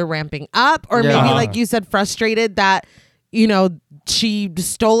the killer ramping up, or Yeah. maybe like you said, frustrated that, she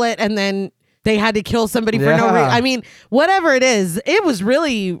stole it and then they had to kill somebody for no Yeah. reason. I mean, whatever it is, it was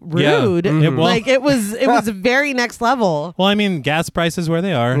really rude. Yeah. Mhm. Like it was very next level. Well, I mean, gas prices where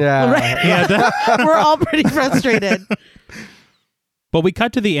they are. Yeah. Right. Yeah. We're all pretty frustrated. But we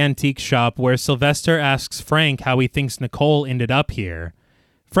cut to the antique shop where Sylvester asks Frank how he thinks Nicole ended up here.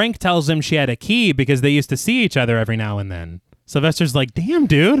 Frank tells him she had a key because they used to see each other every now and then. Sylvester's like, damn,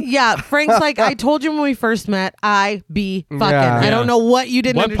 dude. Yeah, Frank's like, I told you when we first met, I be fucking. Yeah. I don't know what you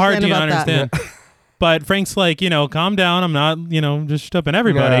didn't What part understand do you about not that. understand? But Frank's like, calm down. I'm not, just stopping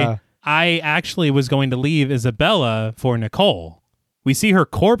everybody. Yeah. I actually was going to leave Isabella for Nicole. We see her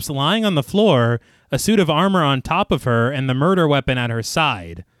corpse lying on the floor, a suit of armor on top of her, and the murder weapon at her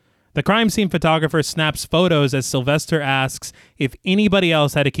side. The crime scene photographer snaps photos as Sylvester asks if anybody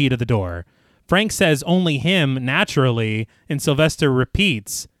else had a key to the door. Frank says only him, naturally, and Sylvester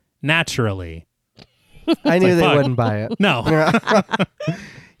repeats, naturally. I knew they fuck. wouldn't buy it. No.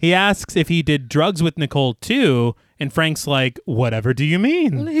 He asks if he did drugs with Nicole too, and Frank's like, whatever do you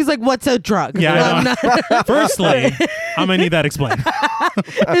mean? He's like, what's a drug? Yeah, I don't- Firstly, I'm going to need that explained.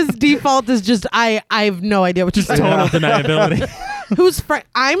 His default is just, I have no idea what you're Just talking total about. deniability. Who's Frank?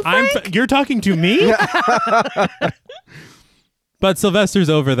 I'm Frank? You're talking to me? But Sylvester's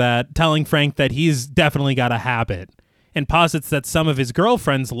over that, telling Frank that he's definitely got a habit, and posits that some of his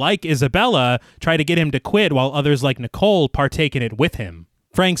girlfriends, like Isabella, try to get him to quit while others like Nicole partake in it with him.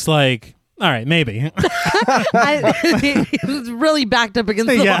 Frank's like, all right, maybe. He's really backed up against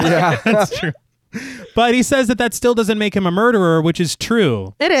the wall. Yeah, that's true. But he says that still doesn't make him a murderer, which is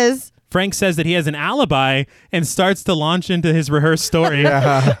true. It is. Frank says that he has an alibi and starts to launch into his rehearsed story.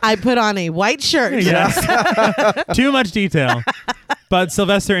 I put on a white shirt. Yes. Too much detail. But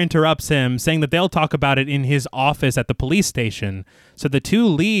Sylvester interrupts him, saying that they'll talk about it in his office at the police station. So the two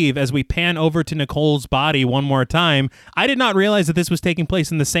leave as we pan over to Nicole's body one more time. I did not realize that this was taking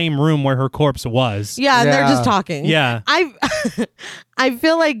place in the same room where her corpse was. Yeah, and they're just talking. Yeah. I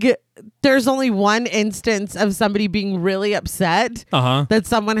feel like there's only one instance of somebody being really upset that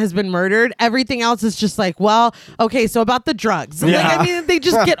someone has been murdered. Everything else is just like, well, okay, so about the drugs. Yeah. Like, I mean, they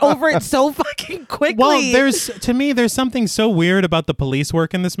just get over it so fucking quickly. Well, there's something so weird about the police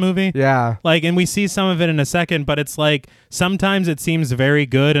work in this movie. Yeah. Like, and we see some of it in a second, but it's like, sometimes it seems very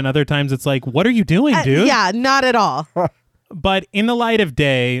good, and other times it's like, what are you doing, dude? Yeah, not at all. But in the light of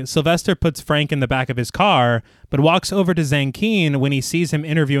day, Sylvester puts Frank in the back of his car, but walks over to Zankeen when he sees him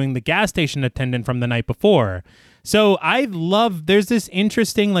interviewing the gas station attendant from the night before. So there's this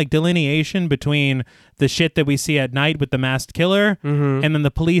interesting like delineation between the shit that we see at night with the masked killer and then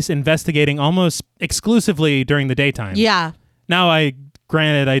the police investigating almost exclusively during the daytime. Yeah. Now,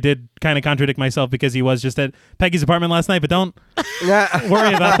 granted, I did kind of contradict myself because he was just at Peggy's apartment last night, but don't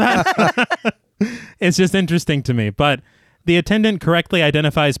worry about that. It's just interesting to me. But the attendant correctly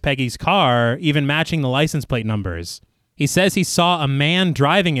identifies Peggy's car, even matching the license plate numbers. He says he saw a man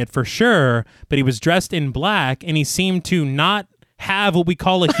driving it for sure, but he was dressed in black and he seemed to not have what we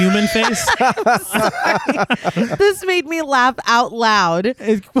call a human face. This made me laugh out loud.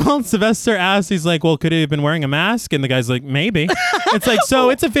 Well, Sylvester asks, he's like, well, could he have been wearing a mask? And the guy's like, maybe. It's like, so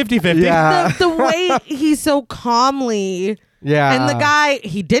it's a 50-50. Yeah. The way he so calmly... Yeah. And the guy,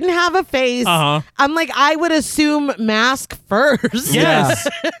 he didn't have a face. I'm like, I would assume mask first. Yes.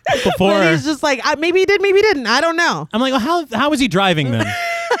 Before. But he's just like, maybe he did, maybe he didn't. I don't know. I'm like, well, how was he driving then?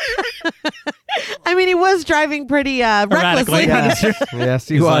 I mean, he was driving pretty recklessly. Yeah. Yes,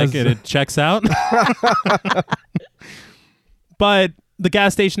 he He's was. like, it checks out. But the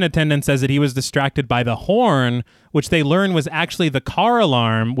gas station attendant says that he was distracted by the horn, which they learn was actually the car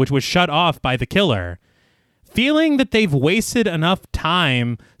alarm, which was shut off by the killer. Feeling that they've wasted enough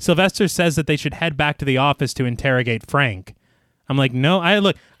time, Sylvester says that they should head back to the office to interrogate Frank. I'm like, no, I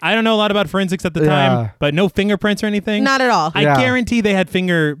don't know a lot about forensics at the time, but no fingerprints or anything. Not at all. I guarantee they had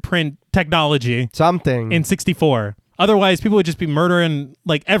fingerprint technology. Something. In 1964. Otherwise, people would just be murdering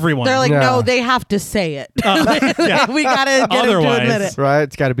like everyone. They're like, no, they have to say it. We gotta get him to admit it. Right,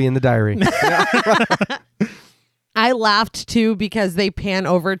 it's got to be in the diary. I laughed too because they pan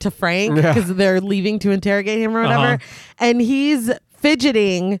over to Frank because they're leaving to interrogate him or whatever, and he's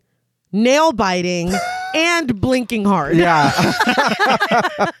fidgeting, nail biting, and blinking hard. Yeah.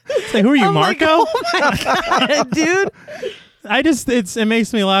 It's like, who are you, I'm Marco? Like, oh my god, dude! It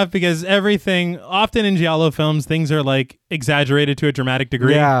makes me laugh because everything, often in giallo films, things are like exaggerated to a dramatic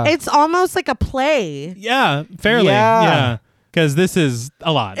degree. Yeah. It's almost like a play. Yeah, fairly. Yeah. Because this is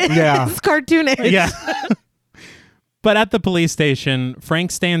a lot. Yeah. It's cartoonish. Yeah. But at the police station, Frank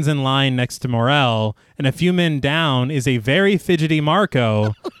stands in line next to Morel, and a few men down is a very fidgety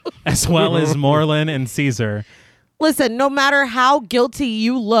Marco, as well as Moreland and Caesar. Listen, no matter how guilty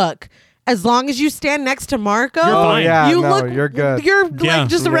you look, as long as you stand next to Marco, You're fine. You're good. You're like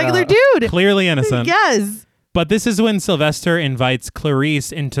just a regular dude. Clearly innocent. Yes. But this is when Sylvester invites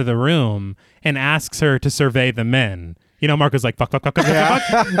Clarice into the room and asks her to survey the men. You know, Marco's like, fuck.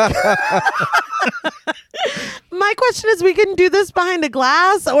 My question is, we can do this behind a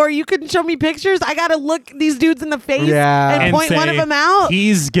glass, or you can show me pictures. I got to look these dudes in the face and point say, one of them out.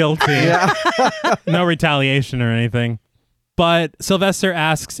 He's guilty. No retaliation or anything. But Sylvester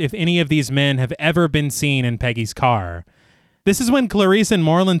asks if any of these men have ever been seen in Peggy's car. This is when Clarice and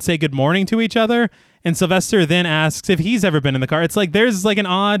Moreland say good morning to each other, and Sylvester then asks if he's ever been in the car. It's like there's like an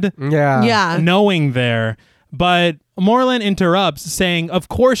odd Yeah. knowing there. But Moreland interrupts, saying, of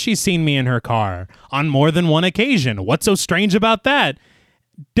course she's seen me in her car on more than one occasion. What's so strange about that?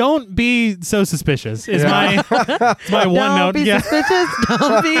 Don't be so suspicious is my one note. Don't be suspicious.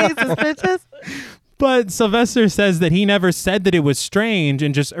 Don't be suspicious. But Sylvester says that he never said that it was strange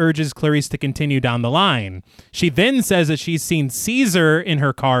and just urges Clarice to continue down the line. She then says that she's seen Caesar in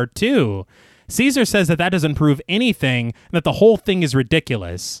her car too. Caesar says that doesn't prove anything and that the whole thing is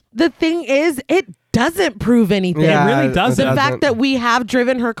ridiculous. The thing is, it doesn't prove anything. Yeah, it really doesn't. The fact that we have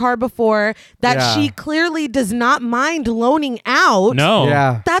driven her car before, that she clearly does not mind loaning out. No.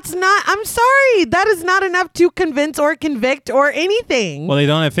 Yeah. That's not, I'm sorry, that is not enough to convince or convict or anything. Well, they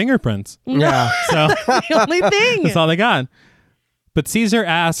don't have fingerprints. Yeah. So the only thing. that's all they got. But Caesar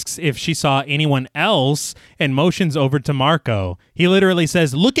asks if she saw anyone else and motions over to Marco. He literally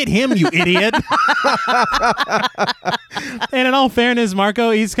says, look at him, you idiot. And in all fairness,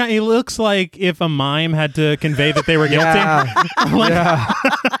 Marco, he looks like if a mime had to convey that they were guilty. Yeah.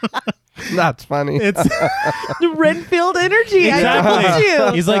 That's funny. It's The Renfield energy. exactly. I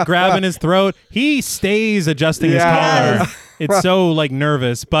told you. He's like grabbing his throat. He stays adjusting his collar. It's so like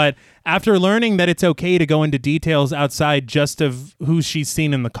nervous. But after learning that it's okay to go into details outside just of who she's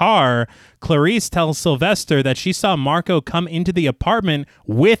seen in the car, Clarice tells Sylvester that she saw Marco come into the apartment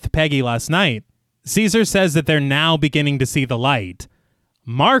with Peggy last night. Caesar says that they're now beginning to see the light.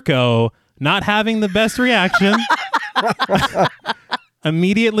 Marco, not having the best reaction,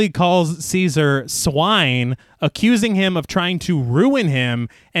 immediately calls Caesar swine, accusing him of trying to ruin him,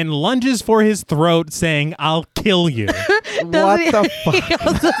 and lunges for his throat, saying, I'll kill you. What the fuck? He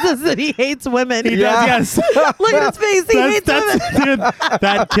also says that he hates women. He does, yes. Look at his face. He hates women. Dude,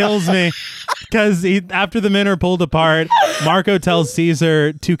 that kills me. Because after the men are pulled apart, Marco tells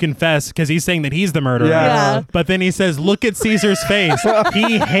Caesar to confess because he's saying that he's the murderer. Yeah. But then he says, look at Caesar's face.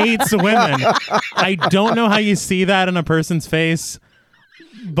 He hates women. I don't know how you see that in a person's face.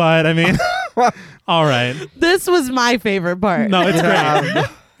 But I mean, all right. This was my favorite part. No, it's great.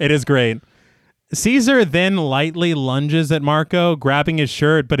 It is great. Caesar then lightly lunges at Marco, grabbing his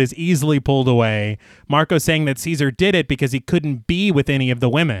shirt, but is easily pulled away. Marco saying that Caesar did it because he couldn't be with any of the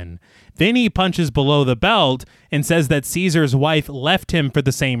women. Then he punches below the belt and says that Caesar's wife left him for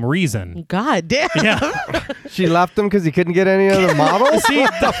the same reason. God damn. Yeah. She left him because he couldn't get any of the models? See,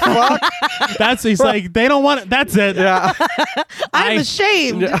 the fuck? He's like, they don't want it. That's it. Yeah. I'm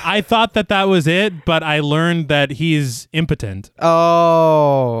ashamed. I thought that was it, but I learned that he's impotent.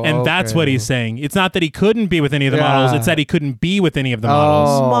 Oh. And that's what he's saying. It's not that he couldn't be with any of the Yeah. models. It's that he couldn't be with any of the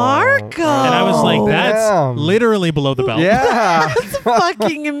models. Marco. And I was like, that's Damn. literally below the belt. Yeah. That's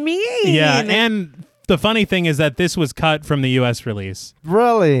fucking mean. Yeah. And the funny thing is that this was cut from the U.S. release.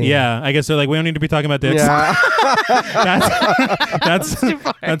 Really? Yeah. I guess they're like, we don't need to be talking about dicks. Yeah.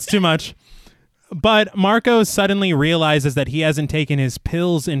 That's too much. But Marco suddenly realizes that he hasn't taken his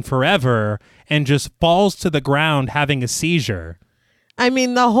pills in forever and just falls to the ground having a seizure. I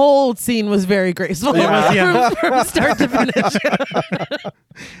mean, the whole scene was very graceful from start to finish.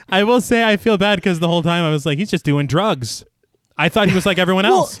 I will say I feel bad because the whole time I was like, he's just doing drugs. I thought he was like everyone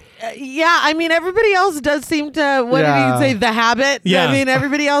else. Yeah, I mean, everybody else does seem to, what did he say, the habit? Yeah. I mean,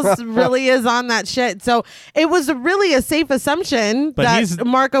 everybody else really is on that shit. So it was really a safe assumption that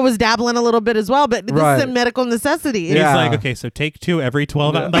Marco was dabbling a little bit as well, but this is a medical necessity. He's like, okay, so take 2 every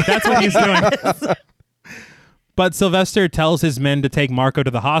 12 hours. Like, that's what he's doing. But Sylvester tells his men to take Marco to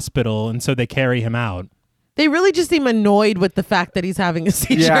the hospital, and so they carry him out. They really just seem annoyed with the fact that he's having a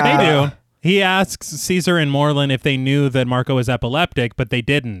seizure. Yeah. They do. He asks Caesar and Moreland if they knew that Marco was epileptic, but they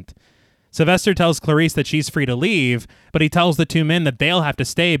didn't. Sylvester tells Clarice that she's free to leave, but he tells the 2 men that they'll have to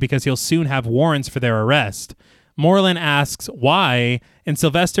stay because he'll soon have warrants for their arrest. Moreland asks why, and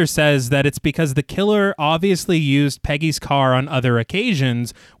Sylvester says that it's because the killer obviously used Peggy's car on other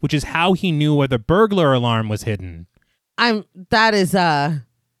occasions, which is how he knew where the burglar alarm was hidden. That is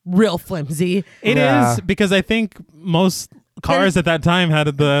real flimsy. It is, because I think most cars at that time had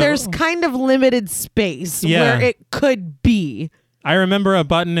there's kind of limited space where it could be. I remember a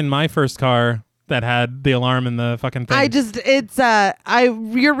button in my first car that had the alarm in the fucking thing.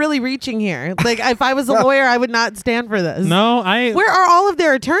 You're really reaching here. Like, if I was a lawyer, I would not stand for this. No, Where are all of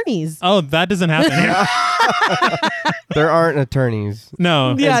their attorneys? Oh, that doesn't happen here. There aren't attorneys.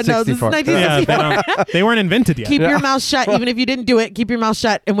 No. Yeah, no, this is 1964. Yeah, they weren't invented yet. Keep your mouth shut. Even if you didn't do it, keep your mouth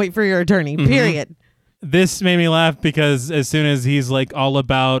shut and wait for your attorney. Period. This made me laugh because as soon as he's like all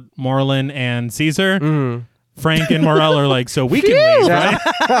about Moreland and Caesar, Frank and Morel are like, so we can leave,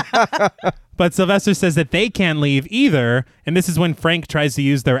 right? But Sylvester says that they can't leave either. And this is when Frank tries to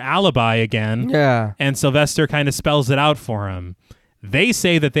use their alibi again. Yeah. And Sylvester kind of spells it out for him. They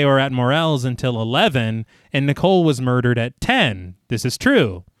say that they were at Morel's until 11, and Nicole was murdered at 10. This is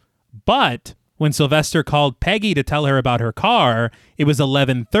true. But when Sylvester called Peggy to tell her about her car, it was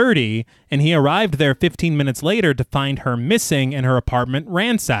 11:30, and he arrived there 15 minutes later to find her missing and her apartment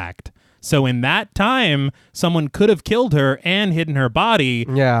ransacked. So in that time, someone could have killed her and hidden her body.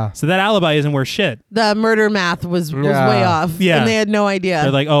 Yeah. So that alibi isn't worth shit. The murder math was Yeah. way off. Yeah. And they had no idea.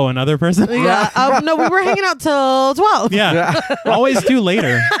 They're like, oh, another person? Yeah. No, we were hanging out till 12. Yeah. Always too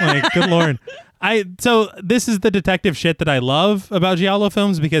later. Like, good Lord. So this is the detective shit that I love about Giallo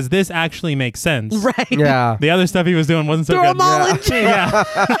films because this actually makes sense. Right. Yeah. The other stuff he was doing wasn't so Throw good. them all in jail.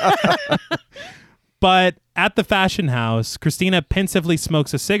 Yeah. But at the fashion house, Christina pensively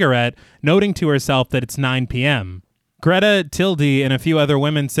smokes a cigarette, noting to herself that it's 9 p.m. Greta, Tilde, and a few other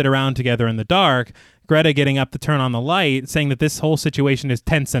women sit around together in the dark, Greta getting up to turn on the light, saying that this whole situation is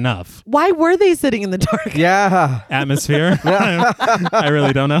tense enough. Why were they sitting in the dark? Yeah. Atmosphere? I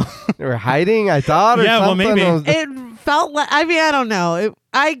really don't know. They were hiding, I thought, or Yeah, well, something. maybe. It was- It felt like, I mean, I don't know.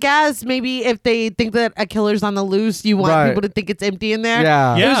 I guess maybe if they think that a killer's on the loose, you want Right. people to think it's empty in there.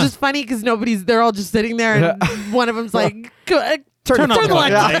 Yeah. It was Yeah. just funny because they're all just sitting there and one of them's like, Turn on the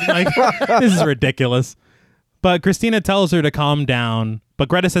light. light. Like, this is ridiculous. But Christina tells her to calm down, but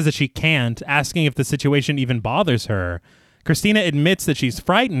Greta says that she can't, asking if the situation even bothers her. Christina admits that she's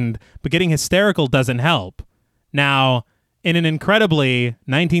frightened, but getting hysterical doesn't help. Now, in an incredibly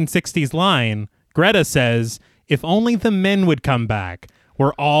 1960s line, Greta says, if only the men would come back.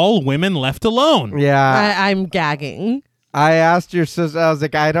 We're all women left alone. Yeah. I'm gagging. I asked your sister, I was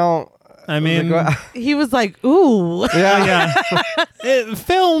like, I don't. I mean, like, what- He was like, ooh. yeah.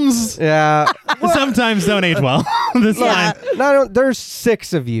 Films Yeah. sometimes don't age well. This Yeah. line. No, there's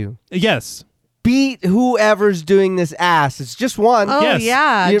 6 of you. Yes. Beat whoever's doing this ass. It's just one. Oh, Yes.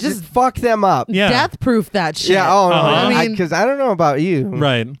 yeah. You Just fuck them up. Yeah. death proof that shit. Yeah. Oh, no. Uh-huh. I mean- Because I don't know about you.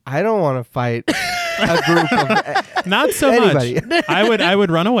 Right. I don't want to fight a group of. Not so Anybody. much. I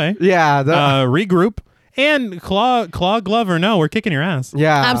would run away. Yeah. Regroup and claw glove or no, we're kicking your ass.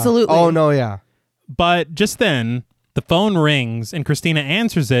 yeah. Absolutely. Oh, no. Yeah. But just then, the phone rings and Christina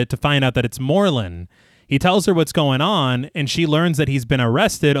answers it to find out that it's Moreland. He tells her what's going on, and she learns that he's been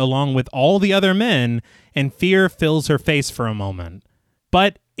arrested along with all the other men, and fear fills her face for a moment.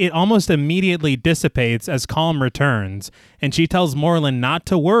 But it almost immediately dissipates as calm returns, and she tells Moreland not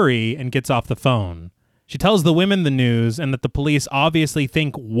to worry and gets off the phone. She tells the women the news and that the police obviously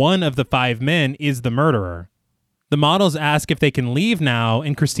think one of the 5 men is the murderer. The models ask if they can leave now,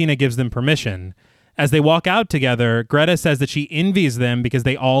 and Christina gives them permission. As they walk out together, Greta says that she envies them because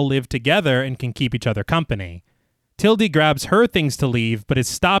they all live together and can keep each other company. Tilde grabs her things to leave, but is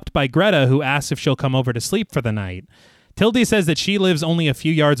stopped by Greta, who asks if she'll come over to sleep for the night. Tilde says that she lives only a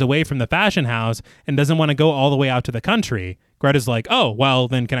few yards away from the fashion house and doesn't want to go all the way out to the country. Greta's like, oh, well,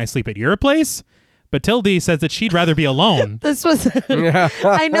 then can I sleep at your place? But Tilde says that she'd rather be alone. This was.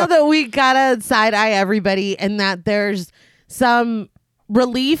 I know that we gotta side eye everybody, and that there's some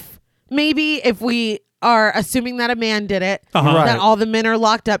relief, maybe, if we are assuming that a man did it, Uh-huh. Right. that all the men are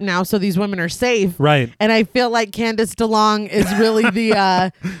locked up now, so these women are safe. Right. And I feel like Candace DeLong is really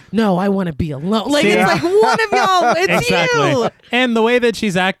the no, I want to be alone. Like Yeah. it's like one of y'all, it's Exactly. you. And the way that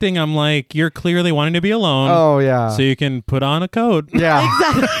she's acting, I'm like, you're clearly wanting to be alone. Oh, yeah. So you can put on a coat. yeah.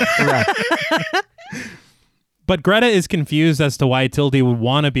 Exactly. Yeah. But Greta is confused as to why Tilde would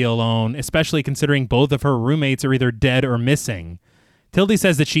want to be alone, especially considering both of her roommates are either dead or missing. Tilde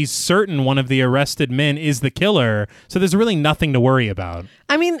says that she's certain one of the arrested men is the killer, so there's really nothing to worry about.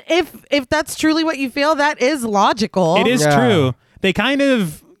 I mean, if that's truly what you feel, that is logical. It is Yeah. true. They kind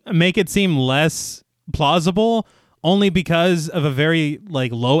of make it seem less plausible only because of a very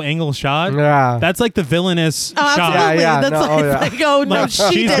like low angle shot. Yeah. That's like the villainous Oh, shot. absolutely. Yeah, yeah. That's No, like, oh, it's yeah. like, oh no, Like, she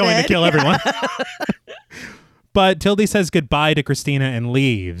she's did going it. to kill everyone. But Tilde says goodbye to Christina and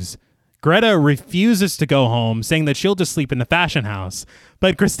leaves. Greta refuses to go home, saying that she'll just sleep in the fashion house.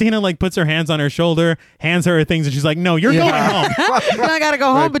 But Christina like puts her hands on her shoulder, hands her things, and she's like, "No, you're going home." I gotta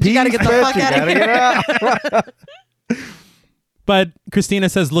go home, but you gotta get the Peace, fuck bitch, out you of gotta here. get out. But Christina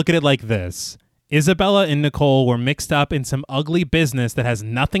says, look at it like this. Isabella and Nicole were mixed up in some ugly business that has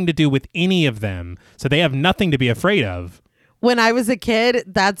nothing to do with any of them, so they have nothing to be afraid of. When I was a kid,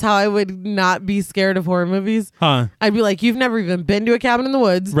 that's how I would not be scared of horror movies. Huh. I'd be like, you've never even been to a cabin in the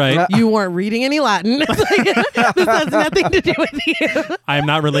woods. Right. You weren't reading any Latin. It's like, this has nothing to do with you. I am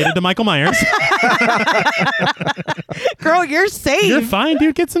not related to Michael Myers. Girl, you're safe. You're fine,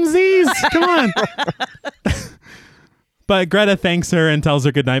 dude. Get some Z's. Come on. But Greta thanks her and tells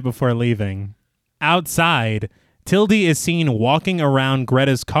her goodnight before leaving. Outside, Tilde is seen walking around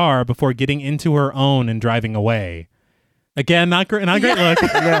Greta's car before getting into her own and driving away. Again, not great look.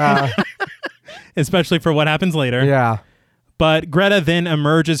 Yeah. Especially for what happens later. Yeah. But Greta then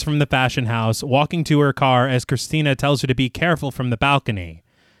emerges from the fashion house, walking to her car as Christina tells her to be careful from the balcony.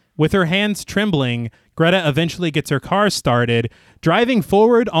 With her hands trembling, Greta eventually gets her car started, driving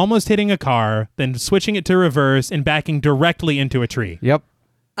forward, almost hitting a car, then switching it to reverse and backing directly into a tree. Yep.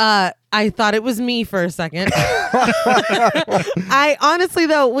 I thought it was me for a second. I honestly,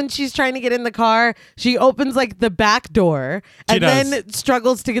 though, when she's trying to get in the car, she opens like the back door and then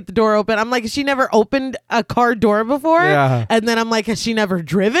struggles to get the door open. I'm like, has she never opened a car door before? Yeah. And then I'm like, has she never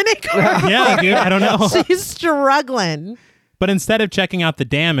driven a car? Yeah, dude, I don't know. She's struggling. But instead of checking out the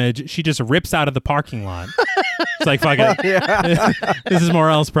damage, she just rips out of the parking lot. It's like, fuck it. This is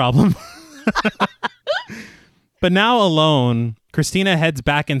Morel's problem. But now alone, Christina heads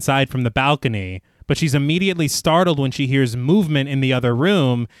back inside from the balcony, but she's immediately startled when she hears movement in the other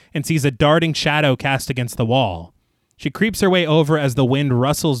room and sees a darting shadow cast against the wall. She creeps her way over as the wind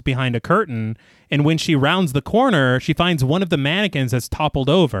rustles behind a curtain, and when she rounds the corner, she finds one of the mannequins has toppled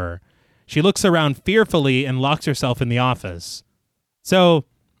over. She looks around fearfully and locks herself in the office. So,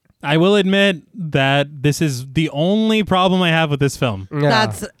 I will admit that this is the only problem I have with this film.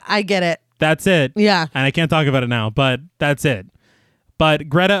 Yeah. I get it. That's it. Yeah. And I can't talk about it now, but that's it. But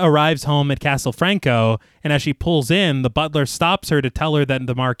Greta arrives home at Castle Franco, and as she pulls in, the butler stops her to tell her that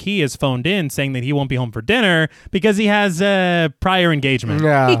the Marquis has phoned in saying that he won't be home for dinner because he has a prior engagement. He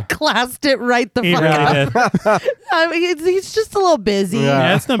Yeah. classed it right the He fuck really up. did. He's just a little busy.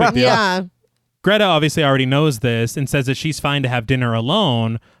 Yeah, it's no big deal. Yeah. Greta obviously already knows this and says that she's fine to have dinner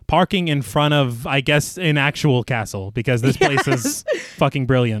alone, parking in front of, I guess, an actual castle because this place is fucking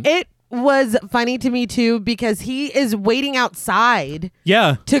brilliant. It was funny to me too because he is waiting outside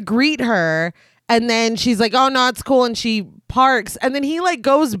Yeah. to greet her, and then she's like, "Oh no, it's cool," and she parks, and then he like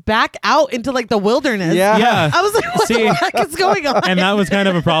goes back out into like the wilderness. Yeah. Yeah. I was like, "What See, the heck is going on?" And that was kind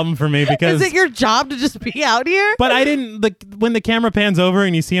of a problem for me because... Is it your job to just be out here? But I didn't, like, when the camera pans over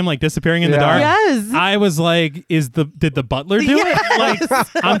and you see him like disappearing in the Yeah. dark. Yes. I was like, did the butler do it?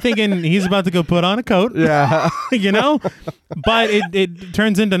 Like, I'm thinking he's about to go put on a coat, Yeah. you know? But it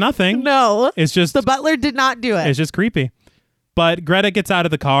turns into nothing. No, It's just the butler did not do it. it's just creepy. But Greta gets out of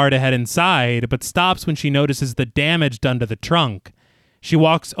the car to head inside, but stops when she notices the damage done to the trunk. She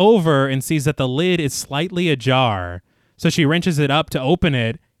walks over and sees that the lid is slightly ajar. So she wrenches it up to open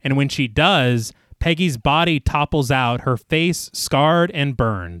it, and when she does, Peggy's body topples out, her face scarred and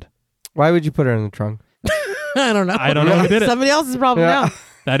burned. Why would you put her in the trunk? I don't know. I don't know who did it. Somebody else's problem Yeah. now,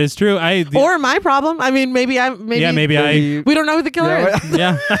 That is true. or my problem. I mean, maybe maybe we don't know who the killer is.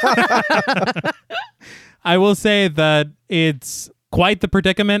 Yeah. I will say that it's quite the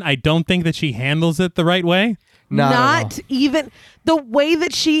predicament. I don't think that she handles it the right way. Not even the way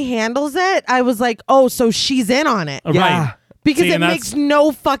that she handles it. I was like, oh, so she's in on it. Yeah. Right. Because See, it and that's- makes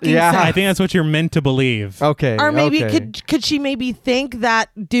no fucking Yeah. sense. I think that's what you're meant to believe. Okay. Or maybe okay. could she maybe think that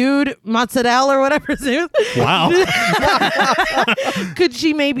dude mozzarella or whatever his name is? Wow. Could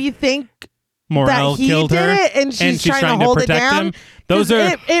she maybe think Morel that he killed did her it and she's trying to hold it protect down? him. Those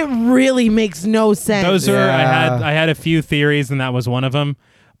 'Cause are it really makes no sense. those are Yeah. I had a few theories and that was one of them.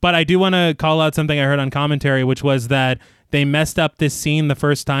 But I do want to call out something I heard on commentary, which was that they messed up this scene the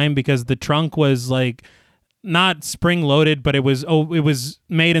first time because the trunk was like not spring loaded, but it was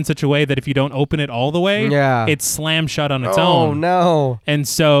made in such a way that if you don't open it all the way, Yeah. it slams shut on its Oh own. no. And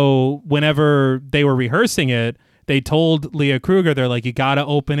so whenever they were rehearsing it, they told Leah Kruger, they're like, you got to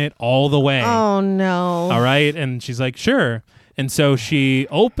open it all the way. Oh no. All right. And she's like, sure. And so she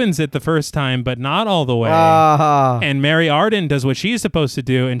opens it the first time, but not all the way. And Mary Arden does what she's supposed to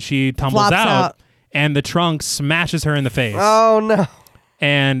do, and she tumbles Flops out, out. and the trunk smashes her in the face. Oh no.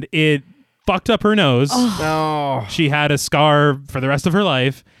 And it fucked up her nose. No. She had a scar for the rest of her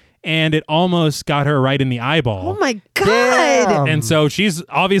life, and it almost got her right in the eyeball. Oh my god. Damn. And so she's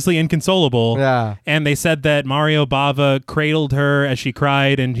obviously inconsolable. Yeah. And they said that Mario Bava cradled her as she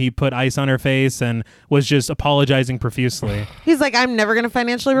cried, and he put ice on her face and was just apologizing profusely. He's like, I'm never gonna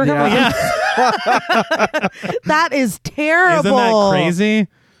financially recover. Yeah. That is terrible. Isn't that crazy?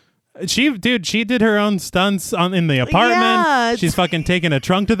 She did her own stunts in the apartment. Yeah, She's fucking taking a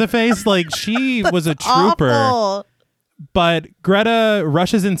trunk to the face. Like, she was a trooper. Awful. But Greta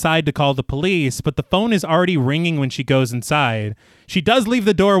rushes inside to call the police, but the phone is already ringing when she goes inside. She does leave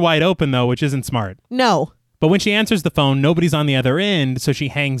the door wide open, though, which isn't smart. No. But when she answers the phone, nobody's on the other end, so she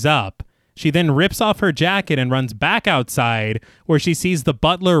hangs up. She then rips off her jacket and runs back outside, where she sees the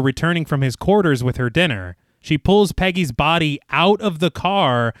butler returning from his quarters with her dinner. She pulls Peggy's body out of the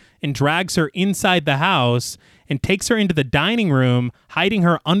car and drags her inside the house and takes her into the dining room, hiding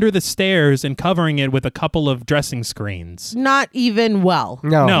her under the stairs and covering it with a couple of dressing screens. Not even well.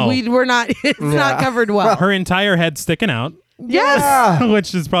 No. We're not, it's not covered well. Her entire head sticking out. Yes.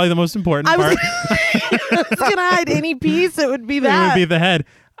 Which is probably the most important I part. was going to hide any piece. It would be that. It would be the head.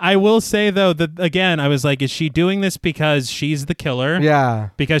 I will say, though, that, again, I was like, is she doing this because she's the killer? Yeah.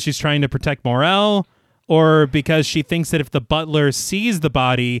 Because she's trying to protect Morel? Or because she thinks that if the butler sees the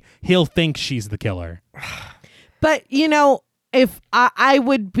body, he'll think she's the killer? But, you know, if I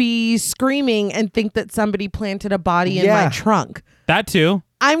would be screaming and think that somebody planted a body in my trunk. That too.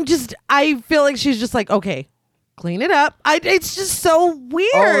 I feel like she's just like, okay, clean it up. It's just so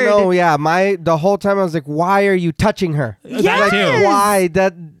weird. Oh no, yeah. The whole time I was like, why are you touching her? Yes. That too. Why?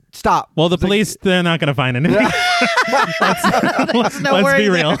 Stop. Well, the police, they're not going to find anything. Let's be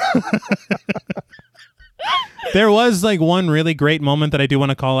real. There was like one really great moment that I do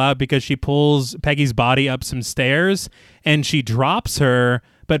want to call out because she pulls Peggy's body up some stairs and she drops her,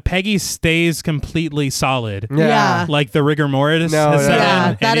 but Peggy stays completely solid. Yeah. Like the rigor mortis has set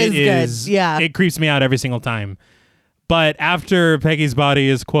in. That and is good. Yeah. It creeps me out every single time. But after Peggy's body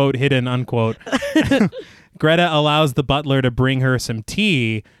is, quote, hidden, unquote, Greta allows the butler to bring her some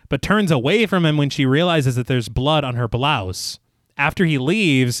tea, but turns away from him when she realizes that there's blood on her blouse. After he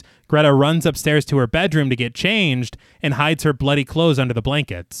leaves, Greta runs upstairs to her bedroom to get changed and hides her bloody clothes under the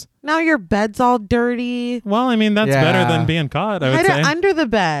blankets. Now your bed's all dirty. Well, I mean, that's better than being caught, I would Hide say. it under the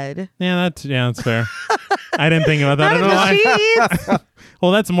bed. Yeah, that's fair. I didn't think about that. Not in the sheets.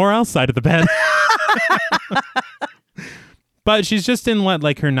 Well, that's more outside of the bed. But she's just in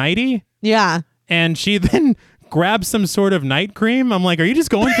like her nightie? Yeah. And she then grabs some sort of night cream. I'm like, are you just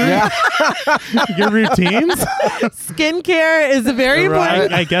going through your routines? Skincare is very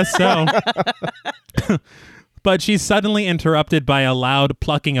important. I guess so. But she's suddenly interrupted by a loud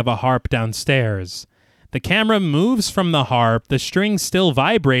plucking of a harp downstairs. The camera moves from the harp, the strings still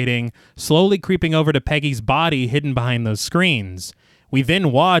vibrating, slowly creeping over to Peggy's body hidden behind those screens. We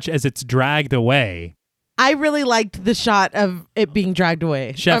then watch as it's dragged away. I really liked the shot of it being dragged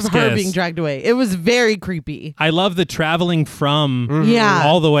away. Chef's of her kiss. being dragged away. It was very creepy. I love the traveling from Yeah.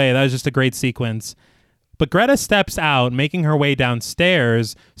 all the way. That was just a great sequence. But Greta steps out, making her way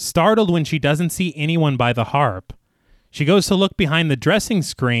downstairs, startled when she doesn't see anyone by the harp. She goes to look behind the dressing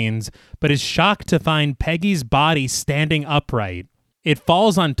screens, but is shocked to find Peggy's body standing upright. It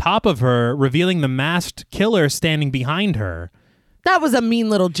falls on top of her, revealing the masked killer standing behind her. That was a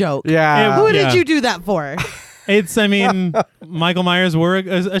mean little joke. Yeah. Who did you do that for? Michael Myers wore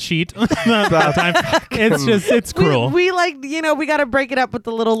a sheet. That time. It's cruel. We got to break it up with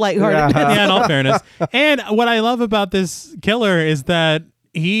the little lightheartedness. Yeah, in all fairness. And what I love about this killer is that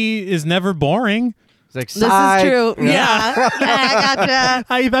he is never boring. It's like, This is true. Yeah. I gotcha.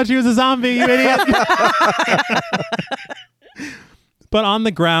 I thought she was a zombie, you idiot. But on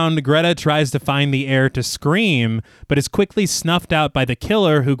the ground, Greta tries to find the air to scream, but is quickly snuffed out by the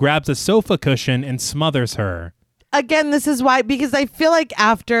killer who grabs a sofa cushion and smothers her. Again, this is why, because I feel like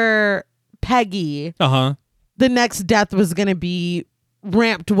after Peggy, the next death was going to be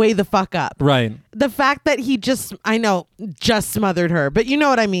ramped way the fuck up. Right. The fact that he just smothered her, but you know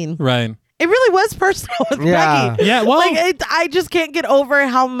what I mean. Right. It really was personal with Peggy. Yeah, well, I just can't get over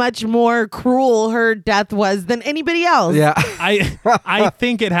how much more cruel her death was than anybody else. Yeah. I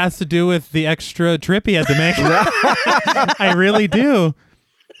think it has to do with the extra trip he had to make. I really do.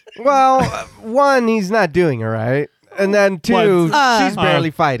 Well, one, he's not doing it right. And then two, she's barely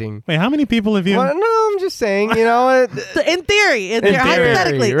fighting. Wait, how many people have you... Well, no, I'm just saying, you know. In theory,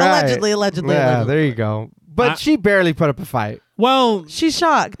 hypothetically, right. allegedly. Yeah, there you go. But she barely put up a fight. Well, she's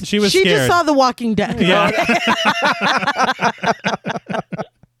shocked. She was scared. She just saw The Walking Dead. Yeah.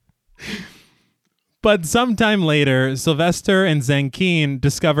 But sometime later, Sylvester and Zankean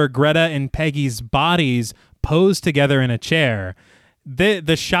discover Greta and Peggy's bodies posed together in a chair.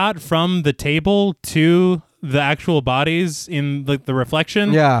 The shot from the table to the actual bodies in the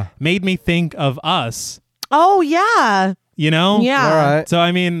reflection made me think of Us. Oh, yeah. You know? Yeah. All right. So,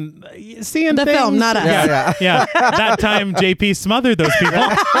 I mean, seeing the things, film, not us. Yeah. That time JP smothered those people.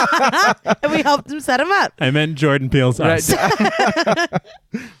 And we helped him set him up. I meant Jordan Peele's Us.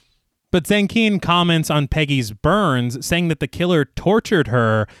 But Zankean comments on Peggy's burns, saying that the killer tortured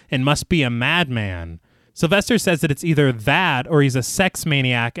her and must be a madman. Sylvester says that it's either that or he's a sex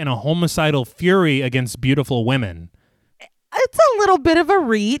maniac and a homicidal fury against beautiful women. It's a little bit of a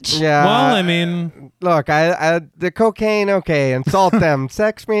reach. Yeah. Well, I mean, look, I the cocaine, okay, insult them.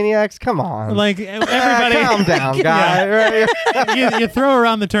 Sex maniacs, come on. like everybody, calm down, guy. you throw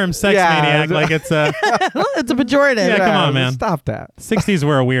around the term sex maniac like it's a It's a pejorative. Yeah, come on, man. Stop that. 60s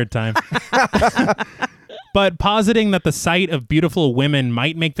were a weird time. But positing that the sight of beautiful women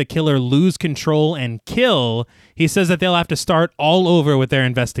might make the killer lose control and kill, he says that they'll have to start all over with their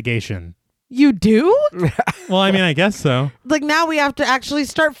investigation. You do? Well, I mean, I guess so. Like now we have to actually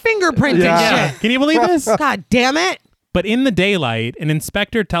start fingerprinting shit. Can you believe this? God damn it. But in the daylight, an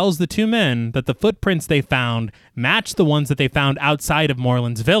inspector tells the two men that the footprints they found match the ones that they found outside of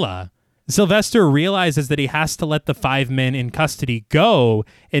Moreland's villa. Sylvester realizes that he has to let the 5 men in custody go,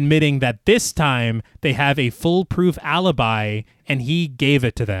 admitting that this time they have a foolproof alibi and he gave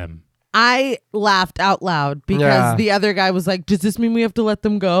it to them. I laughed out loud because the other guy was like, does this mean we have to let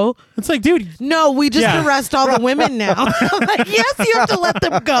them go? It's like, dude. No, we just arrest all the women now. I'm like, yes, you have to let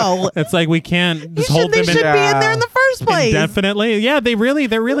them go. It's like we can't just hold They them should be in there in the first place. indefinitely. Yeah, there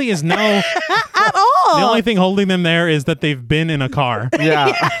really is no At all. The only thing holding them there is that they've been in a car. Yeah.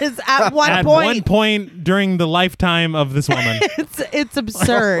 Yes, at one At point. one point during the lifetime of this woman. It's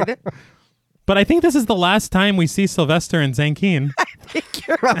absurd. But I think this is the last time we see Sylvester and Zankeen.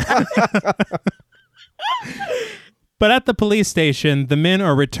 But at the police station, the men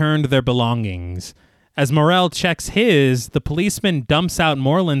are returned their belongings. As Morel checks his, the policeman dumps out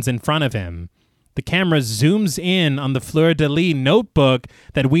Moreland's in front of him. The camera zooms in on the fleur-de-lis notebook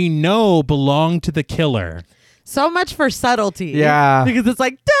that we know belonged to the killer. So much for subtlety. Yeah. Because it's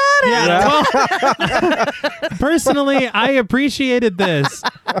like, da-da. Personally, I appreciated this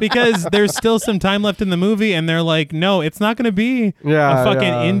because there's still some time left in the movie, and they're like, no, it's not going to be a fucking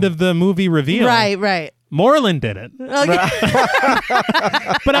end of the movie reveal. Right. Moreland did it. Okay.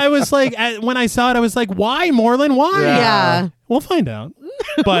 But I was like, when I saw it, I was like, why, Moreland? Why? Yeah. We'll find out.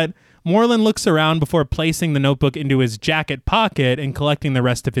 But Moreland looks around before placing the notebook into his jacket pocket and collecting the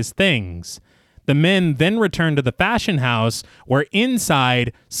rest of his things. The men then return to the fashion house where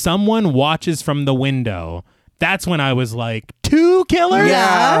inside someone watches from the window. That's when I was like, 2 killers?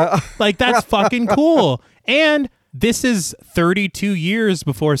 Yeah. Like, that's fucking cool. And this is 32 years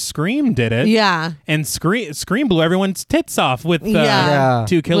before Scream did it. Yeah. And Scream blew everyone's tits off with the Yeah.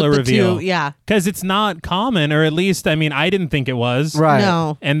 2 killer With the reveal. 2, yeah. Because it's not common, or at least, I mean, I didn't think it was. Right.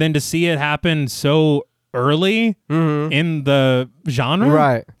 No. And then to see it happen so early in the genre,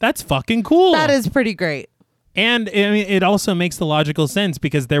 Right. that's fucking cool. That is pretty great. And I mean, it also makes the logical sense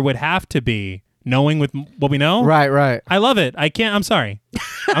because there would have to be, knowing with what we know. Right. I love it. I'm sorry.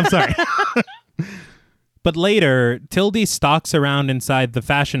 But later, Tildy stalks around inside the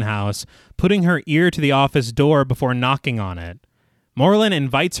fashion house, putting her ear to the office door before knocking on it. Moreland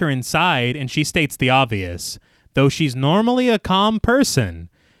invites her inside, and she states the obvious. Though she's normally a calm person,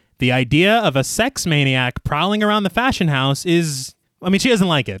 the idea of a sex maniac prowling around the fashion house is... I mean, she doesn't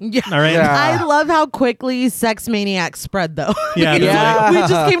like it. Yeah. All right? Yeah. I love how quickly sex maniacs spread, though. Yeah, It's yeah. like, we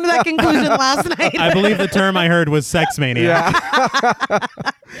just came to that conclusion last night. I believe the term I heard was sex maniac. Yeah.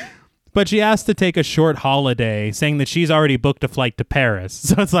 But she asked to take a short holiday, saying that she's already booked a flight to Paris.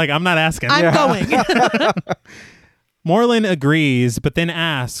 So it's like, I'm not asking. I'm going. Moreland agrees, but then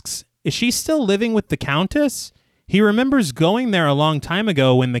asks, is she still living with the Countess? He remembers going there a long time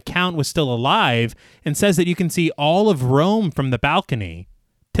ago when the Count was still alive and says that you can see all of Rome from the balcony.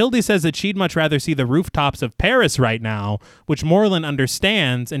 Tildy says that she'd much rather see the rooftops of Paris right now, which Moreland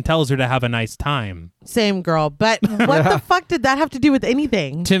understands and tells her to have a nice time. Same girl. But what the fuck did that have to do with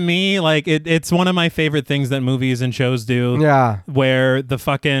anything? To me, like, it's one of my favorite things that movies and shows do. Yeah. Where the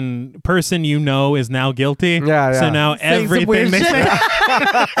fucking person you know is now guilty. Yeah. So now Saying some everything weird they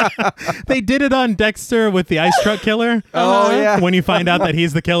shit. They did it on Dexter with the ice truck killer. Oh, yeah. When you find out that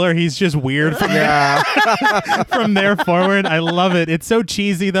he's the killer, he's just weird from, Yeah. from there forward. I love it. It's so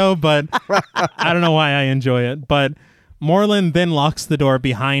cheesy though, but I don't know why I enjoy it. But Moreland then locks the door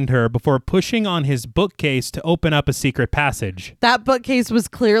behind her before pushing on his bookcase to open up a secret passage. That bookcase was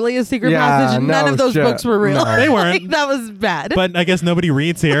clearly a secret Yeah, passage. None no of those shit. books were real. No. They weren't. Like, that was bad. But I guess nobody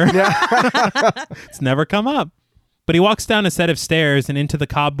reads here. It's never come up. But he walks down a set of stairs and into the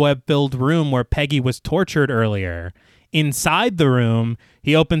cobweb-filled room where Peggy was tortured earlier. Inside the room,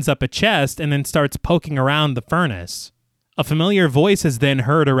 he opens up a chest and then starts poking around the furnace. A familiar voice is then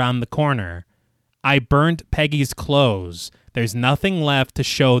heard around the corner. I burnt Peggy's clothes. There's nothing left to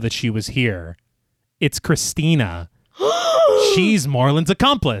show that she was here. It's Christina. She's Moreland's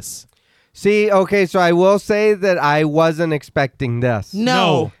accomplice. See, okay, so I will say that I wasn't expecting this.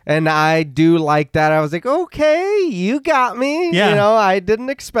 No. And I do like that. I was like, okay, you got me. Yeah. You know, I didn't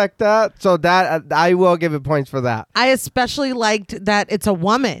expect that. So that I will give it points for that. I especially liked that it's a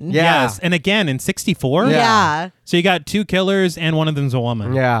woman. Yeah. Yes. And again, in 64? Yeah. So you got 2 killers and one of them's a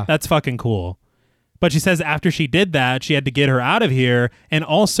woman. Yeah. That's fucking cool. But she says after she did that, she had to get her out of here and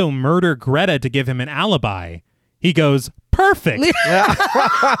also murder Greta to give him an alibi. He goes, perfect.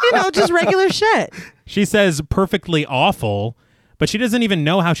 Just regular shit. She says perfectly awful, but she doesn't even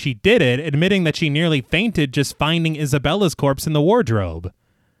know how she did it, admitting that she nearly fainted just finding Isabella's corpse in the wardrobe.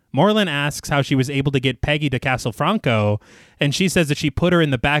 Moreland asks how she was able to get Peggy to Castelfranco, and she says that she put her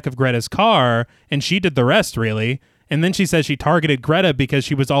in the back of Greta's car, and she did the rest, really. And then she says she targeted Greta because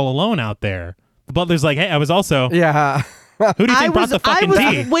she was all alone out there. The butler's like, hey, I was also... Yeah. Who do you think brought the fucking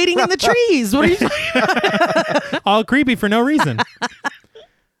I tea? was waiting in the trees. What are you talking All creepy for no reason.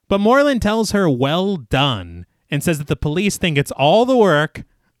 But Moreland tells her well done and says that the police think it's all the work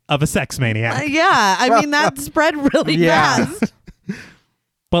of a sex maniac. Yeah, I mean, that spread really Yeah. fast.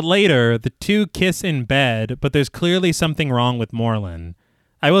 But later, the two kiss in bed, but there's clearly something wrong with Moreland.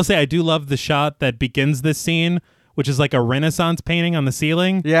 I will say I do love the shot that begins this scene, which is like a Renaissance painting on the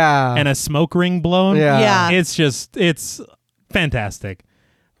ceiling. Yeah. And a smoke ring blown. Yeah. It's fantastic.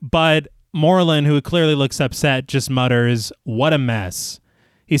 But Moreland, who clearly looks upset, just mutters, what a mess.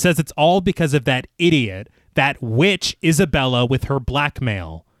 He says it's all because of that idiot, that witch Isabella with her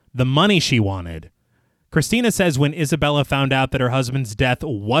blackmail, the money she wanted. Christina says when Isabella found out that her husband's death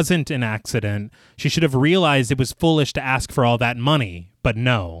wasn't an accident, she should have realized it was foolish to ask for all that money. But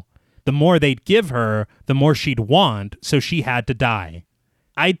no. The more they'd give her, the more she'd want, so she had to die.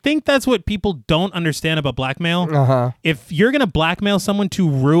 I think that's what people don't understand about blackmail. Uh-huh. If you're going to blackmail someone to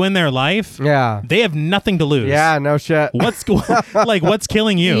ruin their life, Yeah. they have nothing to lose. Yeah, no shit. What's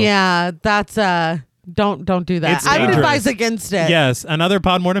killing you? Yeah, that's don't do that. It's I would dangerous. advise against it. Yes, another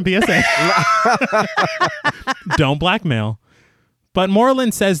Podmortem PSA. Don't blackmail. But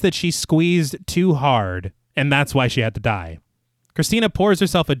Moreland says that she squeezed too hard, and that's why she had to die. Christina pours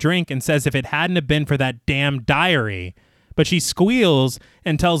herself a drink and says if it hadn't have been for that damn diary, but she squeals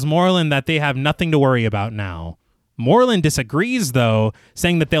and tells Moreland that they have nothing to worry about now. Moreland disagrees, though,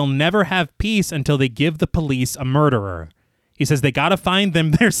 saying that they'll never have peace until they give the police a murderer. He says they gotta find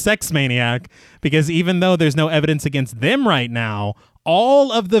them their sex maniac, because even though there's no evidence against them right now,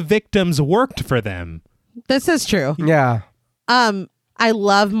 all of the victims worked for them. This is true. Yeah. I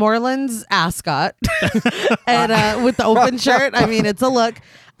love Moreland's ascot and with the open shirt. I mean, it's a look.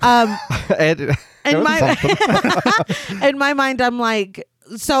 It In was my something. in my mind, I'm like,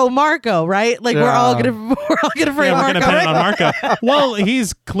 so Marco, right? Like we're all gonna frame Yeah, we're Marco. gonna pin it on Marco. Well,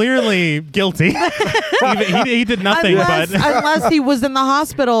 he's clearly guilty. he did nothing, unless he was in the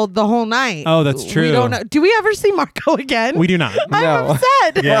hospital the whole night. Oh, that's true. We don't know. Do we ever see Marco again? We do not. I'm No.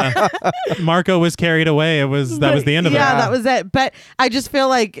 upset. Yeah, Marco was carried away. That was the end of it. Yeah, that was it. But I just feel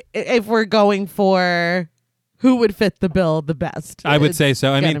like if we're going for who would fit the bill the best, I would it's say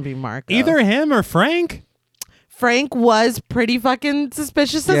so. I gonna mean, be Marco. either him or Frank. Frank was pretty fucking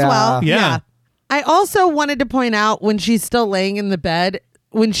suspicious as Yeah. well. Yeah. I also wanted to point out when she's still laying in the bed,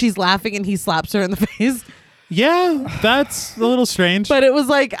 when she's laughing and he slaps her in the face. Yeah, that's a little strange. But it was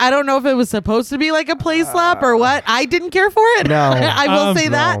like, I don't know if it was supposed to be like a play slap or what. I didn't care for it. No. I will say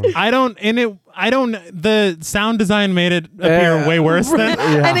no. that. The sound design made it appear way worse than.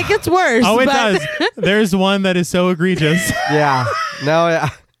 And it gets worse. Oh, it but does. There's one that is so egregious. Yeah. No, yeah.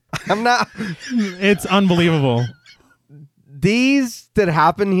 I'm not. It's unbelievable. These that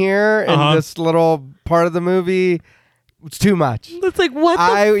happen here in this little part of the movie, it's too much. It's like, what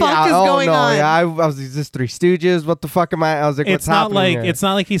the fuck is going on? Yeah, I was just Three Stooges. What the fuck am I? I was like, what's happening here? It's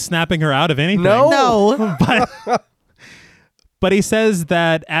not like he's snapping her out of anything. No. But he says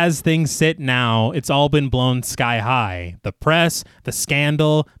that as things sit now, it's all been blown sky high. The press, the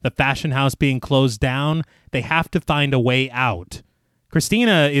scandal, the fashion house being closed down, they have to find a way out.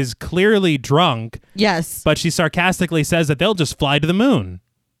 Christina is clearly drunk, Yes. but she sarcastically says that they'll just fly to the moon.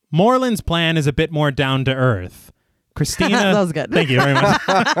 Moreland's plan is a bit more down to earth. Christina, That was good. Thank you very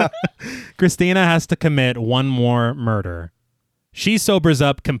much. Christina has to commit one more murder. She sobers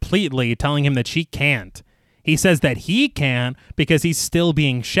up completely, telling him that she can't. He says that he can't because he's still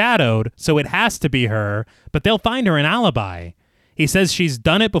being shadowed, so it has to be her, but they'll find her an alibi. He says she's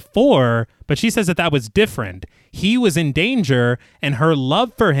done it before, but she says that was different. He was in danger, and her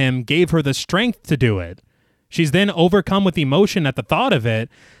love for him gave her the strength to do it. She's then overcome with emotion at the thought of it.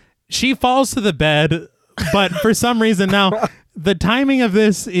 She falls to the bed, but for some reason now, the timing of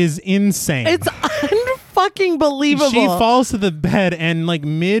this is insane. It's unfucking fucking believable. She falls to the bed and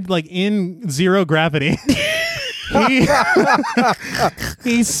in zero gravity.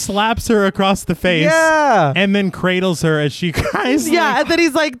 He slaps her across the face and then cradles her as she cries. Yeah, and then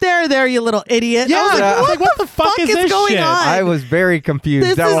he's like, there, you little idiot. Yeah, I was like, what the fuck is this going shit? on? I was very confused.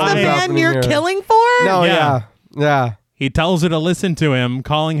 This That is was the man you're here. killing for? No, Yeah. yeah. He tells her to listen to him,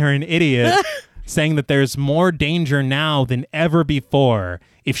 calling her an idiot, saying that there's more danger now than ever before.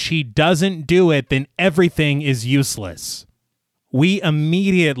 If she doesn't do it, then everything is useless. We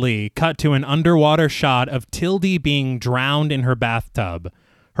immediately cut to an underwater shot of Tildy being drowned in her bathtub.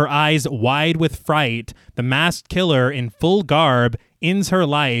 Her eyes wide with fright, the masked killer in full garb ends her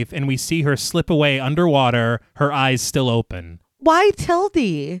life, and we see her slip away underwater, her eyes still open. Why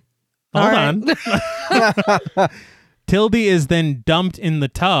Tildy? Hold on. Tildy is then dumped in the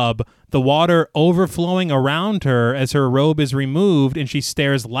tub, the water overflowing around her as her robe is removed, and she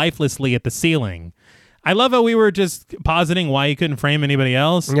stares lifelessly at the ceiling. I love how we were just positing why he couldn't frame anybody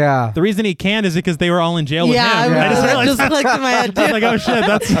else. Yeah. The reason he can't is because they were all in jail with him. I just realized just clicked in my head. I was like, oh shit,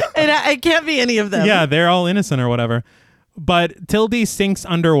 that's... It can't be any of them. Yeah, they're all innocent or whatever. But Tildy sinks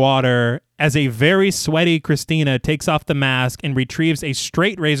underwater as a very sweaty Christina takes off the mask and retrieves a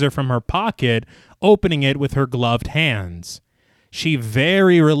straight razor from her pocket, opening it with her gloved hands. She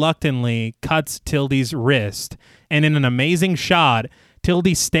very reluctantly cuts Tildy's wrist, and in an amazing shot,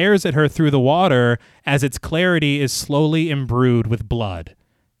 Tildy stares at her through the water as its clarity is slowly imbrued with blood.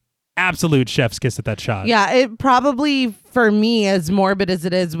 Absolute chef's kiss at that shot. Yeah, it probably, for me, as morbid as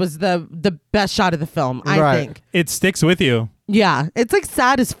it is, was the best shot of the film, I think. It sticks with you. Yeah, it's like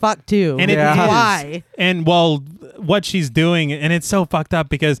sad as fuck, too. And why? And what she's doing, and it's so fucked up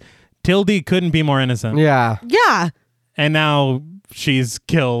because Tildy couldn't be more innocent. Yeah. Yeah. And now she's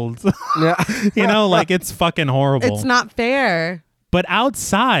killed. Yeah. It's fucking horrible. It's not fair. But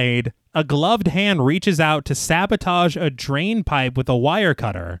outside, a gloved hand reaches out to sabotage a drain pipe with a wire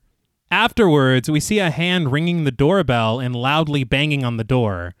cutter. Afterwards, we see a hand ringing the doorbell and loudly banging on the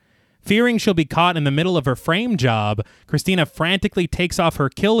door. Fearing she'll be caught in the middle of her frame job, Christina frantically takes off her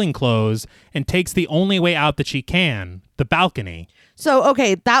killing clothes and takes the only way out that she can, the balcony. So,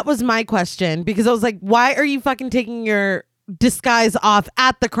 okay, that was my question, because I was like, why are you fucking taking your disguise off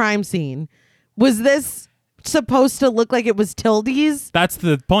at the crime scene? Was this supposed to look like it was Tildy's? That's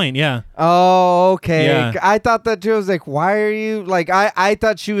the point, yeah. Oh, okay. Yeah. I thought that she was like, why are you like, I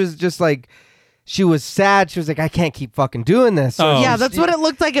thought she was just like, she was sad. She was like, I can't keep fucking doing this. So Oh. Yeah, that's what it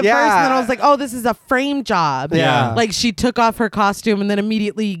looked like at Yeah. first. And then I was like, oh, this is a frame job. Yeah. Like she took off her costume and then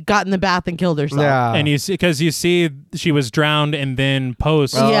immediately got in the bath and killed herself. Yeah. And you see she was drowned and then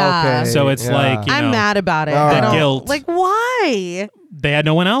post. Oh, Yeah. okay. So it's Yeah. like, I'm mad about it. All I right. don't- Guilt. Like, why? They had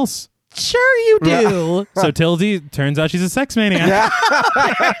no one else. Sure you do. So Tildy, turns out she's a sex maniac.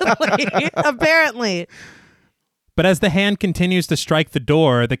 Apparently. But as the hand continues to strike the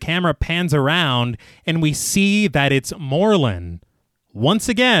door, the camera pans around and we see that it's Moreland. Once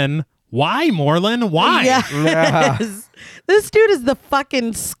again, why Moreland? Why? Yes. This dude is the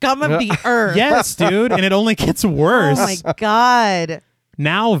fucking scum of the earth. Yes, dude. And it only gets Oh worse. my God.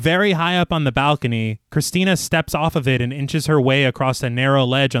 Now very high up on the balcony, Christina steps off of it and inches her way across a narrow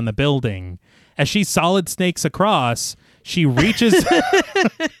ledge on the building. As she solid snakes across, she reaches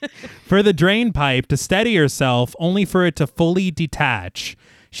for the drain pipe to steady herself, only for it to fully detach.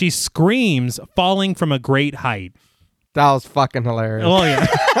 She screams, falling from a great height. That was fucking hilarious. Well, yeah.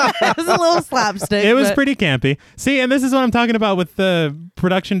 It was a little slapstick. It was but- pretty campy. See, and this is what I'm talking about with the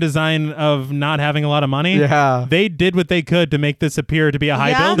production design of not having a lot of money. Yeah. They did what they could to make this appear to be a high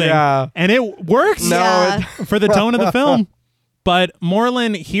Yeah. building. Yeah. And it works Yeah. for the tone of the film. But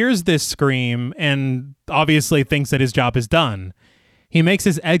Moreland hears this scream and obviously thinks that his job is done. He makes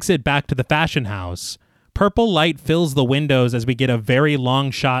his exit back to the fashion house. Purple light fills the windows as we get a very long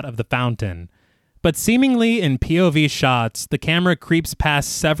shot of the fountain. But seemingly in POV shots, the camera creeps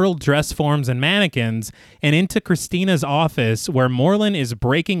past several dress forms and mannequins and into Christina's office where Moreland is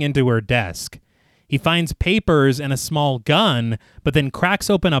breaking into her desk. He finds papers and a small gun, but then cracks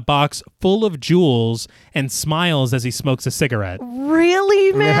open a box full of jewels and smiles as he smokes a cigarette.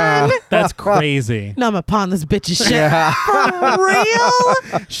 Really, man? Yeah. That's crazy. No, I'm upon this bitch's shit. Yeah. For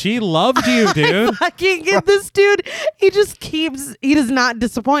real? She loved you, dude. I can't get this dude. He does not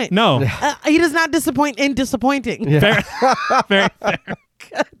disappoint. No. He does not disappoint in disappointing. Fair. Very fair.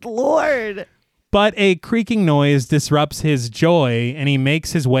 Good Lord. But a creaking noise disrupts his joy, and he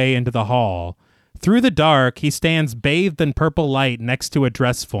makes his way into the hall. Through the dark, he stands bathed in purple light next to a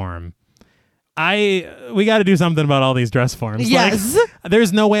dress form. we got to do something about all these dress forms. Yes. Like,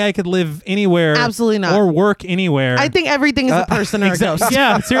 there's no way I could live anywhere. Absolutely not. Or work anywhere. I think everything is a person or a ghost.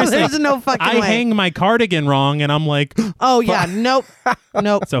 Yeah, seriously. There's no fucking I way. hang my cardigan wrong and I'm like, oh, yeah. Nope.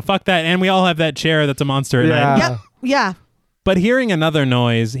 Nope. so fuck that. And we all have that chair that's a monster at Yeah. night. Yep. Yeah. But hearing another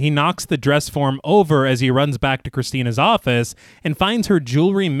noise, he knocks the dress form over as he runs back to Christina's office and finds her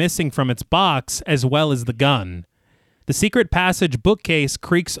jewelry missing from its box as well as the gun. The secret passage bookcase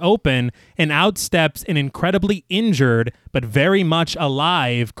creaks open and out steps an incredibly injured but very much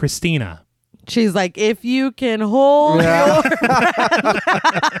alive Christina. She's like, if you can hold your...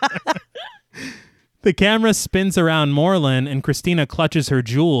 The camera spins around Moreland and Christina clutches her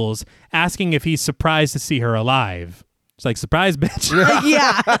jewels, asking if he's surprised to see her alive. She's like, surprise, bitch.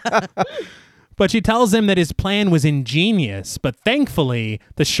 Yeah. But she tells him that his plan was ingenious, but thankfully,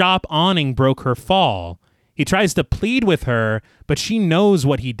 the shop awning broke her fall. He tries to plead with her, but she knows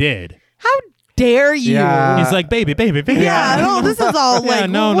what he did. How dare you? Yeah. He's like, baby. Yeah, no, this is all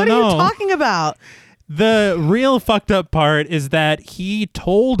like, what are you talking about? The real fucked up part is that he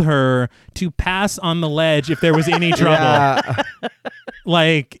told her to pass on the ledge if there was any trouble. Yeah.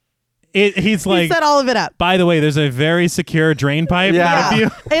 Like, he's like, He set all of it up. by the way, there's a very secure drain pipe. Yeah. If you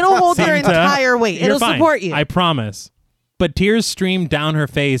It'll hold your seem to- entire weight. You're It'll fine. support you. I promise. But tears stream down her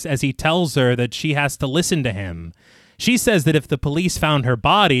face as he tells her that she has to listen to him. She says that if the police found her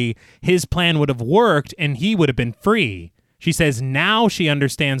body, his plan would have worked and he would have been free. She says now she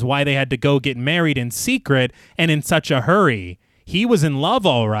understands why they had to go get married in secret and in such a hurry. He was in love,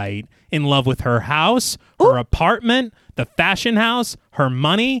 all right. In love with her house, her apartment, the fashion house, her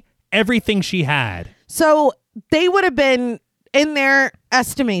money, everything she had. So they would have been, in their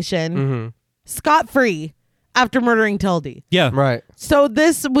estimation, scot-free after murdering Tildy. Yeah. Right. So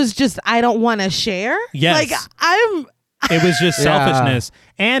this was just, I don't want to share. Yes. Like, It was just Yeah. selfishness.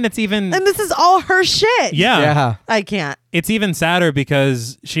 And it's even... and this is all her shit. Yeah. I can't. It's even sadder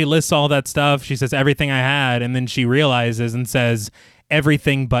because she lists all that stuff. She says everything I had, and then she realizes and says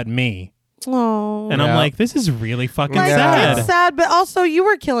everything but me. Oh. And I'm Yeah. like, this is really fucking Like, sad. it's sad, but also you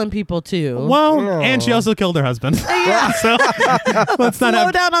were killing people too. Well, No. and she also killed her husband. Yeah. So let's not Slow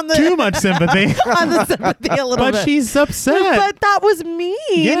have down on the too much sympathy. on the sympathy a little But bit. she's upset. But that was mean.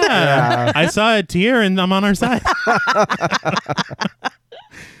 Yeah. I saw a tear and I'm on her side.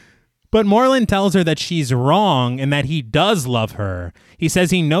 But Moreland tells her that she's wrong and that he does love her. He says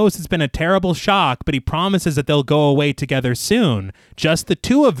he knows it's been a terrible shock, but he promises that they'll go away together soon, just the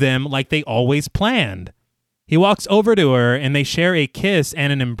two of them like they always planned. He walks over to her and they share a kiss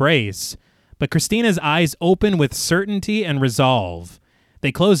and an embrace. But Christina's eyes open with certainty and resolve.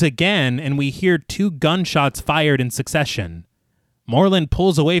 They close again and we hear 2 gunshots fired in succession. Moreland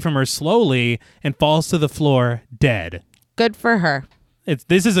pulls away from her slowly and falls to the floor dead. Good for her.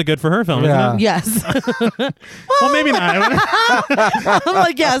 This is a good for her film, Yeah. isn't it? Yes. Well, maybe not. I'm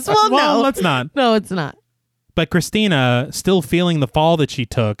like, yes. Well, Well, no. let's not. No, it's not. But Christina, still feeling the fall that she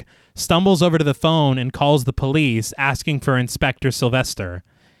took, stumbles over to the phone and calls the police, asking for Inspector Sylvester.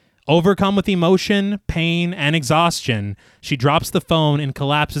 Overcome with emotion, pain, and exhaustion, she drops the phone and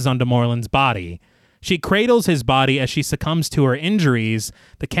collapses onto Moreland's body. She cradles his body as she succumbs to her injuries,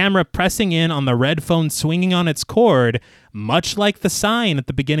 the camera pressing in on the red phone swinging on its cord, much like the sign at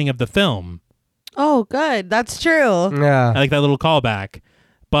the beginning of the film. Oh, good. That's true. Yeah. I like that little callback.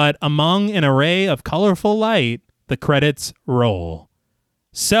 But among an array of colorful light, the credits roll.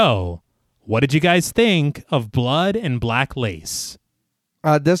 So, what did you guys think of Blood and Black Lace?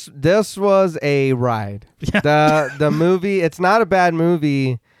 This was a ride. The movie, it's not a bad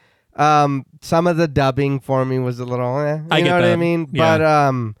movie. Some of the dubbing for me was a little, you I get know what I that. mean?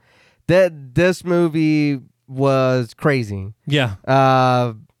 Yeah. But this movie was crazy. Yeah.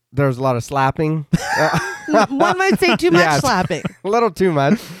 There was a lot of slapping, One might say too much Yeah. slapping. a little too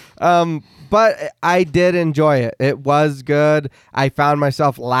much. But I did enjoy it. It was good. I found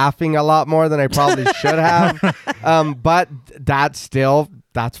myself laughing a lot more than I probably should have. But that's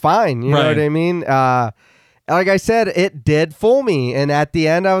fine. You know Right. what I mean? Like I said, it did fool me. And at the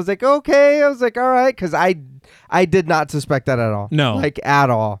end, I was like, okay. I was like, all right. Because I did not suspect that at all. No. Like, at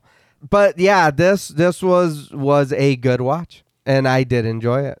all. But yeah, this was a good watch. And I did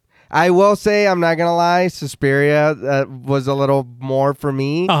enjoy it. I will say, I'm not gonna lie, Suspiria was a little more for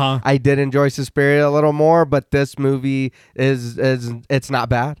me. Uh-huh. I did enjoy Suspiria a little more, but this movie is it's not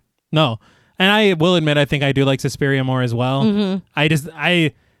bad. No. And I will admit, I think I do like Suspiria more as well. Mm-hmm.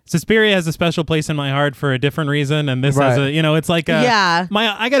 Suspiria has a special place in my heart for a different reason. And this has Right. it's like, Yeah.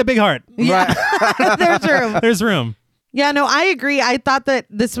 I got a big heart. Yeah. There's room. There's room. Yeah, no, I agree. I thought that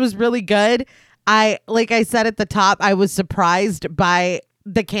this was really good. Like I said at the top, I was surprised by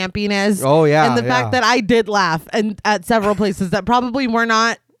the campiness. Oh, yeah, and the fact that I did laugh and at several places that probably were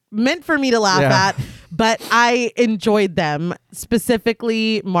not meant for me to laugh at, but I enjoyed them.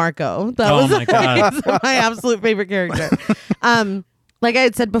 Specifically, Marco. That was my God. my absolute favorite character. Like I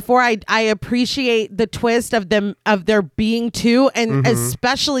had said before, I appreciate the twist of there being two, and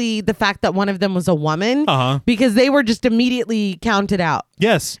especially the fact that one of them was a woman, because they were just immediately counted out.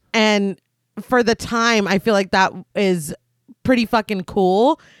 Yes. And for the time, I feel like that is pretty fucking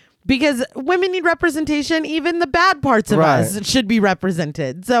cool, because women need representation. Even the bad parts of us should be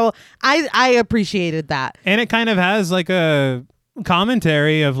represented. So I appreciated that. And it kind of has like a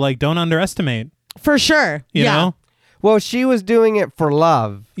commentary of like, don't underestimate. For sure. You know? Well, she was doing it for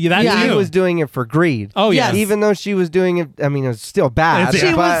love. Yeah, He was doing it for greed. Oh, yeah. Yes. Even though she was doing it, I mean, it was still bad.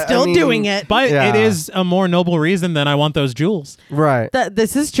 She was still doing it. But it is a more noble reason than I want those jewels. Right.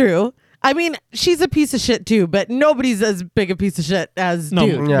 This is true. I mean, she's a piece of shit too, but nobody's as big a piece of shit as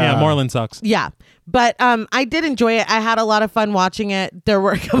dude. Yeah, Moreland sucks. Yeah. But I did enjoy it. I had a lot of fun watching it. There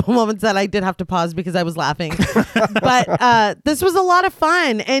were a couple moments that I did have to pause because I was laughing. But this was a lot of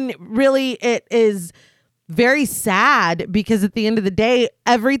fun. And really, it is very sad because at the end of the day,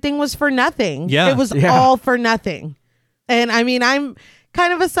 everything was for nothing. Yeah. It was all for nothing. And I mean, I'm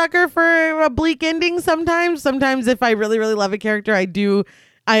kind of a sucker for a bleak ending sometimes. Sometimes if I really, really love a character, I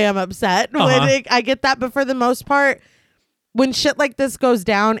am upset when I get that. But for the most part, when shit like this goes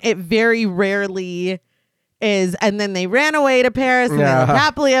down, it very rarely is. And then they ran away to Paris and they lived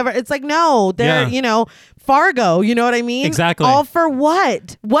happily ever. It's like, no, they're, Fargo. You know what I mean? Exactly. All for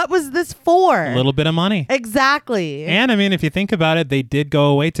what? What was this for? A little bit of money. Exactly. And I mean, if you think about it, they did go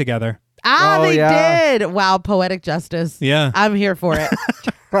away together. They did. Wow. Poetic justice. Yeah. I'm here for it.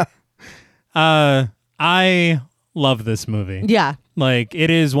 I love this movie. Yeah. Like, it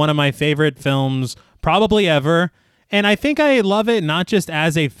is one of my favorite films probably ever. And I think I love it not just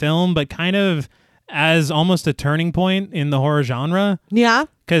as a film, but kind of as almost a turning point in the horror genre. Yeah.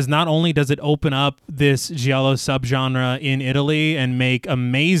 Because not only does it open up this giallo subgenre in Italy and make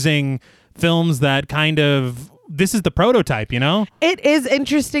amazing films that kind of, this is the prototype, you know? It is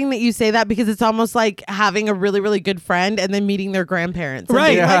interesting that you say that, because it's almost like having a really, really good friend and then meeting their grandparents. And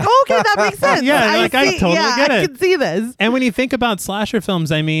being like, okay, that makes sense. I totally get it. I can see this. And when you think about slasher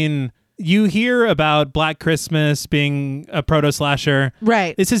films, I mean, you hear about Black Christmas being a proto-slasher.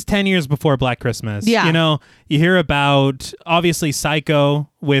 Right. This is 10 years before Black Christmas. Yeah. You know, you hear about, obviously,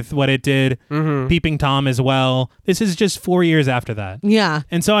 Psycho with what it did, Peeping Tom as well. This is just 4 years after that. Yeah.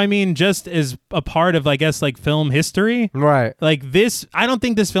 And so, I mean, just as a part of, I guess, like film history. Right. Like this, I don't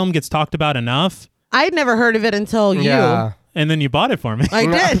think this film gets talked about enough. I had never heard of it until you. Yeah. And then you bought it for me. I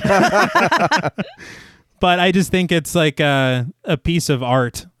did. But I just think it's like a piece of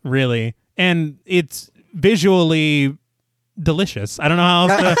art, really. And it's visually delicious. I don't know how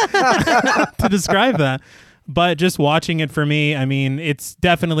else to describe that. But just watching it for me, I mean, it's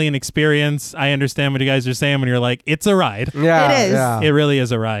definitely an experience. I understand what you guys are saying when you're like, it's a ride. Yeah. It is. Yeah. It really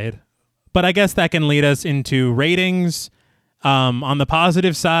is a ride. But I guess that can lead us into ratings. On the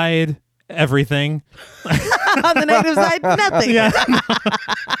positive side, everything. On the negative side, nothing. Yeah.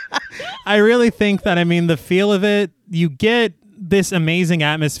 I really think that, I mean, the feel of it, you get this amazing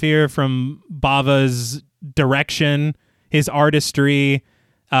atmosphere from Bava's direction, his artistry,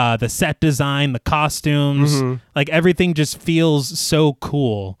 the set design, the costumes, like everything just feels so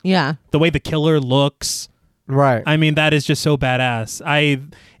cool. Yeah. The way the killer looks. Right. I mean, that is just so badass.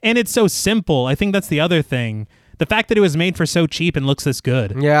 And it's so simple. I think that's the other thing. The fact that it was made for so cheap and looks this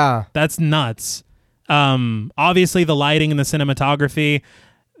good. Yeah. That's nuts. Obviously, the lighting and the cinematography.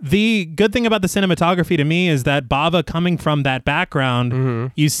 The good thing about the cinematography to me is that Bava, coming from that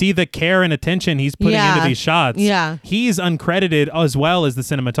background, you see the care and attention he's putting into these shots. Yeah. He's uncredited as well as the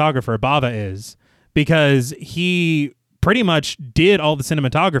cinematographer, Bava is, because he pretty much did all the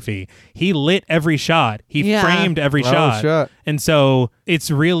cinematography. He lit every shot. He framed every shot. Shit. And so it's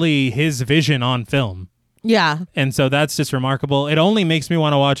really his vision on film. Yeah. And so that's just remarkable. It only makes me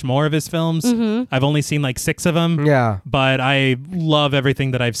want to watch more of his films. I've only seen like 6 of them. Yeah. But I love everything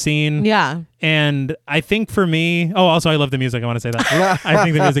that I've seen. Yeah. And I think for me, also I love the music. I want to say that. I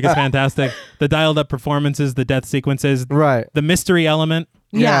think the music is fantastic. The dialed up performances, the death sequences, Right. the mystery element.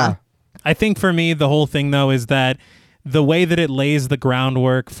 Yeah. I think for me, the whole thing though is that the way that it lays the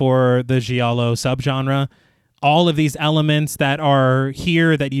groundwork for the giallo subgenre, all of these elements that are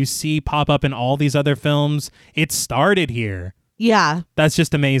here that you see pop up in all these other films, it started here. Yeah. That's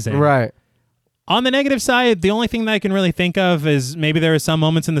just amazing. Right. On the negative side, the only thing that I can really think of is maybe there are some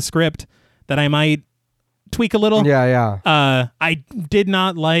moments in the script that I might tweak a little. Yeah. I did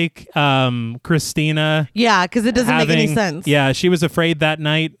not like Christina. Yeah, because it doesn't make any sense. Yeah, she was afraid that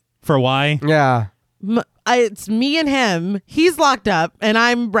night for why. Yeah. It's me and him. He's locked up, and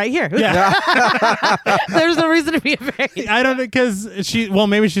I'm right here. Yeah. There's no reason to be afraid. I don't know, because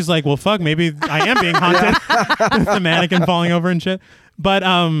maybe she's like, well, fuck, maybe I am being haunted with the mannequin falling over and shit. But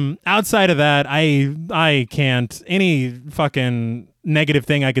outside of that, I can't. Any fucking negative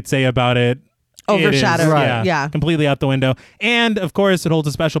thing I could say about it, overshadowed. Yeah, completely out the window. And of course, it holds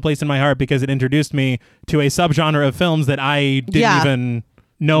a special place in my heart because it introduced me to a subgenre of films that I didn't even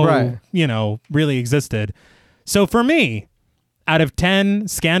know, really existed. So for me, out of 10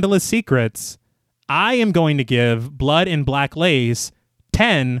 scandalous secrets, I am going to give Blood and Black Lace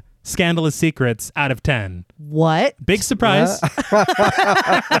 10 scandalous secrets out of 10. What? Big surprise.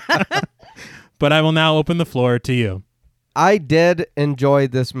 But I will now open the floor to you. I did enjoy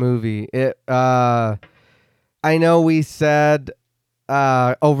this movie. I know we said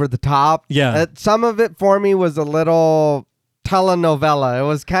over the top. Yeah. Some of it for me was a little telenovela. It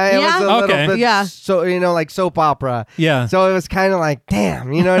was kind of a little bit so like soap opera. Yeah. So it was kind of like,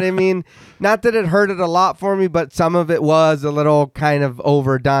 damn, you know what I mean? Not that it hurted a lot for me, but some of it was a little kind of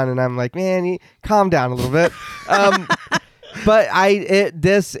overdone, and I'm like, man, you calm down a little bit. But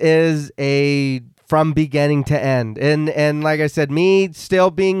this is a from beginning to end, and like I said, me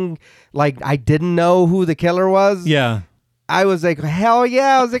still being like, I didn't know who the killer was. Yeah. I was like, hell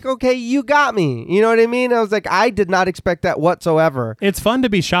yeah. I was like, okay, you got me. You know what I mean? I was like, I did not expect that whatsoever. It's fun to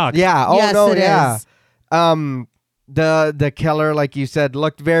be shocked. Yeah. Oh, yes, no, it yeah. is. The killer, like you said,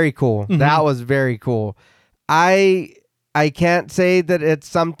 looked very cool. Mm-hmm. That was very cool. I can't say that it's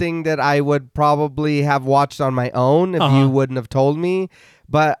something that I would probably have watched on my own if you wouldn't have told me,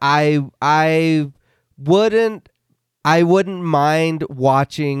 but I wouldn't mind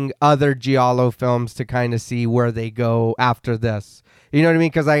watching other Giallo films to kind of see where they go after this. You know what I mean?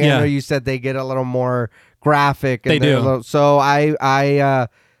 Because I know you said they get a little more graphic. And they do. So I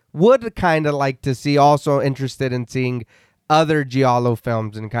would kind of like to see, also interested in seeing other Giallo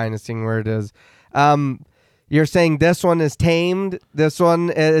films and kind of seeing where it is. You're saying this one is tamed. This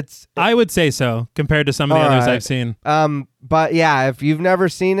one, I would say so compared to some of the others I've seen. But yeah, if you've never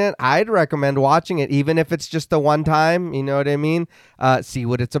seen it, I'd recommend watching it, even if it's just the one time. You know what I mean? See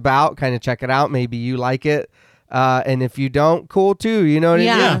what it's about. Kind of check it out. Maybe you like it, and if you don't, cool too. You know what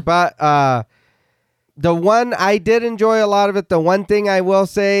I mean? But the one I did enjoy a lot of it. The one thing I will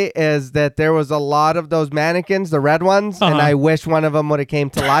say is that there was a lot of those mannequins, the red ones, and I wish one of them would have came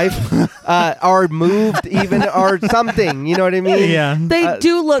to life or moved even or something. You know what I mean? Yeah. They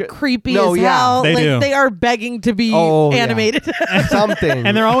do look creepy as hell. They do. They are begging to be animated. Yeah. Something.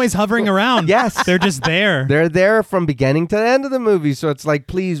 And they're always hovering around. Yes. They're just there. They're there from beginning to the end of the movie. So it's like,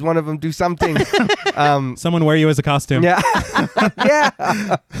 please, one of them do something. Someone wear you as a costume. Yeah.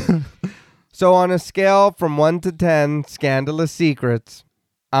 Yeah. So on a scale from 1 to 10 scandalous secrets,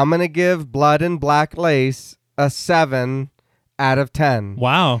 I'm going to give Blood and Black Lace a 7 out of 10.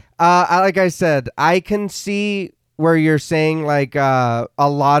 Wow. Like I said, I can see where you're saying like a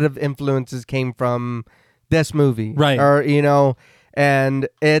lot of influences came from this movie. Right. Or, and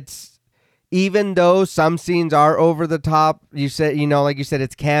it's, even though some scenes are over the top, you said, like you said,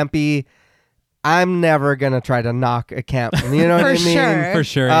 it's campy. I'm never going to try to knock a camp. You know what I mean? For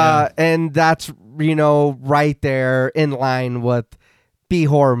sure. Yeah. And that's, right there in line with B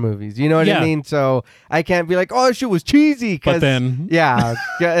horror movies. You know what I mean? So I can't be like, oh, shit was cheesy. But then. Yeah,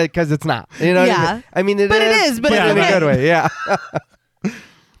 because it's not. You know what I mean? It is, but in a good way. Yeah.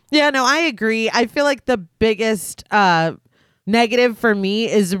 Yeah, no, I agree. I feel like the biggest negative for me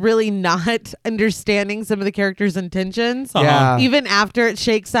is really not understanding some of the characters' intentions. Yeah. Even after it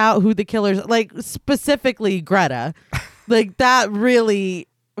shakes out who the killers, like specifically Greta, like that really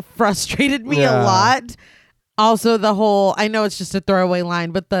frustrated me a lot. Also, the whole, I know it's just a throwaway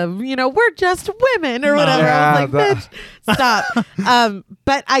line, but we're just women or whatever. I was like, bitch, stop.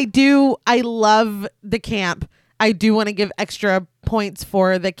 But I love the camp. I do want to give extra points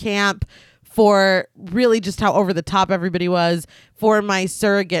for the camp, for really just how over the top everybody was, for my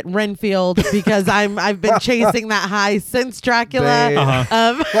surrogate Renfield, because I've been chasing that high since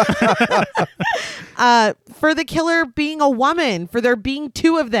Dracula. For the killer being a woman, for there being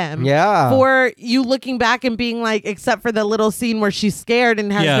two of them. Yeah. For you looking back and being like, except for the little scene where she's scared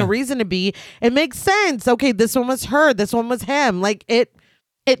and has no reason to be, it makes sense. Okay, this one was her, this one was him. Like it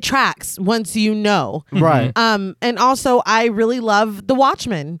tracks once you know. Right. And also I really love The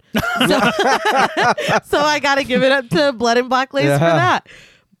Watchmen. So I got to give it up to Blood and Black Lace for that.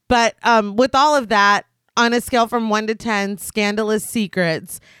 But with all of that, on a scale from 1 to 10, Scandalous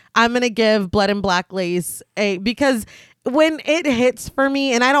Secrets, I'm going to give Blood and Black Lace because when it hits for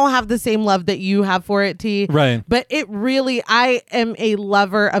me, and I don't have the same love that you have for it, T. Right. But it really, I am a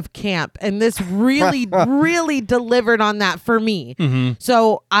lover of camp, and this really, really delivered on that for me. Mm-hmm.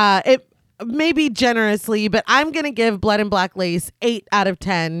 So it maybe generously, but I'm going to give Blood and Black Lace 8 out of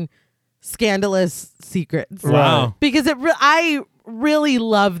 10 Scandalous Secrets. Wow. Because I really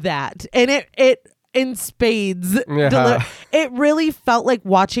love that. And it in spades. Yeah. It really felt like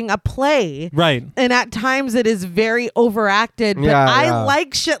watching a play. Right. And at times it is very overacted. But Yeah, I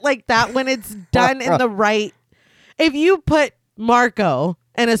like shit like that when it's done in the right. If you put Marco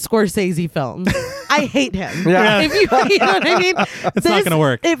in a Scorsese film, I hate him. Yeah. If you know what I mean? It's not going to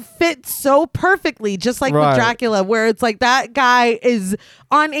work. It fits so perfectly, just like Right. with Dracula, where it's like that guy is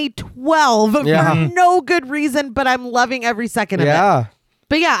on a 12 Yeah. for no good reason, but I'm loving every second of it. Yeah.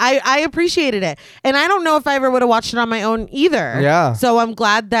 But yeah, I appreciated it. And I don't know if I ever would have watched it on my own either. Yeah. So I'm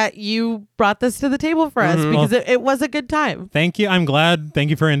glad that you brought this to the table for us because it was a good time. Thank you. I'm glad. Thank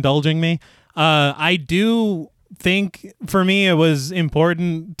you for indulging me. I do think for me it was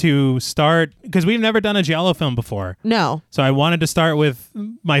important to start because we've never done a Giallo film before. No. So I wanted to start with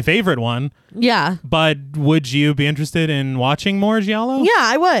my favorite one. Yeah. But would you be interested in watching more Giallo? Yeah,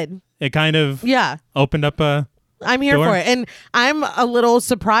 I would. It kind of Yeah. opened up a... I'm here Sure. for it. And I'm a little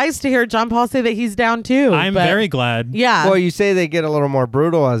surprised to hear John Paul say that he's down too. I'm but very glad. Yeah. Well, you say they get a little more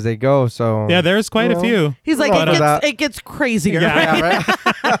brutal as they go, so Yeah, there's quite a few. He's like, Well, it gets crazier. Yeah. Yeah,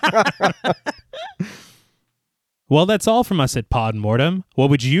 right? Well, that's all from us at Pod Mortem. What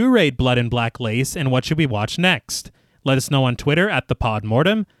would you rate Blood and Black Lace, and what should we watch next? Let us know on Twitter at the Pod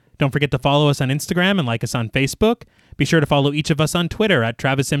Mortem. Don't forget to follow us on Instagram and like us on Facebook. Be sure to follow each of us on Twitter at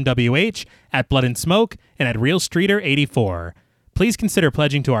TravisMWH, at Blood and Smoke, and at RealStreeter84. Please consider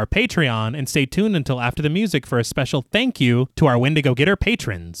pledging to our Patreon and stay tuned until after the music for a special thank you to our Wendigo Getter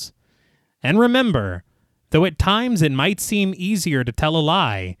patrons. And remember, though at times it might seem easier to tell a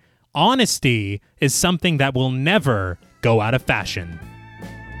lie, honesty is something that will never go out of fashion.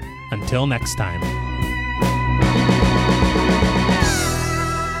 Until next time.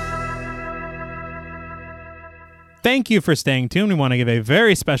 Thank you for staying tuned. We want to give a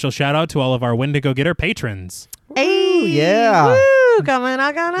very special shout out to all of our Wendigo Getter patrons. Hey, yeah. Woo, coming,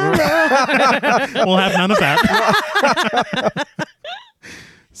 I gonna. We'll have none of that.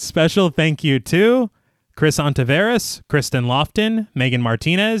 Special thank you to Chris Ontiveros, Kristen Lofton, Megan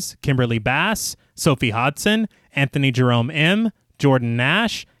Martinez, Kimberly Bass, Sophie Hodson, Anthony Jerome M., Jordan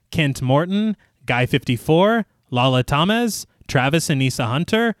Nash, Kent Morton, Guy54, Lala Tamez, Travis Anissa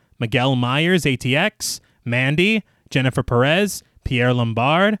Hunter, Miguel Myers ATX, Mandy, Jennifer Perez, Pierre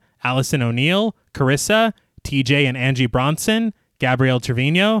Lombard, Allison O'Neill, Carissa, TJ and Angie Bronson, Gabrielle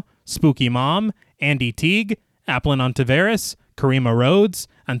Trevino, Spooky Mom, Andy Teague, Applin Ontiveros, Karima Rhodes,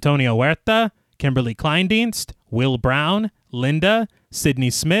 Antonio Huerta, Kimberly Kleindienst, Will Brown, Linda, Sydney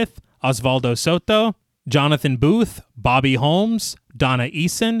Smith, Osvaldo Soto, Jonathan Booth, Bobby Holmes, Donna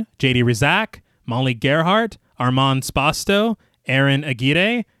Eason, JD Rizak, Molly Gerhart, Armand Spasto, Aaron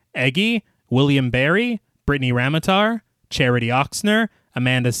Aguirre, Eggy, William Barry, Brittany Ramatar, Charity Oxner,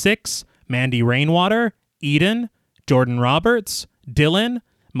 Amanda Six, Mandy Rainwater, Eden, Jordan Roberts, Dylan,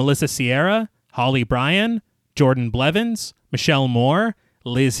 Melissa Sierra, Holly Bryan, Jordan Blevins, Michelle Moore,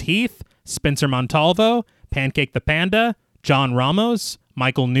 Liz Heath, Spencer Montalvo, Pancake the Panda, John Ramos,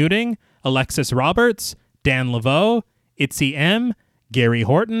 Michael Newting, Alexis Roberts, Dan Laveau, Itzy M, Gary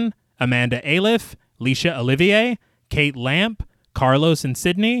Horton, Amanda Aliff, Leisha Olivier, Kate Lamp, Carlos and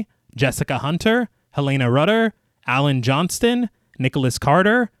Sydney, Jessica Hunter, Helena Rudder, Alan Johnston, Nicholas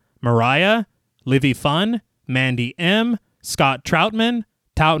Carter, Mariah, Livy Fun, Mandy M, Scott Troutman,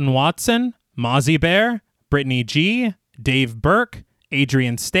 Towton Watson, Mozzie Bear, Brittany G, Dave Burke,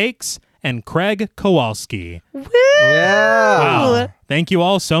 Adrian Stakes, and Craig Kowalski. Woo! Yeah. Wow. Thank you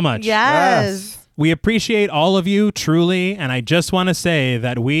all so much. Yes. We appreciate all of you truly, and I just want to say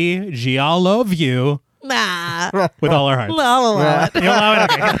that we Giallo you Nah. with all our hearts. La, la, la. You'll allow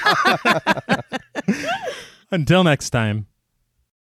it? Okay. Until next time.